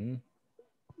question.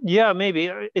 Yeah, maybe.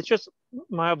 It's just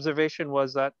my observation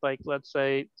was that, like, let's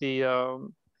say the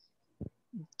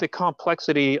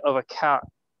complexity of a cat,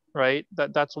 right?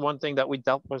 That's one thing that we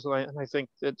dealt with, and I think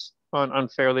it's on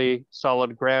fairly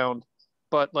solid ground.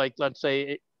 But like, let's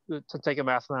say to take a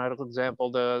mathematical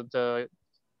example, the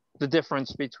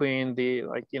difference between the,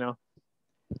 like,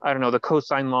 I don't know, the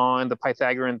cosine law and the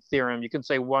Pythagorean theorem. You can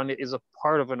say one is a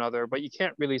part of another, but you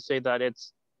can't really say that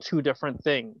it's two different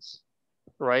things,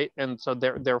 right? And so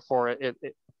therefore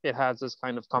it has this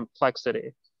kind of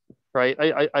complexity, right?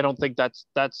 I don't think that's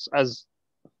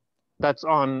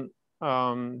on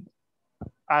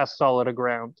as solid a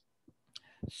ground.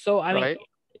 So I mean, right?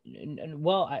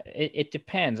 Well, it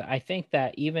depends. I think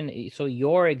that even so,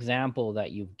 your example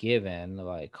that you've given,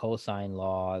 like cosine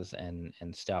laws and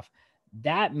stuff,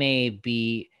 that may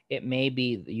be, it may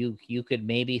be, you could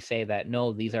maybe say that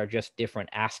no, these are just different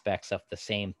aspects of the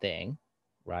same thing,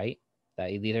 right?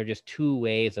 That these are just two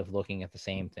ways of looking at the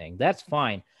same thing. That's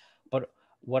fine. But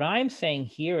what I'm saying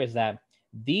here is that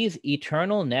these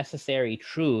eternal necessary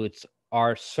truths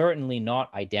are certainly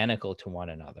not identical to one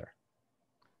another.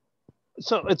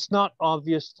 So it's not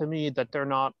obvious to me that they're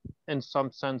not, in some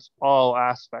sense, all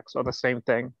aspects of the same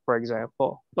thing. For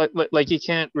example, like you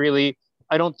can't really.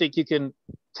 I don't think you can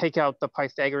take out the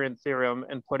Pythagorean theorem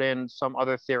and put in some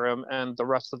other theorem, and the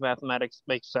rest of mathematics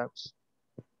makes sense,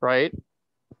 right?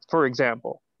 For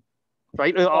example,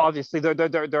 right? Well, Obviously,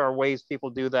 there are ways people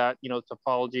do that,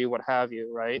 topology, what have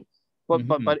you, right?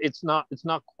 But it's not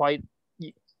quite,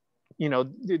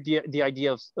 the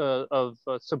idea of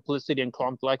simplicity and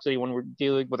complexity when we're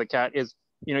dealing with a cat is,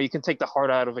 you can take the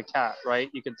heart out of a cat, right?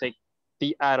 You can take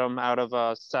the atom out of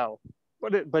a cell,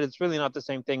 but it's really not the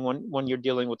same thing when you're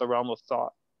dealing with the realm of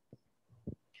thought.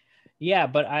 Yeah,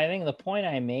 but I think the point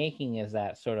I'm making is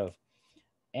that sort of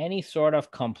any sort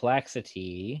of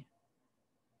complexity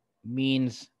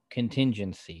means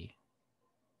contingency.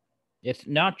 It's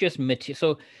not just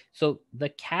material. So the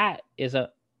cat is a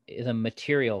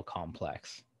material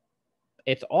complex.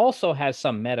 It also has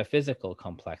some metaphysical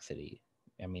complexity.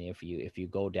 I mean, if you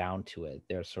go down to it,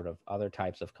 there's sort of other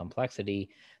types of complexity.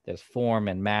 There's form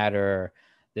and matter,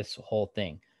 this whole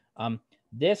thing.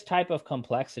 This type of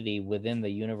complexity within the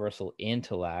universal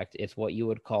intellect is what you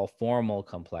would call formal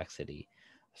complexity.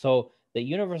 So the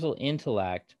universal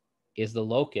intellect is the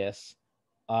locus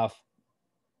of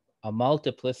a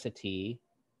multiplicity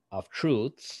of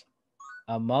truths,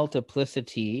 a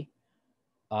multiplicity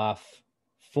of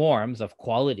forms, of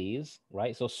qualities,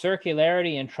 right? So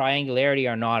circularity and triangularity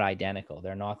are not identical.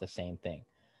 They're not the same thing.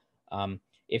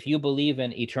 If you believe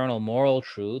in eternal moral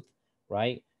truth,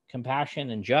 right,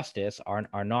 compassion and justice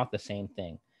are not the same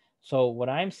thing. So what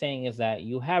I'm saying is that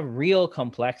you have real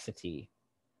complexity,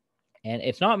 and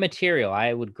it's not material.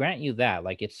 I would grant you that.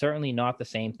 Like, it's certainly not the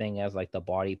same thing as like the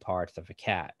body parts of a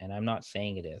cat, and I'm not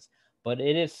saying it is, but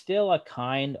it is still a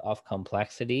kind of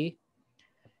complexity.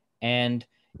 And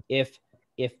if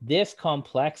this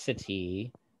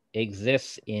complexity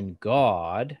exists in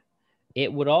God,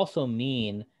 it would also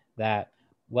mean that,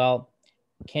 well,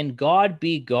 can God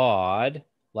be God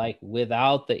like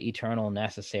without the eternal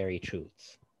necessary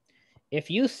truths? If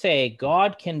you say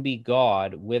God can be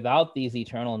God without these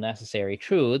eternal necessary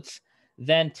truths,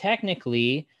 then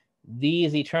technically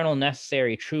these eternal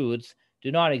necessary truths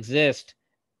do not exist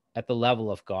at the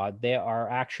level of God. They are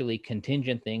actually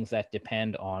contingent things that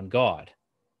depend on God,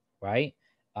 right?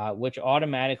 Which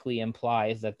automatically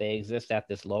implies that they exist at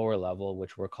this lower level,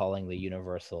 which we're calling the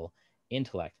universal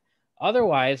intellect.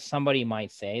 Otherwise, somebody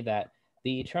might say that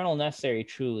the eternal necessary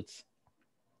truths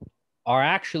are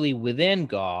actually within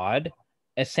God,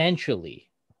 essentially.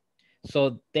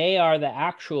 So they are the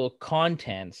actual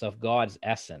contents of God's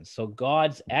essence. So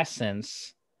God's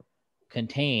essence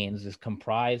is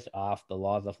comprised of the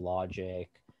laws of logic,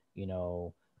 you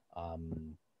know,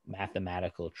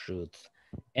 mathematical truths.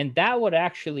 And that would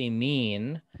actually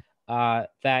mean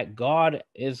that God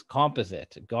is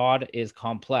composite. God is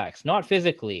complex, not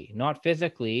physically,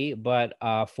 but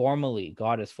formally.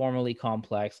 God is formally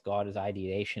complex. God is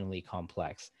ideationally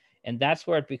complex. And that's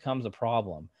where it becomes a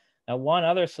problem. Now, one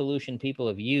other solution people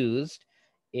have used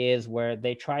is where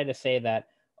they try to say that,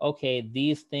 okay,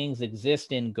 these things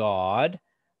exist in God,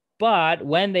 but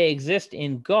when they exist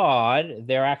in God,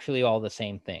 they're actually all the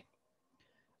same thing.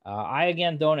 I,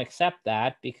 again, don't accept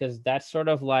that, because that's sort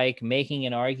of like making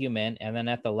an argument and then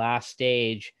at the last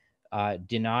stage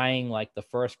denying like the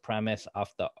first premise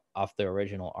of the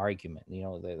original argument. You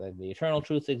know, the eternal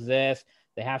truths exist.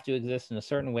 They have to exist in a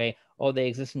certain way. Oh, they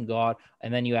exist in God.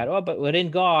 And then you add, oh, but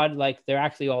within God, like, they're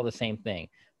actually all the same thing.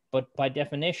 But by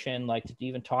definition, like, to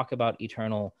even talk about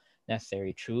eternal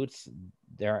necessary truths,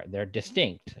 they're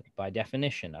distinct by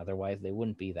definition. Otherwise, they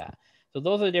wouldn't be that. So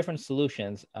those are the different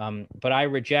solutions. But I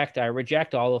reject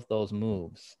all of those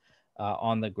moves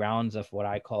on the grounds of what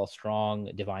I call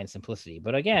strong divine simplicity.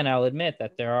 But again, I'll admit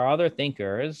that there are other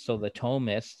thinkers, so the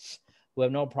Thomists, who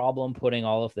have no problem putting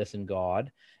all of this in God,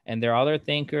 and there are other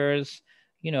thinkers,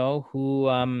 you know, who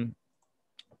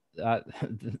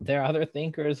there are other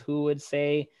thinkers who would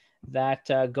say that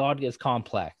God is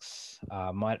complex,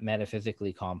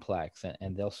 metaphysically complex,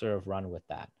 and they'll sort of run with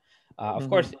that. Of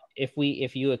course,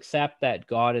 if you accept that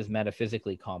God is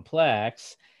metaphysically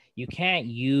complex, you can't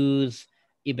use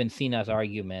Ibn Sina's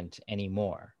argument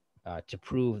anymore to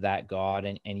prove that God,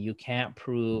 and you can't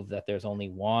prove that there's only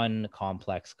one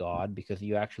complex God, because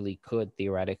you actually could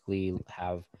theoretically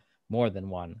have more than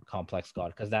one complex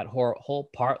God, because that whole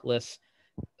partless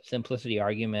simplicity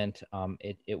argument,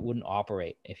 it wouldn't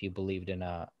operate if you believed in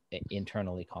a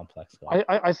internally complex God.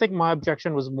 I think my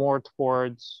objection was more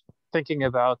towards thinking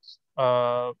about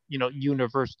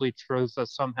universally truths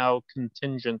as somehow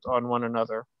contingent on one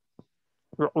another,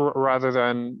 rather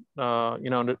than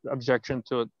an objection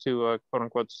to a quote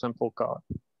unquote simple God.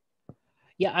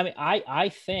 Yeah, I mean, I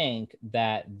think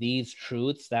that these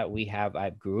truths that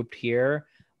I've grouped here,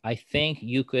 I think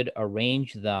you could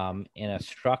arrange them in a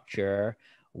structure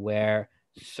where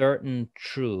certain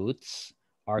truths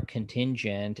are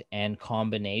contingent and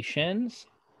combinations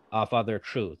of other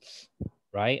truths,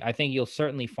 right? I think you'll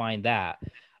certainly find that.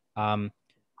 And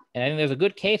I think there's a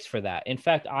good case for that. In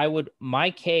fact, my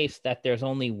case that there's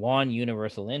only one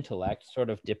universal intellect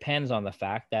sort of depends on the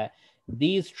fact that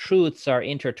these truths are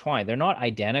intertwined. They're not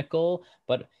identical,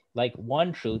 but like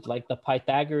one truth, like the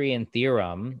Pythagorean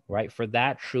theorem, right? For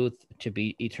that truth to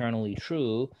be eternally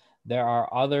true, there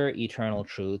are other eternal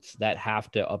truths that have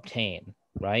to obtain,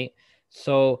 right?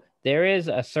 So there is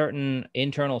a certain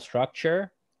internal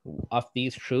structure of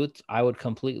these truths. I would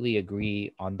completely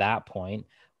agree on that point,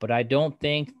 but I don't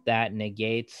think that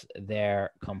negates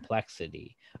their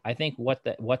complexity. I think what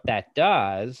that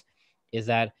does is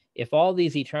that if all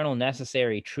these eternal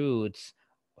necessary truths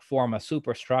form a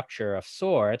superstructure of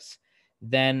sorts,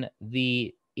 then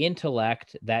the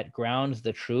intellect that grounds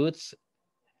the truths,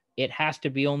 it has to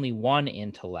be only one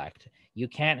intellect. You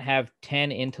can't have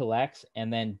 10 intellects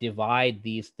and then divide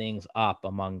these things up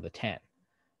among the 10,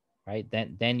 right?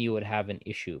 Then you would have an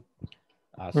issue.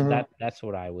 So Mhm. that's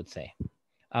what I would say.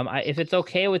 If it's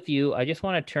okay with you, I just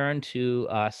want to turn to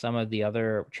some of the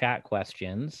other chat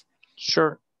questions.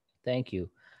 Sure. Thank you.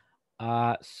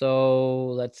 So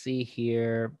let's see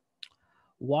here.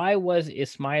 Why was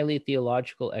Ismaili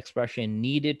theological expression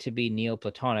needed to be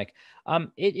Neoplatonic?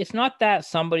 It's not that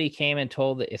somebody came and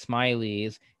told the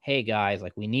Ismailis, "Hey guys,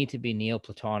 like we need to be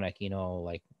Neoplatonic."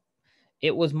 Like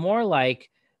it was more like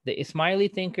the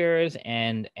Ismaili thinkers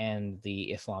and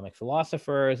the Islamic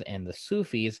philosophers and the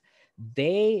Sufis.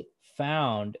 They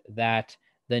found that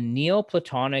the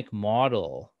Neoplatonic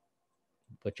model,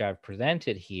 which I've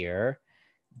presented here,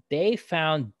 they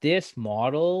found this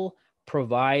model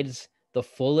provides the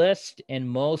fullest and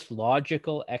most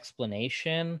logical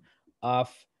explanation of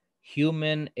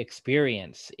human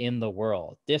experience in the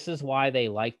world. This is why they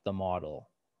liked the model,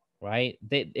 right?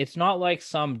 It's not like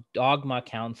some dogma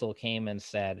council came and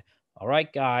said, all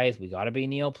right, guys, we got to be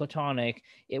Neoplatonic.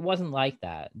 It wasn't like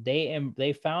that.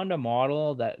 They found a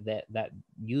model that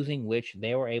using which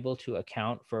they were able to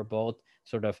account for both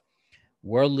sort of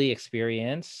worldly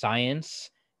experience,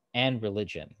 science, and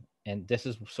religion. And this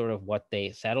is sort of what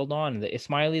they settled on. The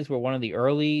Ismailis were one of the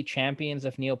early champions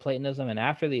of Neoplatonism. And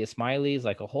after the Ismailis,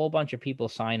 like a whole bunch of people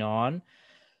sign on,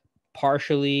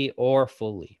 partially or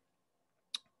fully.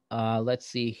 Let's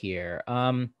see here.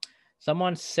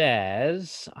 Someone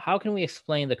says, how can we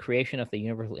explain the creation of the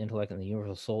universal intellect and the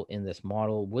universal soul in this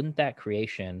model? Wouldn't that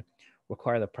creation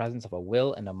require the presence of a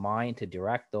will and a mind to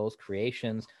direct those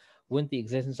creations? Wouldn't the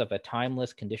existence of a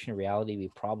timeless conditioned reality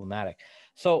be problematic?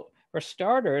 So, for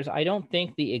starters, I don't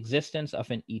think the existence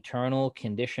of an eternal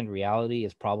conditioned reality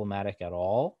is problematic at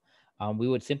all. We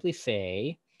would simply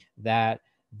say that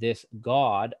this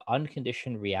God,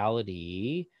 unconditioned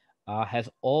reality, has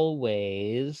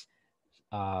always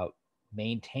uh,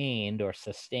 maintained or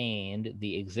sustained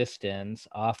the existence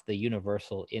of the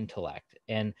universal intellect.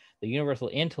 And the universal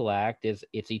intellect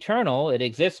it's eternal. It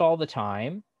exists all the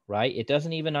time, right? It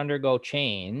doesn't even undergo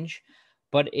change,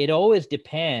 but it always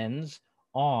depends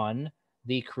on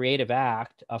the creative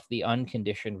act of the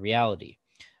unconditioned reality.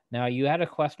 Now, you had a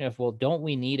question of, well, don't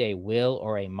we need a will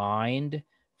or a mind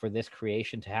for this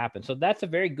creation to happen? So that's a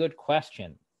very good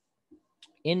question.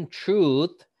 In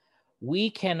truth, we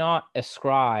cannot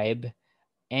ascribe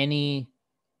any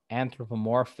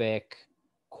anthropomorphic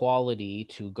quality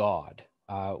to God.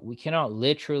 We cannot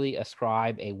literally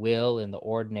ascribe a will in the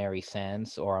ordinary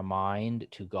sense or a mind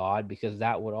to God, because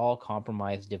that would all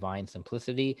compromise divine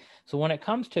simplicity. So when it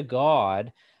comes to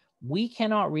God, we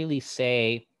cannot really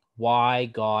say why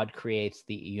God creates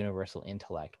the universal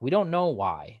intellect. We don't know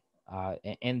why.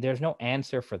 And there's no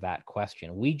answer for that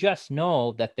question. We just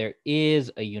know that there is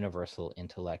a universal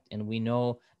intellect, and we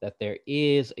know that there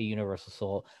is a universal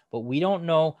soul, but we don't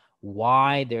know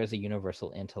why there's a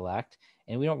universal intellect,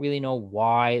 and we don't really know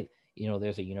why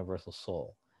there's a universal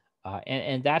soul.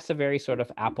 And that's a very sort of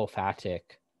apophatic,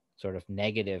 sort of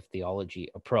negative theology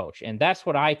approach, and that's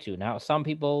what I do. Now, some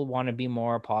people want to be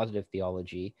more positive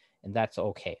theology, and that's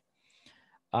okay.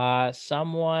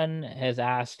 Someone has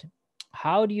asked,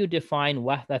 how do you define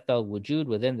wahdat al-wujud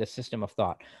within the system of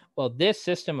thought? Well, this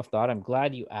system of thought, I'm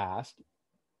glad you asked.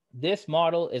 This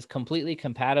model is completely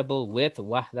compatible with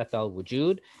wahdat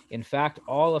al-wujud. In fact,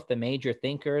 all of the major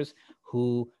thinkers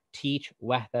who teach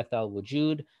wahdat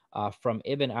al-wujud, from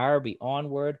Ibn Arabi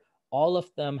onward, all of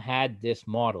them had this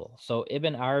model. So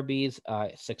Ibn Arabi's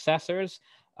successors,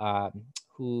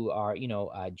 who are,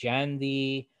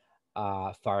 Jandi,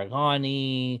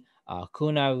 Farghani,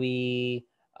 Kunawi,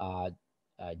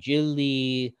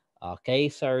 Jilli,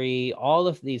 Kaysari, all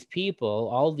of these people,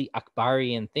 all the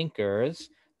Akbarian thinkers,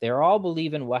 they all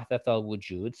believe in Wahdat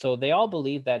al-Wujud. So they all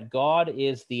believe that God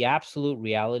is the absolute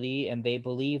reality, and they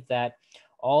believe that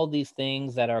all these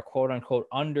things that are quote unquote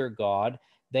under God,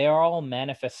 they are all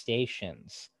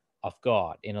manifestations of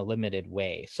God in a limited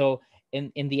way. So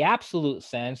in the absolute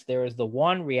sense, there is the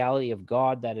one reality of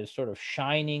God that is sort of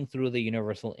shining through the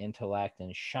universal intellect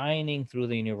and shining through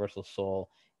the universal soul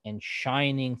and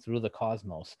shining through the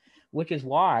cosmos, which is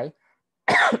why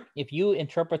if you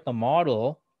interpret the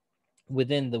model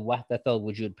within the Wahdat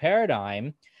al-Wujud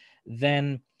paradigm,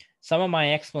 then some of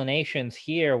my explanations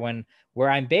here where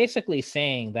I'm basically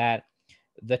saying that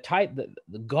the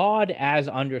God as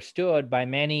understood by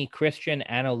many Christian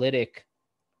analytic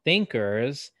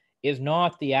thinkers is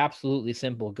not the absolutely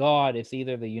simple God. It's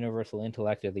either the universal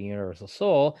intellect or the universal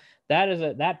soul.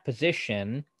 That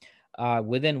position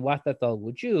within Wahdat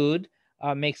al-Wujud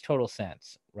makes total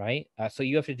sense, right? So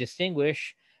you have to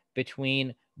distinguish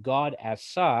between God as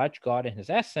such, God in his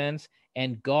essence,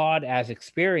 and God as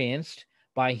experienced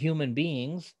by human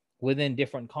beings within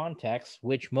different contexts,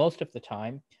 which most of the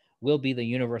time will be the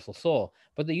universal soul.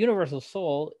 But the universal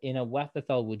soul in a Wahdat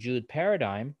al-Wujud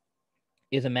paradigm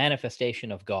is a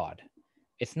manifestation of God.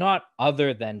 It's not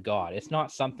other than God. It's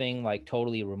not something like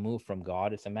totally removed from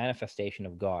God. It's a manifestation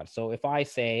of God. So if I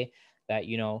say that,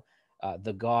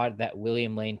 the God that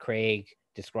William Lane Craig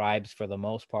describes for the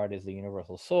most part as the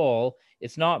universal soul,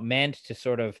 it's not meant to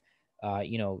sort of,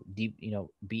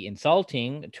 be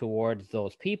insulting towards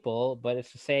those people, but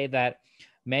it's to say that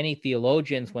many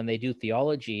theologians, when they do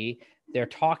theology, they're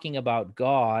talking about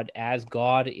God as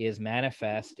God is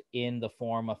manifest in the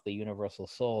form of the universal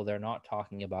soul. They're not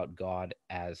talking about God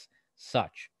as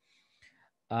such.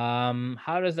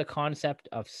 How does the concept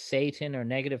of Satan or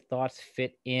negative thoughts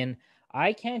fit in?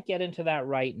 I can't get into that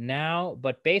right now,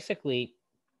 but basically,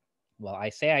 well, I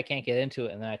say I can't get into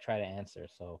it and then I try to answer.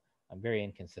 So I'm very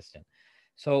inconsistent.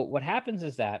 So what happens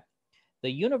is that the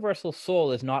universal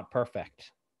soul is not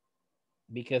perfect,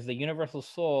 because the universal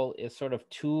soul is sort of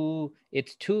two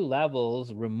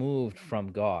levels removed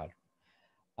from God.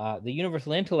 The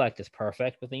universal intellect is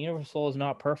perfect, but the universal soul is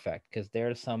not perfect, because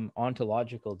there's some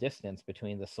ontological distance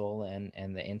between the soul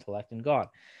and the intellect and God.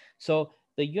 So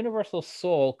the universal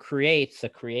soul creates a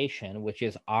creation, which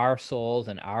is our souls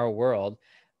and our world,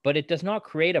 but it does not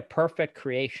create a perfect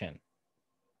creation.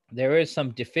 There is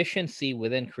some deficiency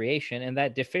within creation, and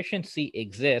that deficiency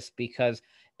exists because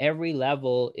every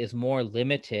level is more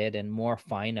limited and more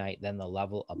finite than the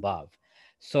level above.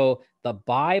 So the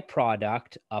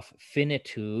byproduct of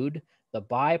finitude, the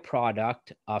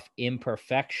byproduct of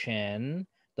imperfection,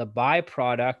 the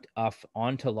byproduct of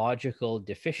ontological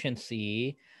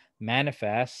deficiency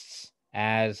manifests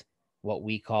as what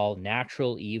we call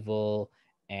natural evil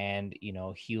and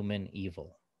human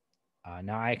evil.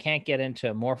 Now, I can't get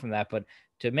into more from that, but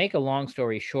to make a long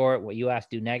story short, what you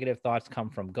asked, do negative thoughts come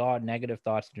from God? Negative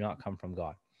thoughts do not come from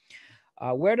God.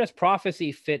 Where does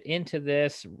prophecy fit into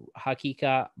this?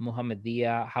 Hakika,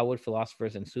 Muhammadiyah, how would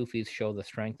philosophers and Sufis show the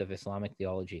strength of Islamic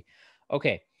theology?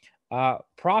 Okay,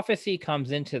 prophecy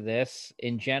comes into this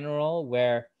in general,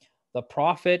 where the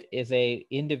prophet is a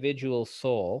individual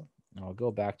soul. I'll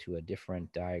go back to a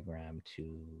different diagram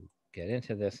to get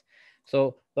into this.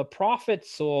 So the prophet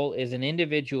soul is an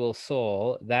individual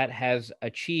soul that has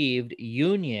achieved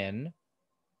union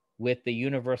with the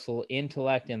universal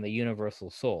intellect and the universal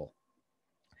soul.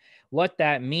 What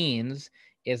that means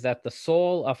is that the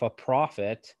soul of a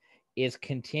prophet is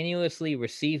continuously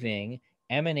receiving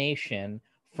emanation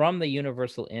from the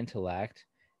universal intellect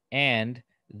and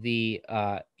the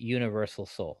universal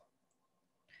soul.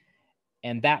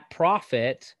 And that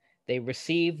prophet, they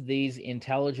receive these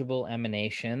intelligible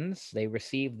emanations, they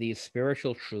receive these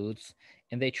spiritual truths,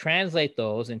 and they translate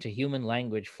those into human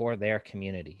language for their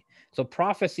community. So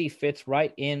prophecy fits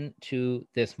right into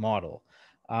this model.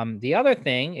 The other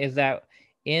thing is that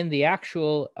in the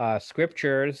actual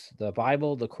scriptures, the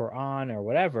Bible, the Quran, or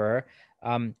whatever,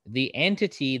 the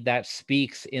entity that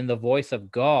speaks in the voice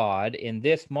of God in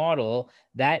this model,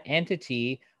 that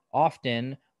entity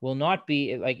often will not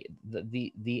be like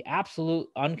the absolute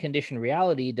unconditioned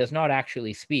reality does not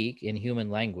actually speak in human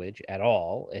language at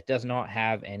all. It does not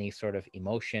have any sort of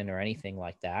emotion or anything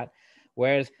like that.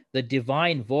 Whereas the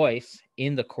divine voice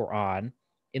in the Quran,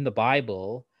 in the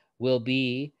Bible, will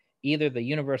be either the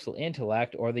universal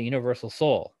intellect or the universal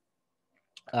soul.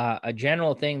 A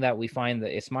general thing that we find the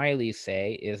Ismailis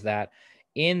say is that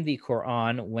in the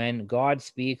Quran, when God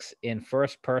speaks in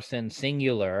first person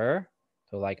singular,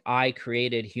 so like I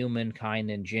created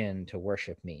humankind and jinn to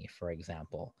worship me, for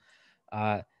example,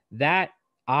 that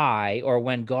I, or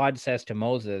when God says to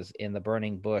Moses in the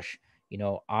burning bush,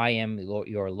 I am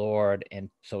your Lord, and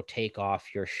so take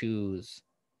off your shoes.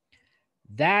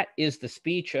 That is the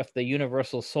speech of the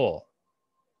universal soul.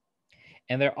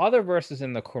 And there are other verses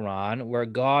in the Quran where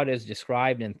God is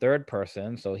described in third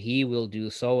person. So he will do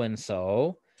so and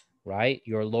so, right?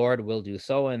 Your Lord will do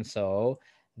so and so.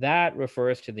 That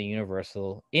refers to the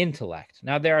universal intellect.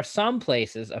 Now, there are some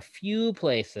places, a few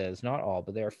places, not all,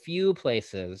 but there are a few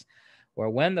places where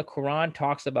when the Quran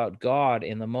talks about God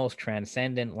in the most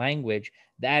transcendent language,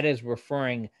 that is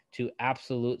referring to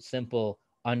absolute, simple,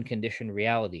 unconditioned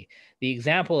reality. The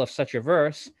example of such a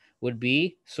verse would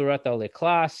be Surat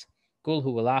al-Ikhlas, Qul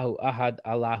huwallahu ahad,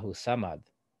 Allahu samad.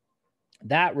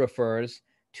 That refers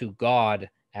to God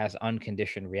as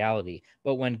unconditioned reality.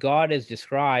 But when God is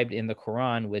described in the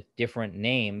Quran with different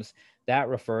names, that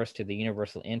refers to the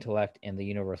universal intellect and the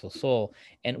universal soul.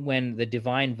 And when the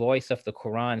divine voice of the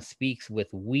Quran speaks with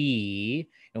we,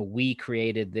 we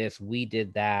created this, we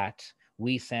did that,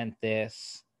 we sent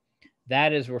this,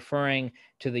 that is referring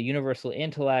to the universal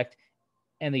intellect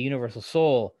and the universal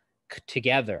soul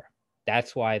together.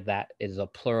 That's why that is a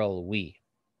plural we.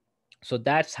 So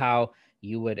that's how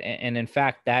you would, and in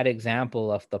fact, that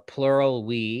example of the plural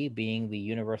we being the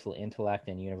universal intellect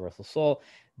and universal soul,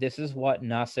 this is what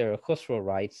Nasir al-Khusro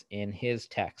writes in his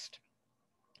text.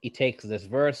 He takes this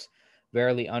verse,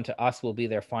 verily unto us will be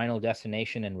their final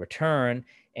destination and return,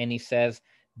 and he says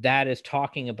that is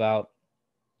talking about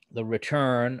the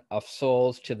return of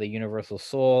souls to the universal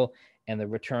soul and the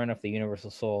return of the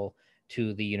universal soul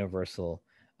to the universal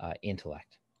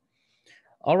intellect.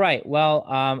 All right. Well,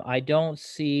 I don't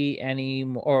see any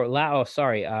more.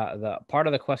 The part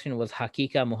of the question was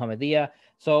Hakika Muhammadiyah.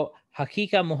 So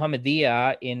Hakika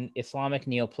Muhammadiyah in Islamic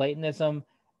Neoplatonism,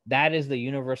 that is the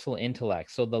universal intellect.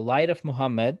 So the light of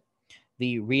Muhammad,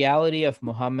 the reality of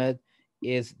Muhammad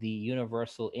is the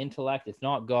universal intellect. It's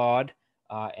not God,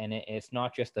 and it's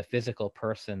not just the physical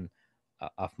person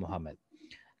of Muhammad.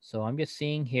 So I'm just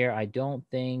seeing here, I don't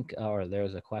think, or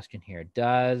there's a question here.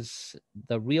 Does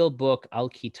the real book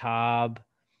Al-Kitab,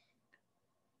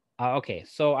 okay,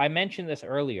 so I mentioned this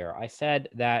earlier. I said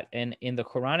that in the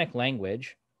Quranic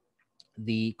language,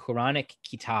 the Quranic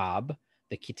Kitab,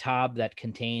 the Kitab that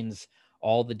contains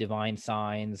all the divine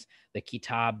signs, the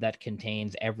Kitab that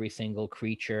contains every single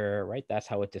creature, right? That's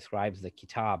how it describes the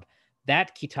Kitab.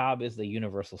 That Kitab is the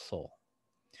universal soul.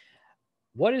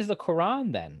 What is the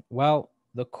Quran then? Well,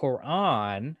 the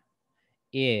Quran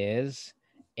is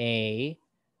a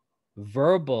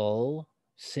verbal,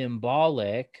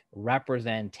 symbolic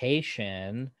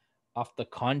representation of the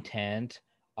content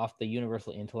of the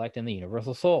universal intellect and the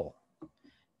universal soul.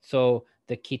 So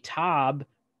the Kitab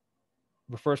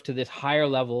refers to this higher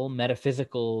level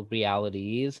metaphysical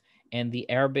realities, and the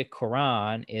Arabic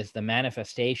Quran is the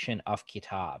manifestation of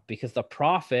Kitab, because the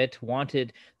prophet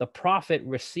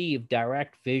received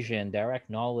direct vision, direct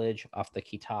knowledge of the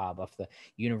Kitab, of the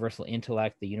universal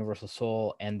intellect, the universal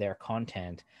soul, and their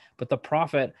content. But the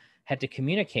prophet had to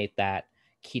communicate that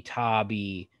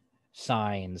Kitabi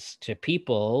signs to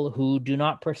people who do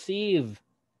not perceive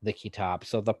the Kitab.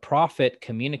 So the prophet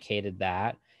communicated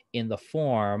that in the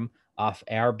form of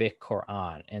Arabic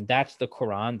Quran, and that's the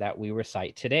Quran that we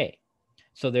recite today.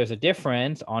 So there's a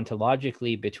difference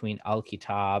ontologically between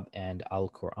Al-Kitab and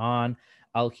Al-Quran.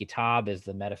 Al-Kitab is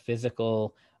the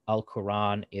metaphysical,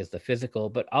 Al-Quran is the physical,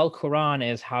 but Al-Quran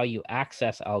is how you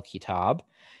access Al-Kitab.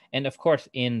 And of course,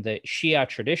 in the Shia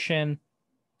tradition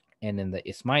and in the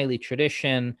Ismaili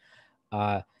tradition,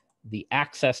 the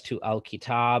access to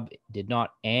Al-Kitab did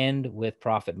not end with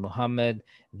Prophet Muhammad.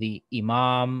 The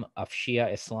Imam of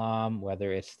Shia Islam,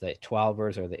 whether it's the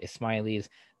Twelvers or the Ismailis,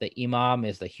 the Imam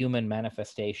is the human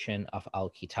manifestation of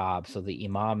Al-Kitab. So the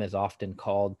Imam is often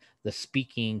called the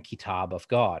speaking Kitab of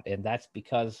God. And that's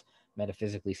because,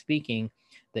 metaphysically speaking,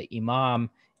 the Imam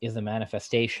is the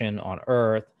manifestation on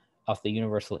earth of the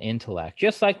universal intellect.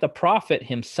 Just like the Prophet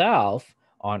himself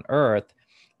on earth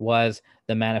was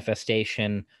the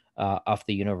manifestation of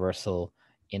the universal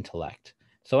intellect.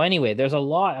 So anyway, there's a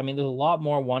lot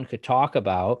more one could talk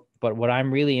about, but what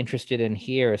I'm really interested in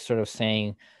here is sort of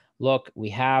saying, look, we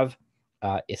have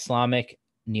Islamic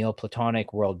Neoplatonic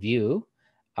worldview,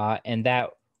 and that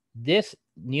this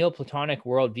Neoplatonic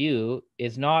worldview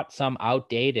is not some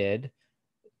outdated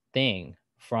thing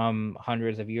from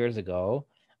hundreds of years ago.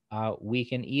 We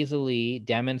can easily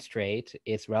demonstrate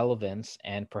its relevance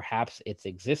and perhaps its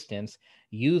existence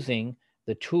using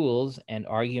the tools and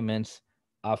arguments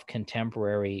of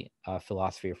contemporary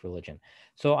philosophy of religion.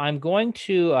 So I'm going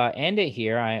to end it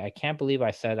here. I can't believe I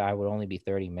said I would only be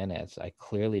 30 minutes. I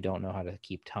clearly don't know how to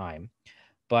keep time.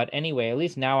 But anyway, at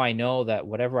least now I know that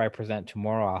whatever I present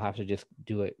tomorrow, I'll have to just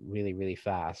do it really, really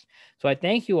fast. So I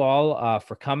thank you all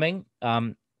for coming.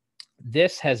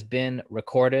 This has been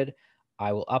recorded.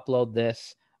 I will upload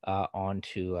this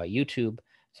onto YouTube.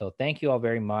 So thank you all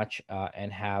very much,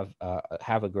 and have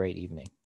a great evening.